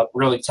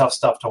 really tough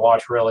stuff to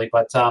watch, really.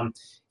 But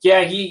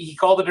yeah, he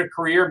called it a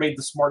career, made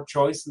the smart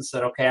choice, and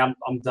said, "Okay,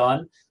 I'm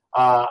done."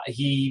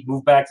 He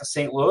moved back to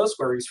St. Louis,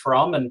 where he's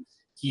from, and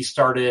he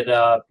started,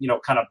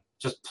 kind of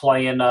just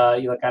playing. I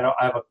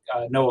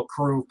know a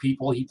crew of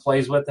people he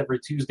plays with every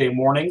Tuesday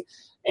morning.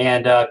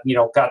 And,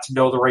 got to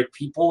know the right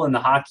people in the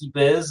hockey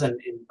biz. And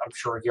I'm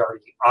sure he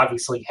already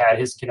obviously had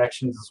his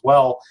connections as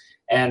well.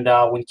 And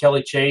when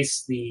Kelly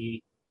Chase,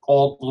 the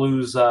old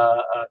Blues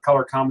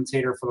color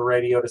commentator for the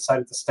radio,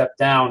 decided to step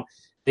down,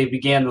 they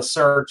began the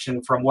search.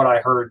 And from what I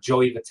heard,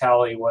 Joey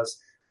Vitale was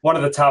one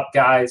of the top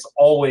guys,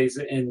 always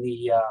in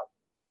the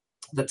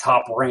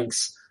top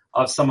ranks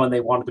of someone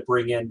they wanted to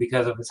bring in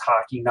because of his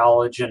hockey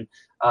knowledge and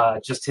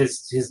just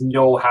his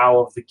know-how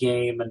of the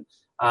game and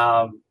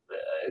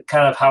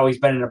kind of how he's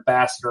been an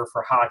ambassador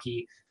for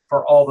hockey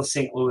for all the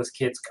St. Louis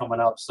kids coming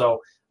up.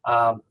 So,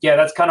 yeah,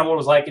 that's kind of what it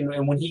was like.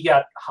 And when he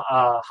got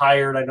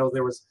hired, I know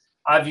there was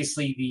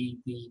obviously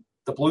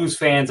the Blues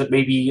fans that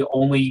maybe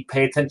only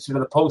pay attention to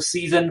the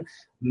postseason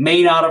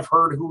may not have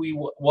heard who he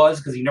was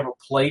because he never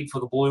played for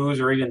the Blues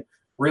or even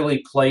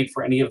really played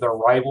for any of their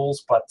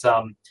rivals. But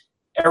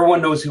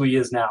everyone knows who he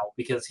is now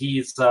because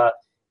he's, like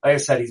I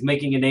said, he's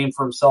making a name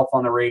for himself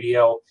on the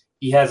radio.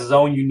 He has his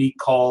own unique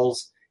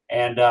calls.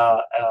 And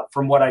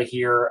from what I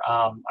hear,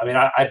 I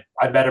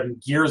met him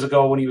years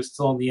ago when he was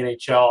still in the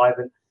NHL. I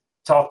haven't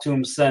talked to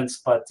him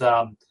since, but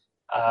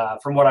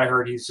from what I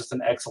heard, he's just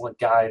an excellent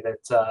guy. That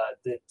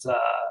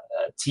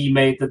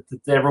teammate that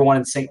everyone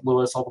in St.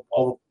 Louis, all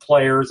the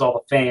players, all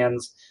the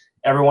fans,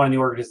 everyone in the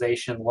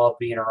organization loved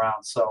being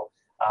around. So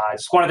I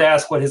just wanted to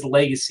ask what his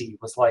legacy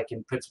was like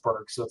in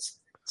Pittsburgh. So it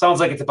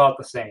sounds like it's about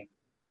the same.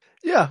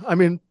 Yeah, I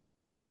mean,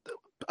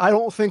 I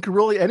don't think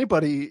really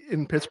anybody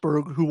in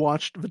Pittsburgh who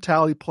watched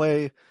Vitale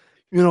play,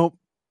 the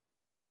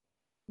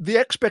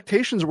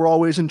expectations were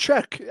always in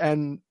check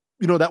and,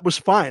 that was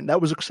fine. That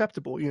was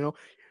acceptable.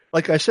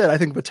 Like I said, I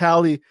think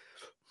Vitale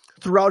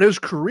throughout his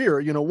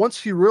career,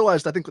 once he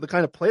realized, I think the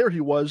kind of player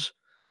he was,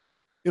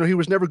 he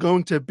was never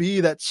going to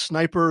be that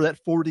sniper, that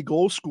 40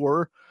 goal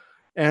scorer.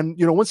 And,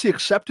 once he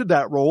accepted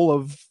that role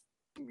of,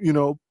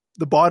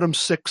 the bottom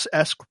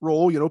six-esque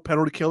role,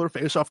 penalty killer,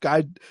 face-off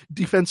guy,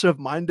 defensive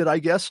minded, I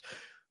guess,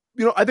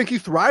 I think he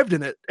thrived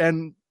in it.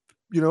 And,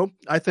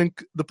 I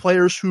think the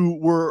players who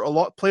were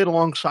played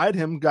alongside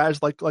him,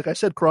 guys like I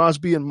said,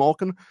 Crosby and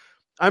Malkin,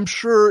 I'm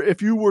sure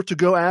if you were to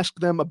go ask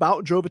them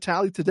about Joe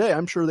Vitale today,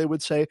 I'm sure they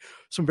would say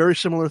some very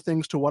similar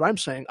things to what I'm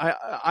saying.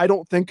 I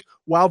don't think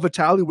while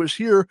Vitale was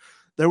here,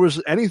 there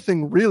was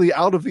anything really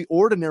out of the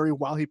ordinary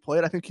while he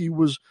played. I think he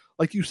was,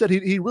 like you said,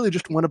 he really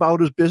just went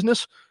about his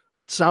business.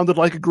 Sounded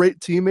like a great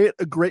teammate,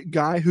 a great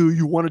guy who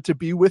you wanted to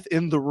be with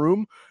in the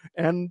room.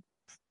 And,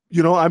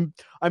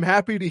 I'm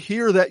happy to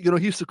hear that,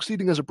 he's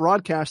succeeding as a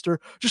broadcaster.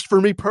 Just for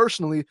me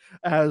personally,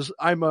 as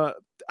I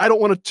don't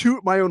want to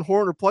toot my own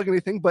horn or plug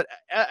anything, but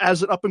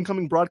as an up and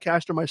coming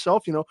broadcaster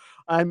myself,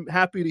 I'm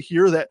happy to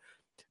hear that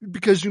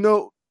because,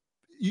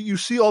 you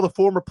see all the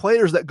former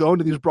players that go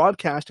into these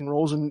broadcasting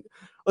roles. And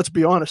let's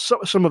be honest,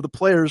 some of the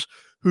players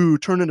who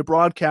turn into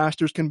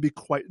broadcasters can be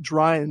quite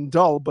dry and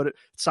dull, but it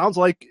sounds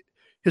like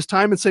his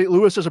time in St.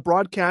 Louis as a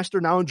broadcaster,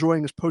 now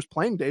enjoying his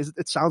post-playing days,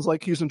 it sounds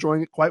like he's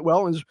enjoying it quite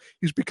well, and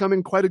he's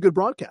becoming quite a good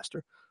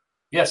broadcaster.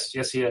 Yes, he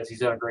is.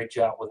 He's done a great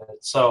job with it.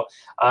 So,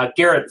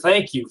 Garrett,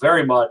 thank you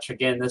very much.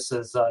 Again, this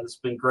has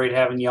been great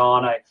having you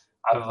on. I've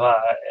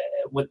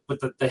with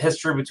the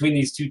history between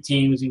these two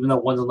teams, even though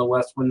one's in the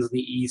West, one's in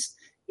the East,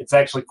 it's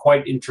actually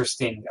quite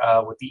interesting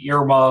with the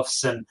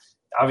earmuffs and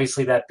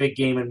obviously that big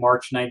game in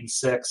March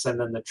 '96, and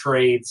then the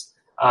trades.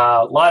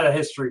 A lot of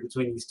history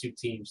between these two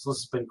teams. So this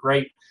has been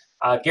great.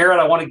 Garrett,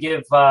 I want to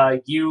give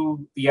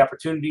you the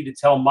opportunity to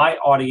tell my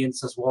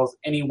audience, as well as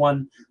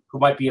anyone who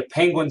might be a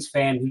Penguins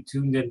fan who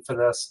tuned in for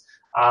this,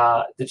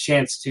 the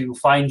chance to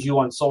find you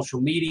on social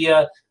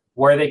media,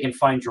 where they can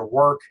find your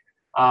work,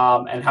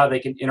 and how they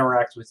can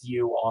interact with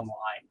you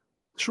online.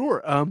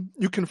 Sure.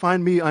 You can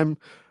find me. I'm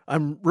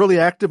really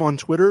active on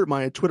Twitter.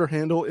 My Twitter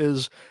handle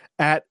is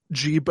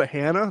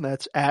 @GBehanna.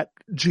 That's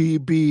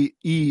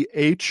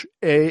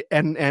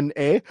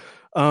 @GBEHANNA.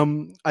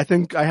 I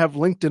think I have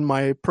linked in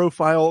my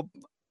profile.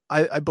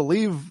 I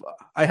believe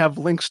I have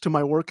links to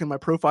my work in my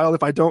profile.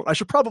 If I don't, I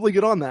should probably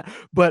get on that.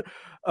 But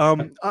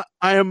I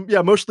am,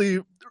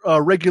 mostly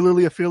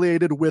regularly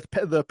affiliated with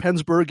the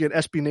Pensburgh and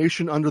SB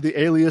Nation under the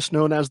alias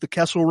known as the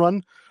Kessel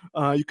Run.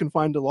 You can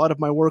find a lot of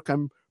my work.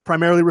 I'm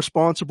primarily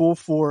responsible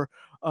for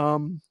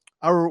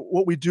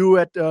what we do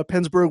at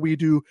Pensburgh. We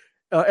do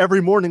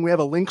every morning. We have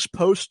a links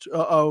post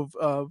of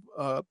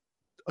a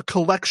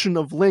collection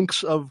of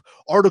links of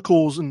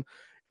articles and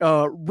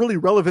really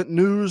relevant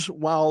news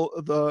while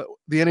the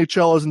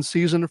NHL is in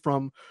season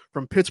from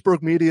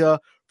Pittsburgh media,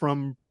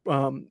 from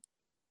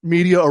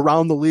media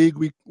around the league.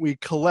 We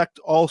collect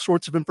all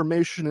sorts of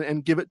information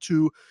and give it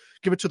to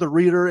the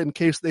reader in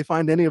case they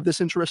find any of this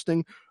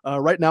interesting.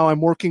 Right now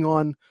I'm working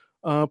on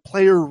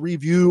player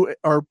review,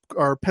 our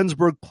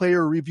Pensburgh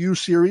player review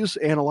series,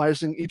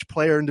 analyzing each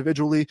player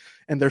individually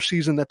and their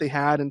season that they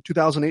had in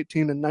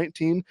 2018 and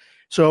 19.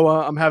 So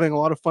I'm having a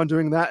lot of fun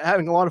doing that,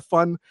 having a lot of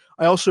fun.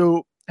 I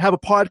also have a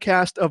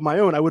podcast of my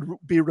own. I would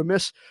be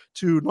remiss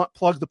to not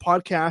plug the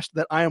podcast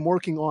that I am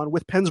working on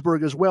with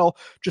Pensburgh as well,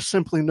 just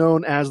simply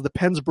known as the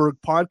Pensburgh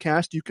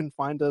Podcast. You can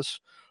find us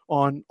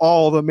on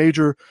all the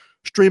major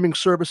streaming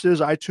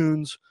services,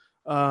 iTunes,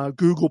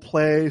 Google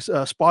Play,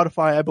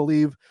 Spotify, I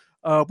believe.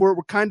 We're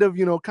kind of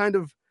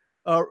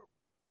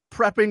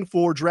prepping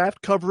for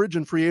draft coverage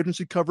and free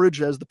agency coverage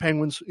as the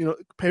Penguins,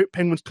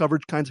 Penguins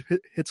coverage kind of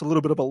hits a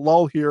little bit of a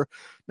lull here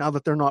now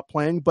that they're not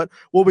playing, but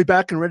we'll be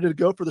back and ready to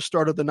go for the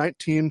start of the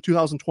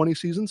 2020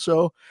 season.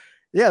 So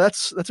yeah,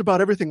 that's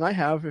about everything I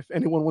have. If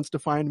anyone wants to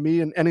find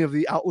me in any of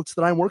the outlets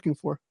that I'm working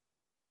for.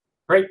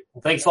 Great.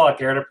 Well, thanks a lot,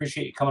 Garrett. I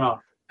appreciate you coming on.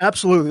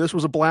 Absolutely. This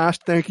was a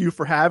blast. Thank you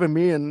for having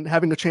me and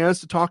having a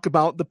chance to talk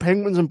about the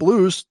Penguins and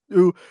Blues,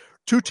 two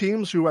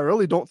teams who I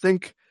really don't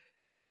think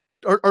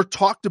are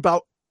talked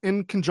about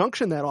in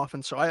conjunction that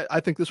often. So I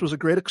think this was a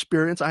great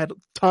experience. I had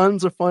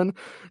tons of fun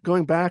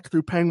going back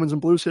through Penguins and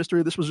Blues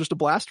history. This was just a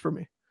blast for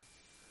me.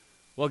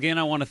 Well, again,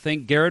 I want to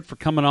thank Garrett for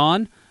coming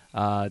on.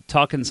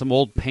 Talking some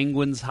old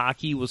Penguins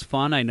hockey was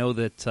fun. I know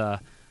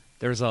that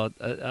there was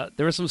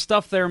some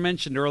stuff there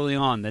mentioned early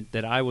on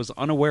that I was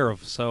unaware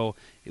of, so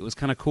it was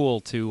kind of cool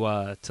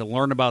to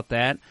learn about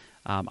that.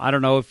 I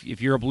don't know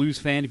if you're a Blues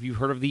fan, if you've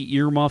heard of the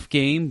earmuff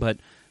game, but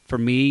for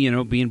me,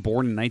 being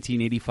born in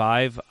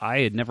 1985,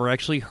 I had never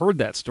actually heard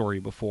that story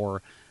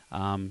before.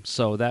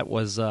 So that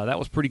was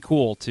pretty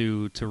cool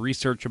to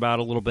research about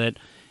a little bit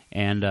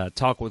and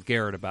talk with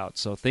Garrett about.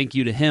 So thank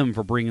you to him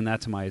for bringing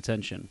that to my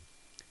attention.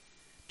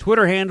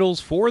 Twitter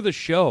handles for the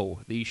show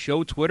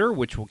Twitter,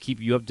 which will keep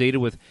you updated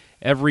with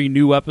every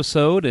new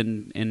episode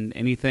and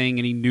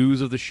any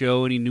news of the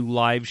show, any new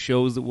live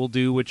shows that we'll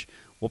do, which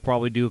we'll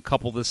probably do a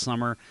couple this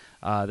summer.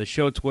 The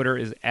show Twitter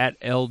is at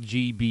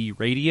LGB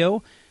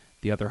Radio.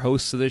 The other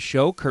hosts of this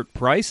show, Kurt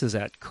Price is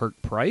at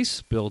Kurt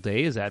Price, Bill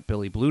Day is at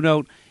Billy Blue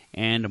Note,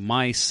 and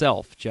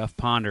myself, Jeff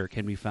Ponder,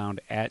 can be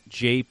found at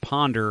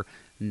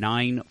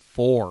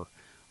jponder94.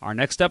 Our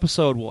next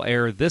episode will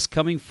air this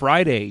coming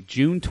Friday,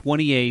 June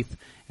 28th,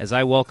 as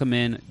I welcome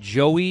in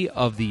Joey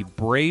of the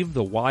Brave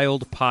the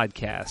Wild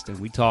podcast, and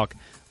we talk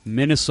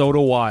Minnesota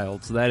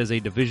Wild. So that is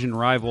a division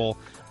rival.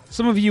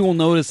 Some of you will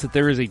notice that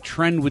there is a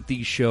trend with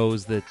these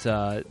shows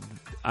that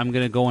I'm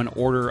going to go in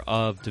order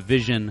of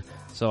division.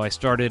 So I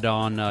started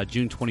on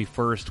June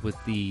 21st with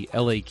the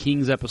LA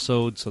Kings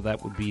episode, so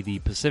that would be the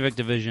Pacific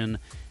Division.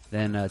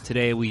 Then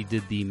today we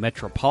did the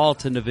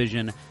Metropolitan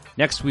Division.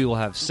 Next we will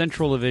have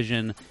Central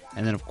Division,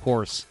 and then of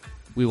course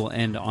we will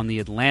end on the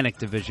Atlantic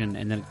Division,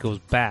 and then it goes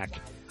back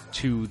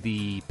to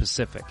the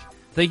Pacific.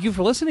 Thank you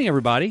for listening,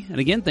 everybody. And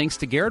again, thanks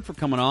to Garrett for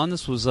coming on.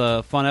 This was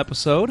a fun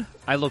episode.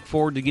 I look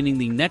forward to getting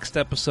the next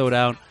episode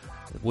out,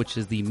 which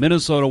is the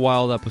Minnesota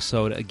Wild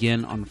episode,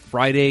 again on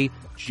Friday,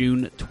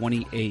 June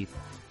 28th.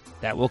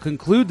 That will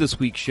conclude this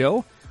week's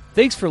show.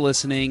 Thanks for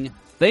listening.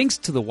 Thanks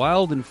to the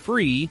Wild and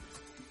Free.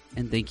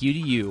 And thank you to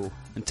you.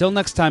 Until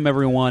next time,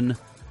 everyone,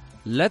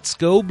 let's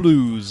go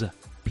Blues.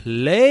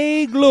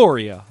 Play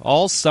Gloria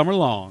all summer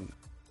long.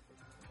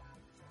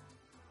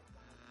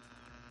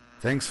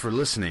 Thanks for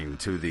listening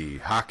to the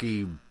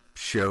Hockey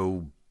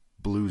Show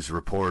Blues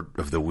Report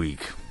of the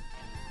Week.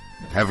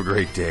 Have a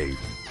great day.